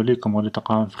شي يقولوا عليكم، غادي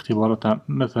تقعون في اختبارات تاع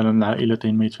مثلا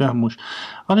العائلتين ما يتفاهموش،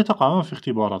 غادي تقعون في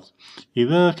اختبارات.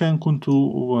 إذا كان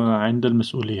كنتو عند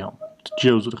المسؤولية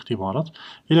تتجاوزوا الاختبارات.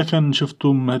 إلا كان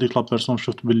شفتم هذيك لا بيرسون،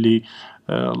 شفت باللي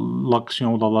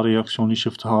لاكسيون ولا لا رياكسيون اللي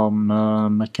شفتها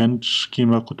ما كانتش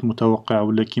كيما كنت متوقع،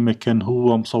 ولا كيما كان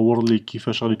هو مصور لي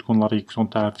كيفاش غادي تكون لا رياكسيون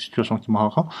تاعها في سيتوياسيون كيما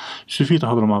هاكا، سوفي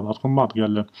تهضروا مع بعضكم بعض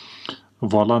قال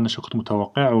فوالا انا شا كنت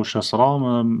متوقع واش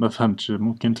صرا ما فهمتش،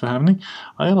 ممكن تفهمني.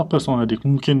 اي لا بيرسون هذيك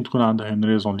ممكن تكون عندها اون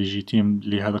ريزون ليجيتيم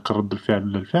لهذاك الرد الفعل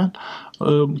ولا الفعل،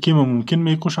 كيما ممكن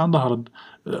ما يكونش عندها رد.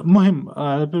 مهم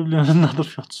على بال بلي نهضر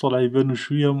في واحد الصورة يبانو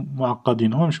شوية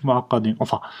معقدين، هما مش معقدين،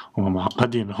 هما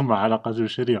معقدين، هما علاقات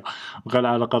بشرية، وقال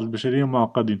العلاقات البشرية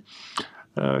معقدين،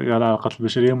 قال العلاقات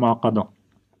البشرية معقدة.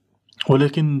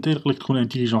 ولكن انت يقلك تكون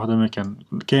انتيليجون. هذا ما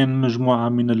كاين مجموعة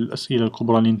من الأسئلة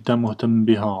الكبرى اللي انت مهتم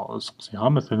بها تسقسيها.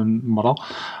 مثلا مرة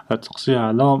تسقسيها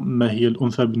على ما هي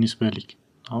الأنثى بالنسبة لك،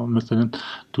 أو مثلا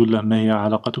تقول له ما هي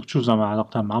علاقتك، تشوف زعما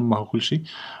علاقتها مع أمها وكل شيء.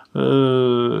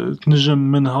 تنجم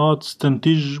منها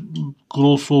تستنتج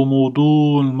غروسو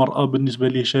مودو المرأة بالنسبة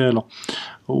ليه شايلة.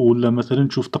 ولا مثلا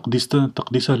تشوف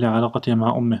تقديسه لعلاقتها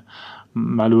مع أمه،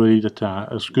 مع الوالدة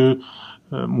تاعها. اسكو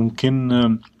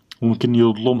ممكن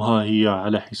يظلمها هي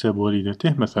على حساب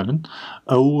والدته مثلا،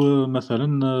 أو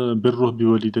مثلا بره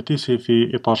بوالدته سي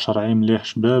في إطار شرعي مليح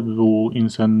شباب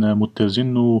وإنسان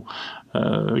متزن. و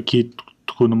كي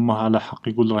تكون أمه على حق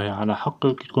يقول راهي على حق،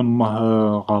 كي تكون أمه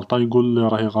غالطة يقول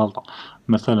راهي غالطة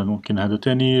مثلا. ممكن هذا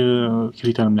تاني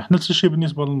كريتير مليح. نفس الشيء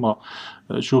بالنسبة للمرأة،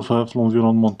 شوفها في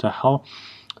الانفيرونمون تاعها.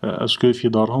 اسكو في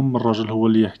دارهم الرجل هو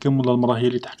اللي يحكم ولا المرأة هي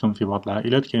اللي تحكم؟ في بعض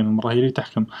العائلات كاين المرأة هي اللي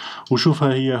تحكم.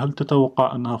 وشوفها هي هل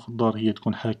تتوقع أنها في الدار هي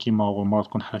تكون حاكمة والمرأة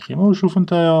تكون حاكمة. وشوف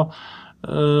أنت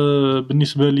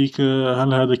بالنسبة ليك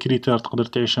هل هذا كريتير تقدر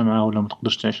تعيش معاه ولا ما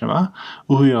تقدرش تعيش معاه.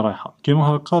 وهي رايحة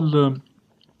كيما قال.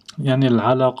 يعني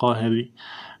العلاقة هذه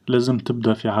لازم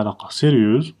تبدأ في علاقة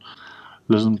سيريوز،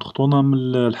 لازم تخطونا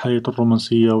من الحياة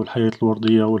الرومانسية والحياة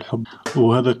الوردية والحب،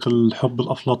 وهذاك الحب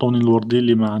الأفلاطوني الوردي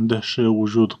اللي ما عندهش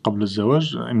وجود قبل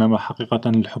الزواج. إنما حقيقة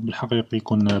الحب الحقيقي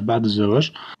يكون بعد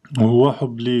الزواج، وهو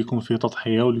حب اللي يكون فيه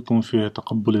تضحية، واللي يكون فيه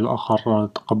تقبل الآخر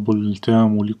تقبل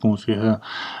تام، واللي يكون فيه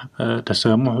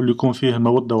تسامح، واللي يكون فيه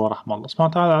مودة ورحمة. الله سبحانه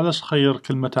وتعالى علاش خير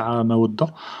كلمة تاع مودة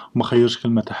وما خيرش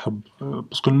كلمة حب؟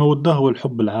 باسكو المودة هو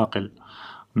الحب العاقل،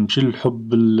 ماشي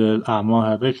الحب الأعمى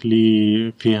هذاك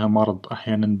اللي فيه مرض.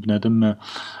 أحيانا بنادم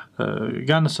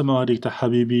قاع نسمعو هذيك تاع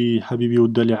حبيبي حبيبي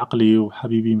ودالي عقلي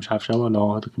وحبيبي مش عارف شا، ولا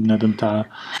هذاك بنادم تاع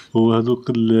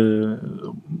وهذوك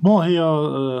بون.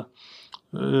 هي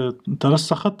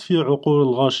ترسخت في عقول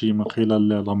الغاشي من خلال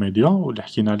لا ميديا، واللي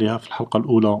حكينا عليها في الحلقة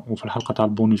الأولى وفي الحلقة تاع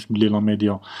البونus بلي لا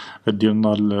ميديا ديرنا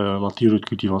لا تيرو دو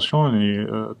كولتيفاسيون، يعني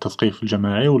التثقيف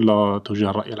الجماعي ولا توجيه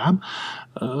الرأي العام.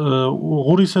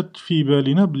 وغرست في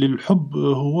بالنا بلي الحب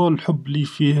هو الحب اللي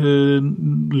فيه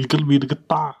القلب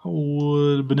يتقطع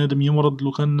والبنادم يمرض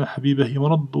لو كان حبيبه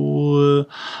يمرض. و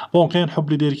بون كاين حب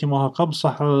اللي داير كيما هكا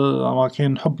بصح، ما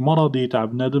كاين حب مرضي تاع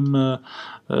بنادم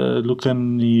لو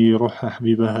كان يروح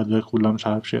حبيبه هذاك ولا مش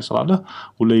عارف شي يصرى له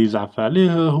ولا يزعف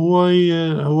عليه،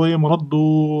 هو يمرض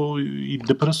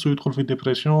ويدبرس ويدخل في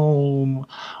ديبرسيون.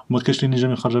 وما كاش اللي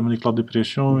ينجم يخرج من ديك لا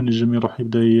ديبرسيون، ينجم يروح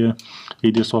يبدا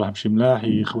يدير صالح مشي ملاح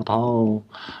يخبطها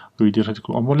ويدير هذيك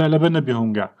الامور اللي على بالنا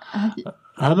بهم كاع.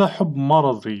 هذا حب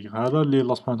مرضي، هذا اللي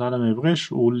الله سبحانه وتعالى ما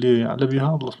يبغيش، واللي على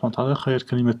بها الله سبحانه وتعالى خير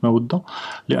كلمة مودة،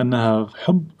 لأنها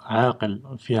حب عاقل،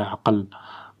 فيها عقل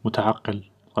متعقل.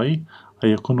 طيب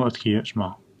يكونوا أذكياء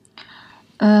جماعة.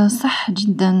 صح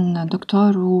جدا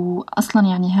دكتور. وأصلا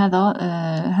يعني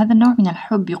هذا النوع من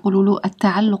الحب يقولوا له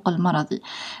التعلق المرضي،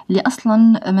 اللي أصلا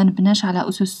ما نبناش على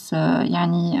أسس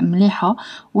يعني مليحة.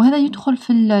 وهذا يدخل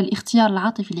في الاختيار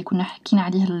العاطفي اللي كنا حكينا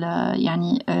عليه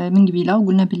يعني من قبيلة،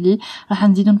 وقلنا باللي راح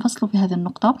نزيد نفصله في هذه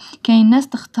النقطة. كاين ناس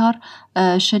تختار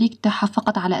الشريك تاعها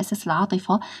فقط على أساس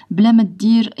العاطفة، بلا ما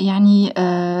تدير يعني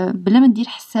بلا ما تدير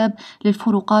حساب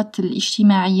للفروقات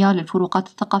الاجتماعية، للفروقات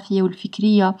الثقافية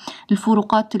والفكرية،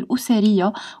 الفروقات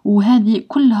الأسرية. وهذه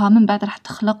كلها من بعد راح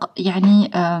تخلق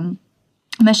يعني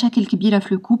مشاكل كبيرة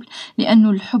في الكوبل، لأنه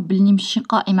الحب اللي يمشي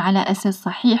قائم على أساس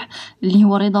صحيح اللي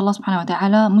هو رضا الله سبحانه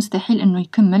وتعالى مستحيل أنه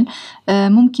يكمل.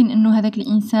 ممكن أنه هذاك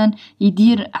الإنسان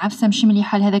يدير عفسة مش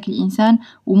مليحة لهذاك الإنسان،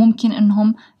 وممكن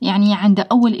أنهم يعني عند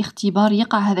أول اختبار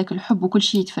يقع هذاك الحب وكل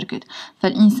شيء يتفركد.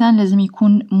 فالإنسان لازم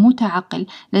يكون متعقل،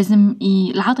 لازم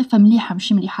العاطفة مليحة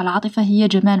مش مليحة، العاطفة هي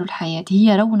جمال الحياة،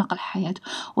 هي رونق الحياة.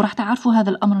 وراح تعرفوا هذا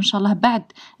الأمر إن شاء الله بعد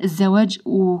الزواج.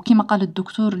 وكما قال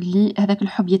الدكتور اللي هذاك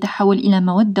الحب يتحول إلى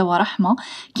مودة ورحمة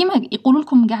كما يقولوا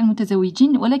لكم قاع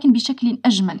المتزوجين، ولكن بشكل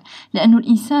أجمل، لأنه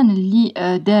الإنسان اللي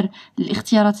دار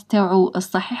الاختيارات تاعو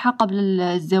الصحيحة قبل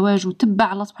الزواج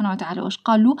وتبع الله سبحانه وتعالى واش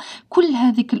قال له، كل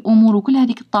هذيك الأمور وكل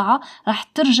هذيك الطاعة راح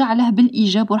ترجع له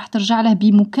بالإيجاب، وراح ترجع له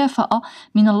بمكافأة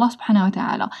من الله سبحانه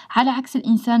وتعالى، على عكس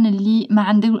الإنسان اللي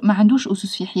ما عندوش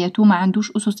أسس في حياته، ما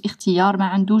عندوش أسس اختيار، ما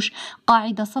عندوش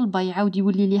قاعدة صلبة يعاود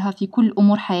يولي لها في كل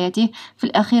أمور حياته. في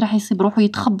الأخير راح يصيب روحه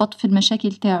يتخبط في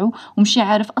المشاكل تاعو ومشي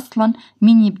عارف أصلا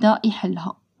مين يبدأ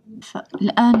يحلها.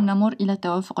 الآن نمر إلى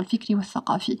التوافق الفكري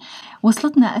والثقافي.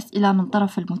 وصلتنا أسئلة من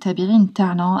طرف المتابعين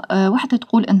تاعنا، واحدة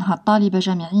تقول أنها طالبة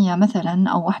جامعية مثلا،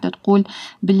 أو واحدة تقول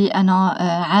بلي أنا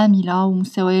عاملة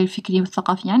ومستواي الفكري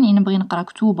والثقافي يعني نبغي نقرأ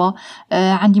كتوبة،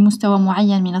 عندي مستوى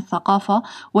معين من الثقافة،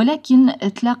 ولكن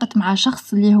تلاقت مع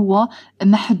شخص اللي هو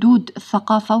محدود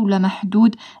الثقافة ولا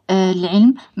محدود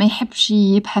العلم، ما يحبش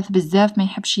يبحث بزاف، ما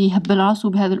يحبش يهبل راسه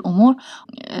بهذه الأمور.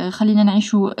 خلينا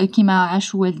نعيشوا كما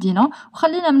عاشوا والدينا،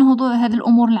 وخلينا من هذه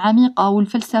الأمور العميقة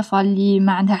والفلسفة اللي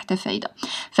ما عندها حتى فايدة.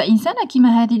 فإنسانة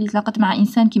كما هذه اللي تلاقت مع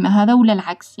إنسان كما هذا، ولا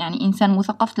العكس يعني إنسان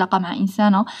مثقف تلاقى مع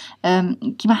إنسانة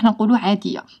كما احنا نقولوا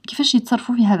عادية، كيفاش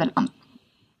يتصرفوا في هذا الأمر؟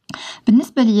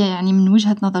 بالنسبة لي يعني من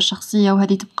وجهة نظر شخصية،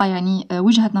 وهذه تبقى يعني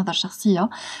وجهة نظر شخصية،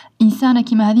 إنسانة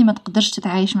كما هذه ما تقدرش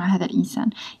تتعايش مع هذا الإنسان.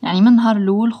 يعني من النهار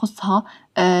الأول خصها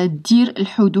تدير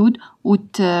الحدود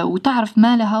وتعرف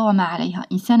ما لها وما عليها.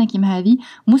 إنسانة كما هذه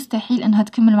مستحيل أنها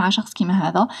تكمل مع شخص كما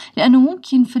هذا، لأنه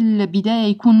ممكن في البداية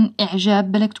يكون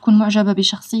إعجاب، بالك تكون معجبة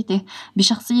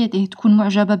بشخصيته، تكون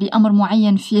معجبة بأمر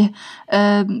معين فيه،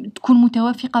 تكون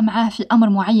متوافقة معه في أمر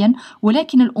معين،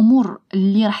 ولكن الأمور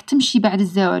اللي راح تمشي بعد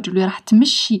الزواج واللي راح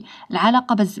تمشي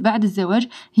العلاقة بس بعد الزواج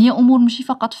هي أمور مشي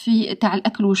فقط في تاع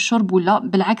الأكل والشرب، ولا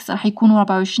بالعكس راح يكونوا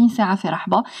 24 ساعة في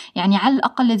رحبة. يعني على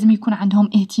الأقل لازم يكون عندهم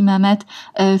اهتمامات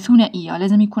ثنائية،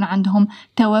 لازم يكون عندهم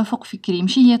توافق فكري،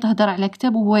 مش هي تهدر على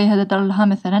كتاب وهو يهدر لها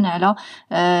مثلا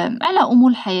على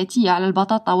أمور حياتية، على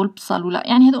البطاطا والبصل، ولا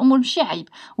يعني هذا أمور مش عيب،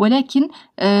 ولكن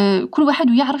كل واحد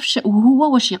يعرف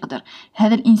هو واش يقدر.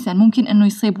 هذا الإنسان ممكن أنه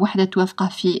يصيب وحدة توافقه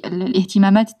في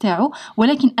الاهتمامات تاعو،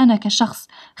 ولكن أنا كشخص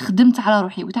خدمت على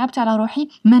روحي وتعبت على روحي،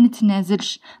 ما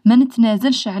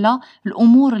نتنازلش على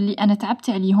الأمور اللي أنا تعبت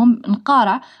عليهم.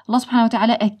 نقارع الله سبحانه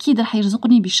وتعالى أكيد راح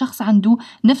يرزقني بشخص عنده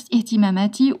نفس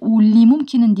اهتماماتي، واللي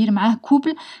ممكن ندير معاه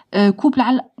كوبل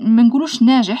على ما نقولوش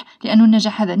ناجح، لأنه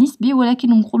النجاح هذا نسبي،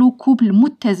 ولكن نقولوا كوبل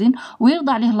متزن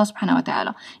ويرضى عليه الله سبحانه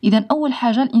وتعالى. إذا أول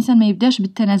حاجة الإنسان ما يبداش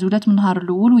بالتنازلات من النهار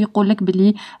الأول ويقول لك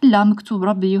بلي لا مكتوب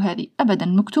ربي وهذه أبدا.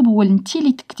 مكتوب هو أنت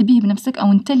اللي تكتبيه بنفسك،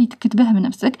 أو أنت اللي تكتبه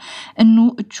بنفسك،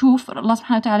 أنه تشوف الله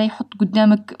سبحانه وتعالى يحط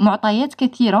قدامك معطيات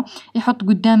كثيرة، يحط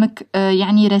قدامك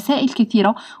يعني رسائل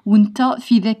كثيرة، وانت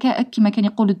في ذكائك كما كان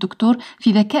يقول الدكتور،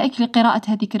 في ذكائك لقراءة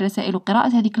هذه الرسائل وقراءة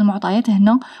هذه المعطيات،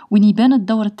 هنا وين يبان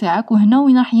الدور تاعك، وهنا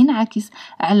وين راح ينعكس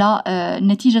على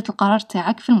نتيجة القرار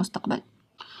تاعك في المستقبل.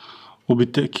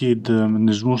 وبالتأكيد ما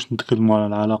نجموش نتكلموا على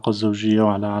العلاقة الزوجية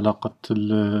وعلى علاقة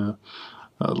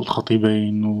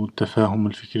الخطيبين والتفاهم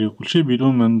الفكري وكل شيء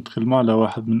بدون ما نتكلموا على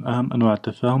واحد من أهم أنواع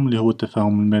التفاهم اللي هو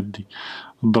التفاهم المادي،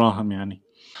 الدراهم. يعني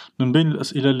من بين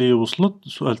الأسئلة اللي وصلت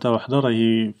سؤال تاع وحدة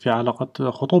راهي في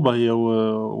علاقة خطوبة، هي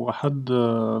واحد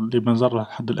اللي مازال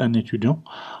لحد الآن يتيديون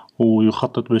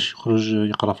ويخطط باش يخرج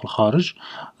يقرأ في الخارج.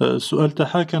 السؤال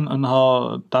تاعها كان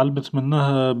أنها تعلمت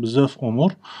منه بزاف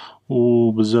أمور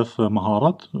وبزاف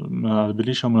مهارات، ما على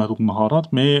باليش من هذوك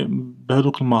المهارات، مي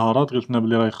بهذوك المهارات قلت لنا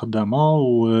بلي راهي خدامة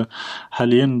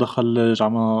وحاليا دخل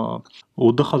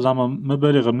زعما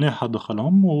مبالغ مليحة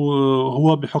دخلهم،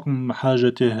 وهو بحكم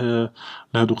حاجته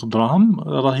لهذوك الدراهم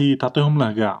راهي تعطيهم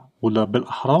له قاع، ولا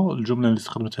بالأحرى الجملة اللي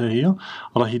استخدمتها هي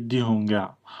راهي يديهم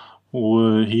قاع.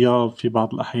 وهي في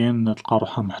بعض الأحيان تلقى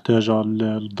روحها محتاجة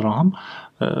للدراهم،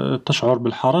 تشعر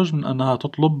بالحرج من أنها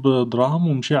تطلب دراهم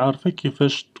ومشي عارفة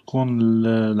كيفاش تكون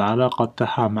العلاقة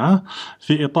تاعها معه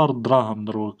في إطار الدراهم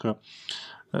دروك.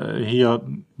 هي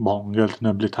قالت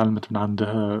لنا بلي تعلمت من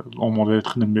عنده الأمور اللي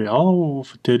تخدم بها،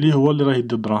 وفي التالي هو اللي راه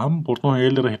يدي الدراهم، بورتون هي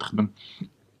اللي راه تخدم.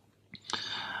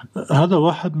 هذا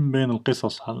واحد من بين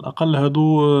القصص، على الأقل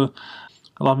هادو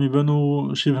راهم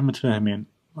يبانوا شبه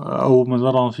متفاهمين او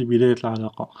مازال في بداية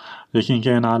العلاقة. لكن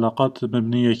كاين علاقات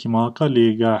مبنية كيما هكا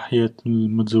اللي قاع حياة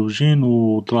المتزوجين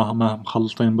ودراهمه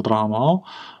مخلطين بدراهمها،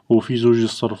 وفي زوج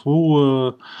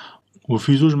يصرفوا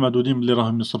وفي زوج معدودين باللي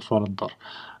راهم يصرفوا على الدار.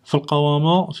 في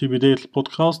القوامة في بداية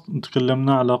البودكاست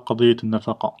تكلمنا على قضية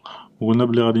النفقة، وقلنا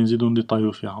بلي غادي نزيدو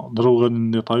نديطايو فيها، درو غادي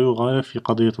نديطايو غاية في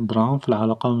قضية الدراهم في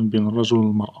العلاقة من بين الرجل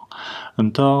والمرأة.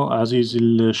 انت عزيزي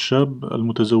الشاب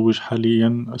المتزوج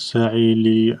حاليا الساعي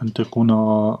لأن تكون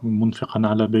منفقا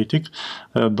على بيتك،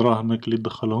 دراهمك اللي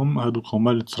تدخلهم هادوك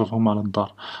هما اللي تصرفهم على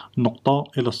الدار، نقطة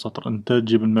إلى السطر. انت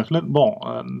تجيب الماكلة،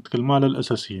 نتكلم على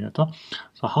الأساسيات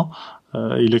صح.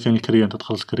 إلا كان الكريا انت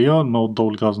تخلص كريا، الماء والضوء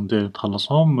والغاز انت اللي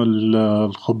تخلصهم،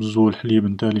 الخبز والحليب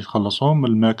انت اللي تخلصهم،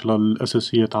 الماكلة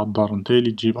الأساسية تاع الدار انت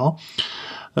اللي تجيبها،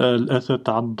 الأثاث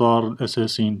تاع الدار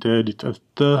الأساسي انت اللي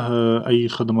تأثاه، أي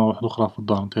خدمة واحدة أخرى في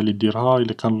الدار انت اللي ديرها،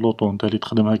 إلا كان اللوطو انت اللي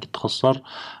تخدمها كي تخسر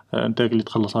انت اللي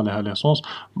تخلص عليها ليسونس.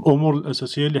 الأمور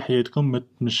الأساسية اللي حياتكم ما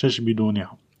تمشاش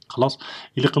بدونها. خلاص.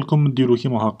 إلا قلكم ديروا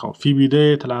كيما هكا في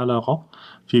بداية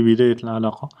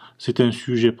العلاقة سي ان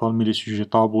سوجي بارمي لي سوجي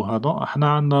طابو. هذا احنا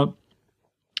عندنا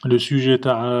لو سوجي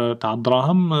تاع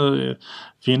الدراهم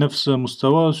في نفس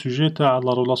مستوى سوجي تاع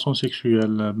لا ريلاسيون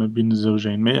سيكسويال ما بين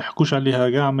الزوجين. ما يحكوش عليها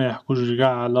كاع، ما يحكوش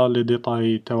كاع على لي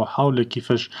ديتاي تاعها ولا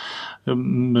كيفاش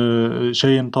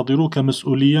شيء ينتظروا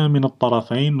كمسؤولية من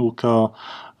الطرفين وك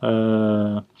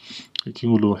كي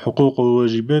نقولوا حقوق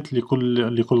وواجبات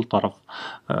لكل طرف.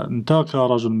 انت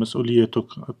كرجل مسؤوليتك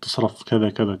تصرف كذا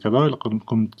كذا كذا،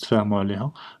 لازمكم تتفاهموا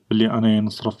عليها باللي انا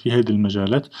نصرف في هذه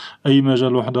المجالات. اي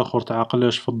مجال واحد اخر تاع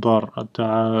عقلاش في الدار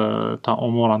تاع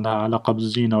امور عندها علاقه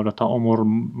بالزينه ولا تاع امور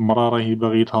مرا راهي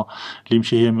باغيتها اللي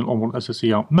يمشي هي من الامور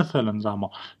الاساسيه مثلا، زعما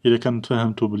اذا كان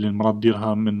تفاهمتوا باللي المراه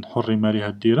ديرها من حر مالها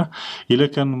ديره، اذا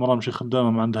كان المراه ماشي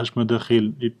خدامه ما عندهاش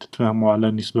مداخيل تتفاهموا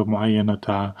على نسبه معينه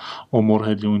تاع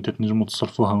امور هذه وانت تنجموا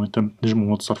تصرفوها وانت تنجموا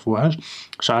ما تصرفوهاش،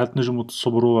 شعال تنجموا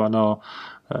تصبروا على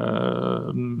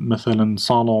مثلا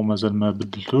صالون مازال ما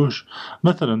بدلتوش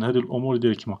مثلا. هذه الامور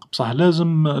ديال كيما بصح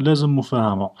لازم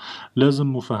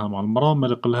مفاهمه. المراه ما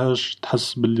يقلهاش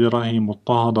تحس باللي راهي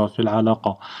مضطهده في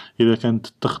العلاقه اذا كانت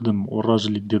تخدم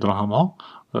والراجل يدي دراهمها،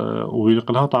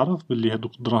 ويقلها تعرف باللي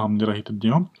هذوك الدراهم اللي راهي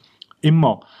تديهم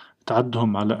اما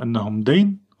تعدهم على انهم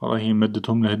دين راهي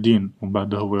مدتهم له دين ومن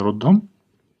بعد هو يردهم،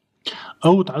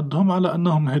 أو تعدهم على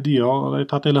أنهم هدية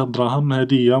تعطي له دراهم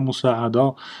هدية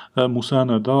مساعدة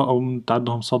مساندة، أو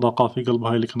تعدهم صدقة في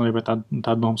قلبها اللي كان راهي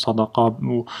تعدهم صدقة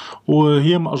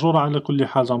وهي مأجورة على كل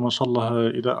حال. زعما ما شاء الله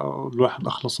إذا الواحد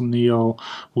أخلص النية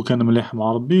وكان مليح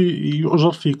مع ربي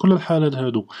يؤجر في كل الحالات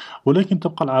هادو. ولكن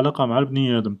تبقى العلاقة مع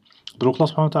البني آدم دروك الله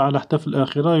سبحانه وتعالى حتى في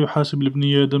الآخرة يحاسب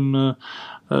البني آدم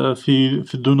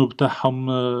في الذنوب تاعهم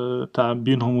تاع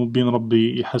بينهم وبين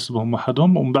ربي، يحاسبهم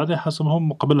وحدهم ومن بعد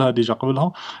يحاسبهم قبلها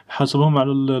يحاسبهم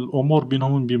على الأمور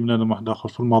بينهم وبين بنادم واحد آخر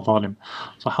في المظالم،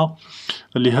 صح.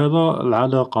 لهذا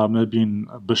العلاقة ما بين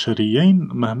بشريين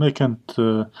مهما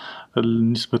كانت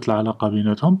نسبة العلاقة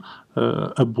بيناتهم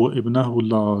أب وابنه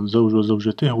ولا زوج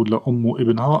وزوجته ولا أم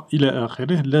وابنها إلى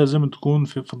آخره، لازم تكون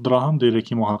في الدراهم دايرة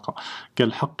كيما هكا.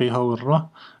 قال حقي ها وراه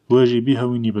واجبي ها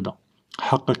وين يبدا،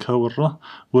 حقك ها وراه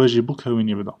واجبك ها وين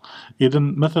يبدا. إذا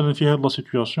مثلا في هاد لا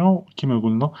سيتوياسيون كيما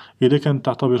قلنا إذا كانت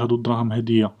تعتبر هادو الدراهم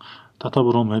هدية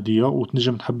تعتبرهم هدية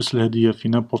وتنجم تحبس الهدية في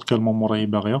نابورت كال مومون راهي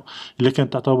باغية. إلا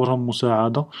كانت تعتبرهم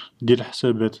مساعدة دير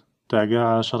الحسابات تاع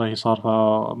قاع اش راهي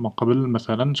صارفة من قبل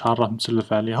مثلا شحال راه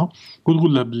متسلف عليها،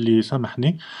 وتقول له باللي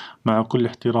سامحني مع كل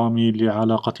احترامي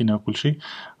لعلاقتنا كل شيء،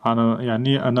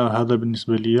 أنا هذا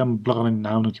بالنسبة لي مبلغ راني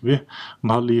نعاونك به،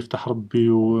 نهار اللي يفتح ربي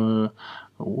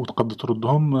وتقد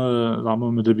تردهم زعما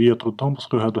ماذا بيا تردهم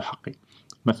باسكو هادو حقي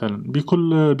مثلا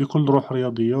بكل روح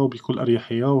رياضية وبكل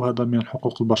أريحية، وهذا من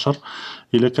حقوق البشر.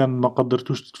 إذا كان ما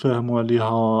قدرتوش تتفاهموا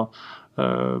عليها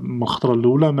من الخطرة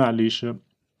الأولى معليش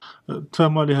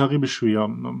تفاهموا عليها غير بشوية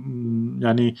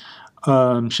يعني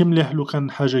ماشي مليح لو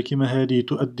كان حاجة كيما هذه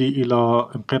تؤدي إلى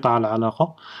انقطاع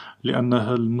العلاقة، لأن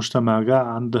المجتمع قاع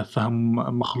عنده فهم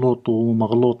مخلوط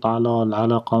ومغلوط على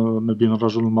العلاقة ما بين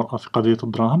الرجل والمرأة في قضية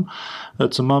الدراهم.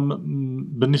 تسمى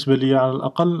بالنسبة لي على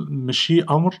الأقل ماشي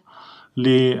أمر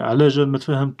اللي على جال ما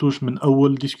تفهمتوش من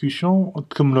أول ديسكوسيون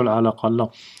تكملوا العلاقة، لا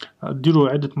ديروا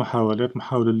عدة محاولات،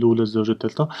 محاولة الأولى الزوجة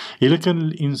الثالثة. إذا كان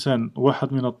الإنسان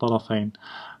واحد من الطرفين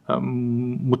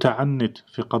متعنت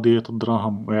في قضية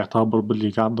الدراهم ويعتبر باللي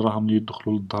قاع الدراهم اللي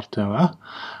يدخلوا للدار تاعه،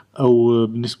 أو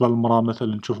بالنسبة للمرأة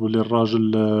مثلا نشوف باللي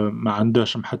الراجل ما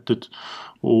عندهاش محتت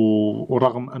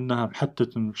ورغم أنها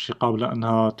محتت مش قابلة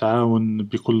أنها تعاون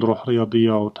بكل روح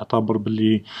رياضية وتعتبر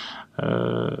باللي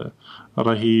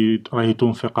راهي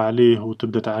تنفق عليه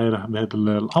وتبدأ تعايره بهذا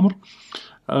الأمر،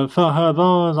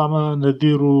 فهذا زعما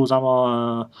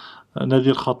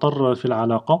نذير خطر في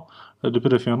العلاقة. دو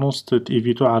بريفيرونس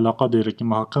تيفيتو علاقة دايرة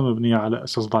كيما هاكا مبنية على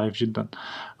أساس ضعيف جدا.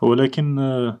 ولكن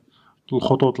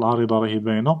الخطوط العريضة راهي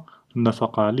باينة،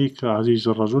 النفقة عليك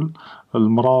عزيزي الرجل،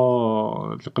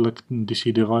 المرأة اللي قالك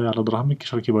نديسيدي غاية على دراهمك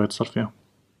كيش راكي باغي تصرف فيها.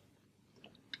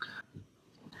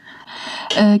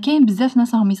 كاين بزاف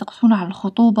ناس راهم يسقسونا على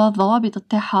الخطوبة، الضوابط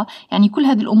تاعها، يعني كل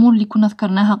هذه الأمور اللي كنا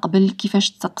ذكرناها قبل،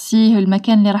 كيفاش تسقسيه،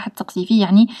 المكان اللي راح تسقسي فيه،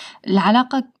 يعني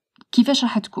العلاقة كيفاش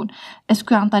راح تكون،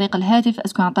 اسكو عن طريق الهاتف،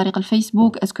 اسكو عن طريق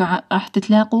الفيسبوك، اسكو راح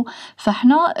تتلاقوا.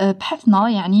 فاحنا بحثنا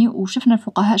يعني وشفنا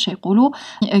الفقهاء شي يقولوا.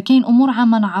 كاين امور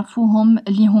عامه نعرفوهم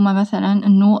اللي هما مثلا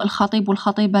انه الخطيب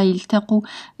والخطيبه يلتقوا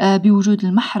بوجود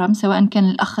المحرم، سواء كان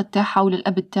الاخ تاعها ولا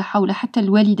الاب تاعها ولا حتى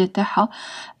الوالده تاعها،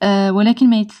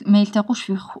 ولكن ما يلتقوش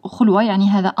في خلوه، يعني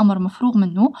هذا امر مفروغ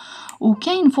منه.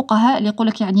 وكاين فقهاء اللي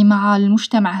يقولك يعني مع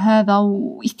المجتمع هذا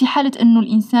واستحاله انه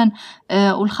الانسان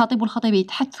والخطيب والخطيبه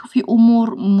يتحدثوا في في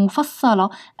أمور مفصلة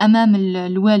أمام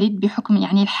الوالد بحكم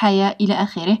يعني الحياة إلى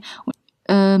آخره،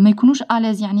 ما يكونوش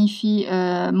آلاز يعني في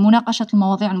مناقشة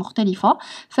المواضيع المختلفة.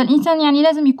 فالإنسان يعني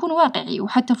لازم يكون واقعي،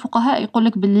 وحتى الفقهاء يقول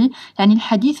لك باللي يعني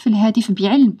الحديث في الهاتف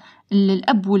بعلم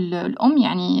الأب والأم،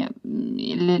 يعني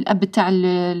الأب تاع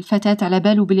الفتاة على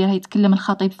باله باللي راه يتكلم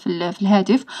الخطيب في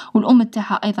الهاتف، والأم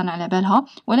تاعها أيضا على بالها،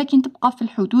 ولكن تبقى في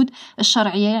الحدود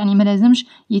الشرعية. يعني ما لازمش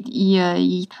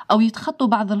أو يتخطوا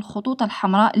بعض الخطوط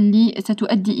الحمراء اللي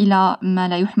ستؤدي إلى ما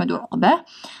لا يحمد عقباه.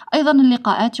 أيضا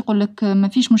اللقاءات يقول لك ما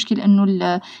فيش مشكل أنه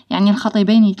يعني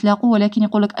الخطيبين يتلاقوا، ولكن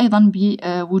يقول لك أيضا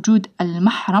بوجود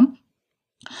المحرم.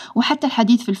 وحتى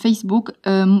الحديث في الفيسبوك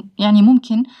يعني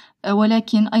ممكن،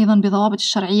 ولكن أيضا بضوابط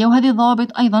الشرعية، وهذه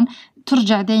الضوابط أيضا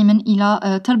ترجع دائما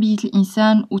إلى تربية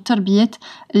الإنسان وتربية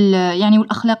يعني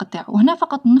والأخلاق تاعه. وهنا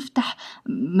فقط نفتح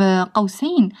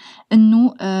قوسين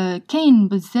أنه كاين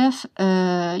بزاف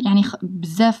يعني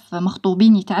بزاف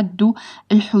مخطوبين يتعدوا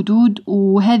الحدود،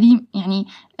 وهذه يعني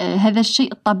هذا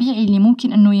الشيء الطبيعي اللي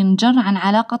ممكن أنه ينجر عن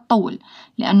علاقة تطول،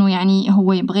 لأنه يعني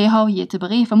هو يبغيها وهي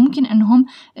تبغيه، فممكن أنهم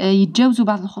يتجاوزوا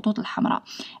بعض الخطوط الحمراء.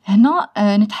 هنا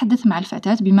نتحدث مع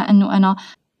الفتاة، بما أنه أنا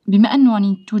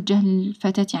نتوجه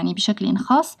للفتاة يعني بشكل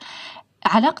خاص.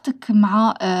 علاقتك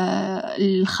مع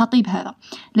الخطيب هذا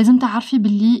لازم تعرفي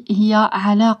باللي هي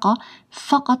علاقة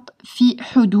فقط في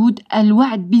حدود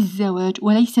الوعد بالزواج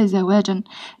وليس زواجا.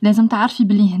 لازم تعرفي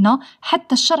باللي هنا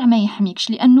حتى الشرع ما يحميكش،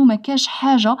 لأنه ما كاش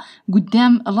حاجة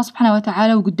قدام الله سبحانه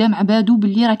وتعالى وقدام عباده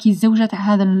باللي راكي الزوجة تاع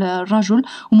هذا الرجل،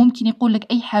 وممكن يقول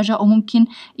لك أي حاجة، أو ممكن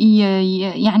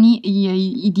يعني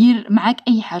يدير معك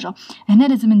أي حاجة. هنا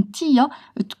لازم انتيا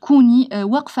تكوني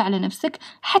واقفة على نفسك،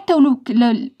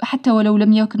 حتى ولو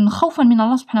لم يكن خوفا من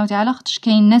الله سبحانه وتعالى. خاطرش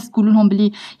كاين ناس تقول لهم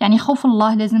بلي يعني خوف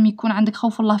الله لازم يكون عندك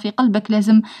خوف الله في قلبك،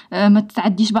 لازم ما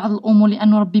تتعديش بعض الأمور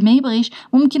لأنه ربي ما يبغيش.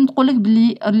 ممكن تقولك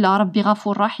بلي لا، ربي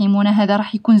غفور رحيم وانا هذا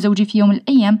راح يكون زوجي في يوم من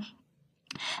الأيام.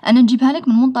 أنا نجيبها لك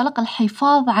من منطلق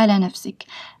الحفاظ على نفسك،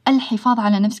 الحفاظ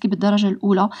على نفسك بالدرجة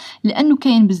الأولى، لأنه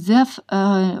كاين بزاف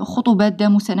خطوبات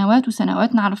داموا سنوات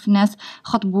وسنوات. نعرف ناس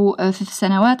خطبوا 3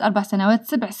 سنوات 4 سنوات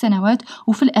 7 سنوات،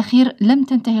 وفي الأخير لم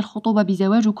تنتهي الخطوبة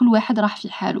بزواج، وكل واحد راح في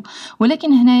حاله.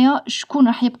 ولكن هنايا شكون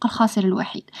راح يبقى الخاسر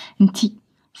الوحيد؟ انتي،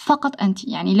 فقط أنت.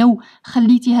 يعني لو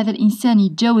خليتي هذا الإنسان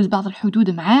يتجاوز بعض الحدود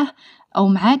معاه أو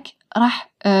معك،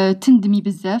 راح تندمي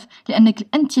بزاف، لأنك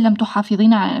أنت لم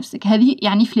تحافظين على نفسك. هذه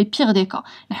يعني في لي بيغ دي كا،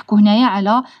 نحكو هنايا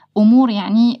على أمور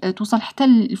يعني توصل حتى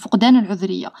لفقدان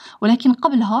العذرية. ولكن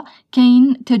قبلها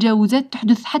كاين تجاوزات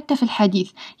تحدث حتى في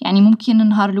الحديث. يعني ممكن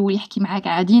النهار الأول يحكي معك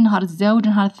عادي، نهار الزوج،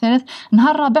 نهار الثالث،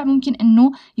 نهار الرابع ممكن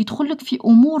أنه يدخلك في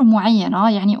أمور معينة،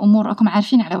 يعني أمور راكم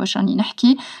عارفين على واش راني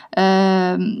نحكي.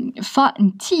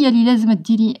 فأنتي اللي لازم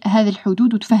تديري هذه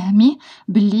الحدود وتفهميه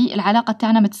باللي العلاقة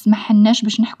تاعنا ما تسمحلناش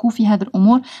باش نحكو في هذه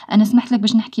الأمور. أنا سمحت لك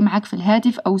باش نحكي معك في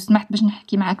الهاتف، أو سمحت باش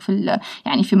نحكي معك في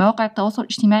يعني في مواقع التواصل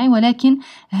الاجتماعي، ولكن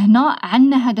هنا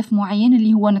عندنا هدف معين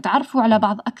اللي هو نتعرفوا على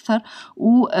بعض أكثر،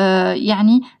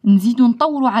 ويعني نزيدوا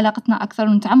نطوروا علاقتنا أكثر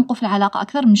ونتعمقوا في العلاقة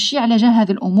أكثر، مشي على جال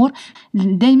هذه الأمور.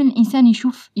 دائما الإنسان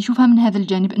يشوفها من هذا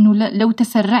الجانب، أنه لو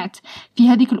تسرعت في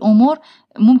هذه الأمور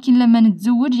ممكن لما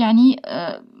نتزوج يعني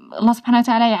الله سبحانه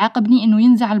وتعالى يعاقبني أنه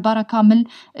ينزع البركة من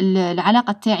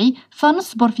العلاقة تاعي.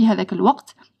 فنصبر في هذاك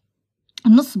الوقت،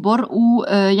 نصبر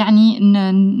ويعني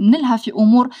نلها في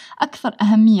أمور أكثر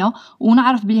أهمية،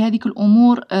 ونعرف بهذه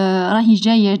الأمور راهي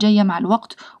جاية مع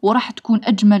الوقت، وراح تكون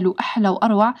أجمل وأحلى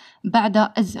وأروع بعد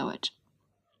الزواج.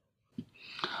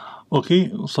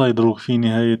 اوكي صاي، دروك في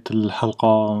نهاية الحلقة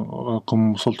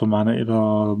راكم وصلتوا معنا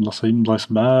إلى بلايص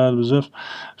بعاد بزاف.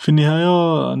 في النهاية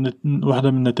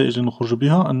واحدة من النتائج اللي نخرج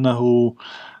بها أنه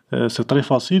سي طري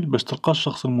فاسيل باش تلقى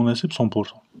الشخص المناسب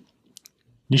 100%.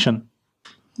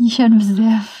 نيشان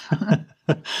بزاف.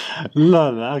 لا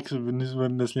العكس، بالنسبة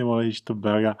للناس اللي ما راهيش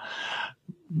تبع كاع.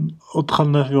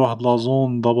 ودخلنا في واحد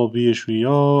لازون ضبابية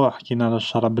شوية، حكينا على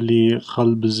الشرع بلي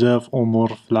خل بزاف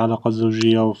أمور في العلاقة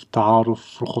الزوجية وفي التعارف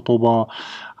في الخطوبة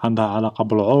عندها علاقة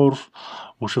بالعرف،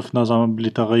 وشفنا زعما بلي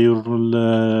تغير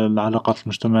العلاقات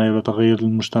المجتمعية ولا تغير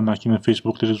المجتمع كيما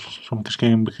فيسبوك اللي مكاش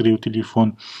كاين بكري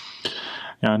وتليفون،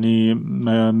 يعني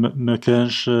ما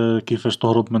كانش كيفاش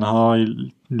تهرب منها.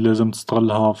 لازم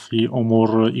تستغلها في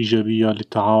امور ايجابيه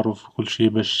للتعارف وكل شيء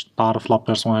باش تعرف لا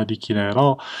بيرسون هذه كي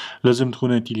دايره. لازم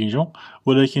تكون انتيليجون،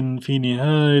 ولكن في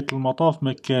نهايه المطاف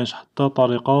ما كانش حتى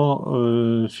طريقه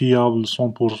فيابل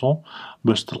 100%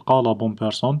 باش تلقى لا بون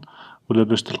بيرسون ولا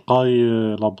باش تلقاي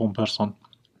لا بون بيرسون.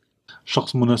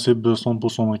 شخص مناسب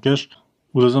 100% ما كاش.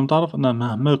 ولازم تعرف أن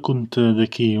مهما كنت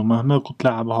ذكي ومهما كنت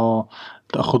لاعبها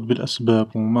تأخذ بالأسباب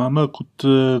ومهما كنت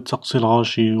تسقسي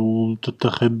الغاشي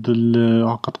وتتخذ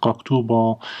هاكا تقرا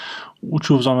كتوبا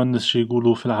وتشوف زعما الناس شي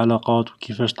يقولوا في العلاقات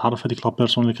وكيفاش تعرف هذيك لا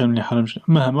بيرسون اللي كان مليحة ولا مش،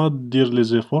 مهما دير لي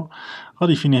زيفور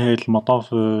غادي في نهاية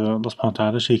المطاف الله سبحانه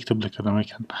وتعالى شي يكتب لك هذا ما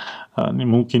كان. يعني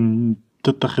ممكن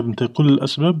تتخذ انت كل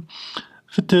الأسباب،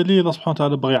 في التالي الله سبحانه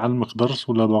وتعالى باغي يعلمك درس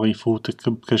ولا باغي يفوتك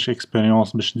بكاش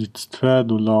اكسبيريونس باش تزيد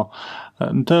تستفاد، ولا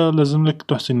انت لازم لك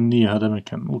تحسن النية هذا ما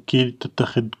كان. وكي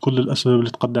تتخذ كل الأسباب اللي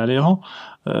تقد عليها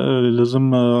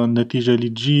لازم النتيجة اللي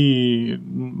تجي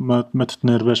ما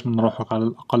تتنرفاش من روحك، على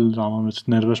الأقل زعما ما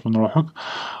تتنرفاش من روحك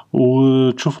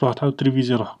وتشوف روحك تعاود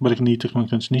تريفيزي روحك، بالك نيتك ما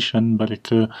كانتش نيشان،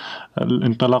 بالك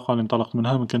الانطلاقة اللي انطلقت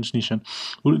منها ما كانتش نيشان.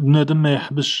 والبنادم ما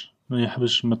يحبش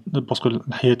باسكو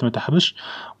الحياة ما تحبش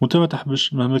وانت ما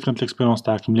تحبش مهما كانت الاكسبيريونس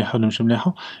تاعك مليحة ولا مش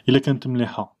مليحة. إلا كانت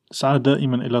مليحة اسعى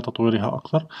دائما إلى تطويرها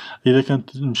أكثر، إذا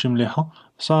كانت مش مليحة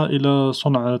اسعى إلى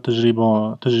صنع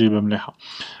تجربة مليحة.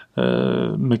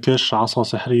 مكاش عصا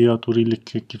سحرية توريلك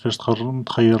كيفاش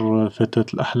تخير فتاة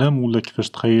الأحلام ولا كيفاش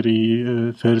تخيري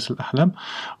فارس الأحلام،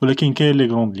 ولكن كاين لي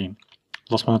غروند لين.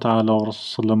 الله سبحانه وتعالى والرسول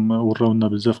صلى الله عليه وسلم وراونا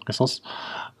بزاف قصص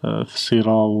في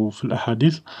السيرة وفي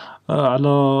الأحاديث على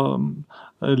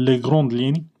لي غروند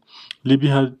لين اللي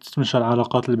بها تتمشى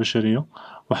العلاقات البشرية.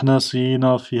 وحنا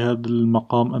سينا في هذا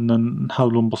المقام أن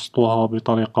نحاول نبسطوها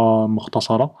بطريقة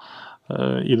مختصرة.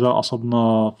 إذا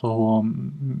أصبنا فهو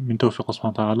من توفيق الله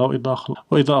سبحانه وتعالى،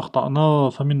 وإذا أخطأنا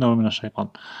فمنا ومن الشيطان.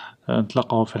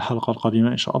 نتلاقاو في الحلقة القادمة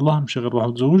إن شاء الله. نمشي غير واحد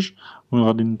وتزوج وين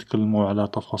غادي نتكلموا على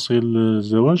تفاصيل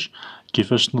الزواج،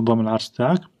 كيفاش تنظم العرس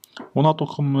تاعك،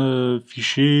 ونعطوكم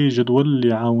فيشي جدول اللي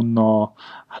يعاوننا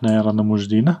حنايا رانا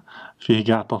موجدينه فيه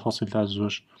قاع التفاصيل تاع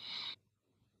الزواج.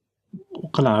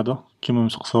 وكالعادة كما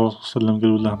مسق صلى الله عليه وسلم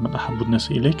قالوا له من أحب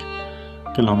الناس إليك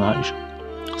قال لهم عائشة.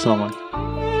 السلام عليكم.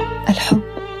 الحب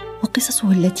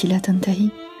وقصصه التي لا تنتهي،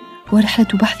 ورحلة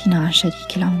بحثنا عن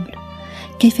شريك العمر.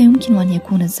 كيف يمكن أن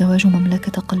يكون الزواج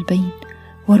مملكة قلبين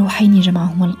وروحين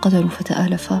جمعهما القدر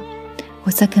فتآلفا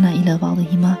وسكنا إلى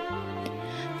بعضهما؟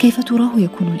 كيف تراه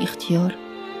يكون الاختيار؟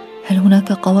 هل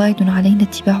هناك قواعد علينا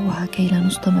اتباعها كي لا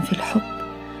نصطم في الحب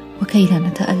وكي لا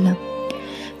نتألم؟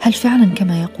 هل فعلا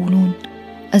كما يقولون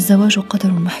الزواج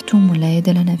قدر محتوم لا يد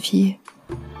لنا فيه؟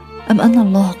 أم أن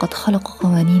الله قد خلق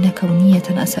قوانين كونية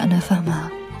أسأنا فهمها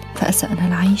فأسأنا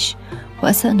العيش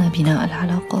وأسأنا بناء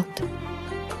العلاقات؟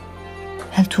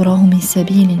 هل تراه من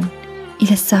سبيل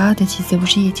إلى السعادة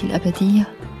الزوجية الأبدية؟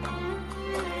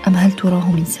 أم هل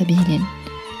تراه من سبيل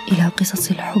إلى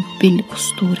قصص الحب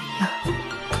الأسطورية؟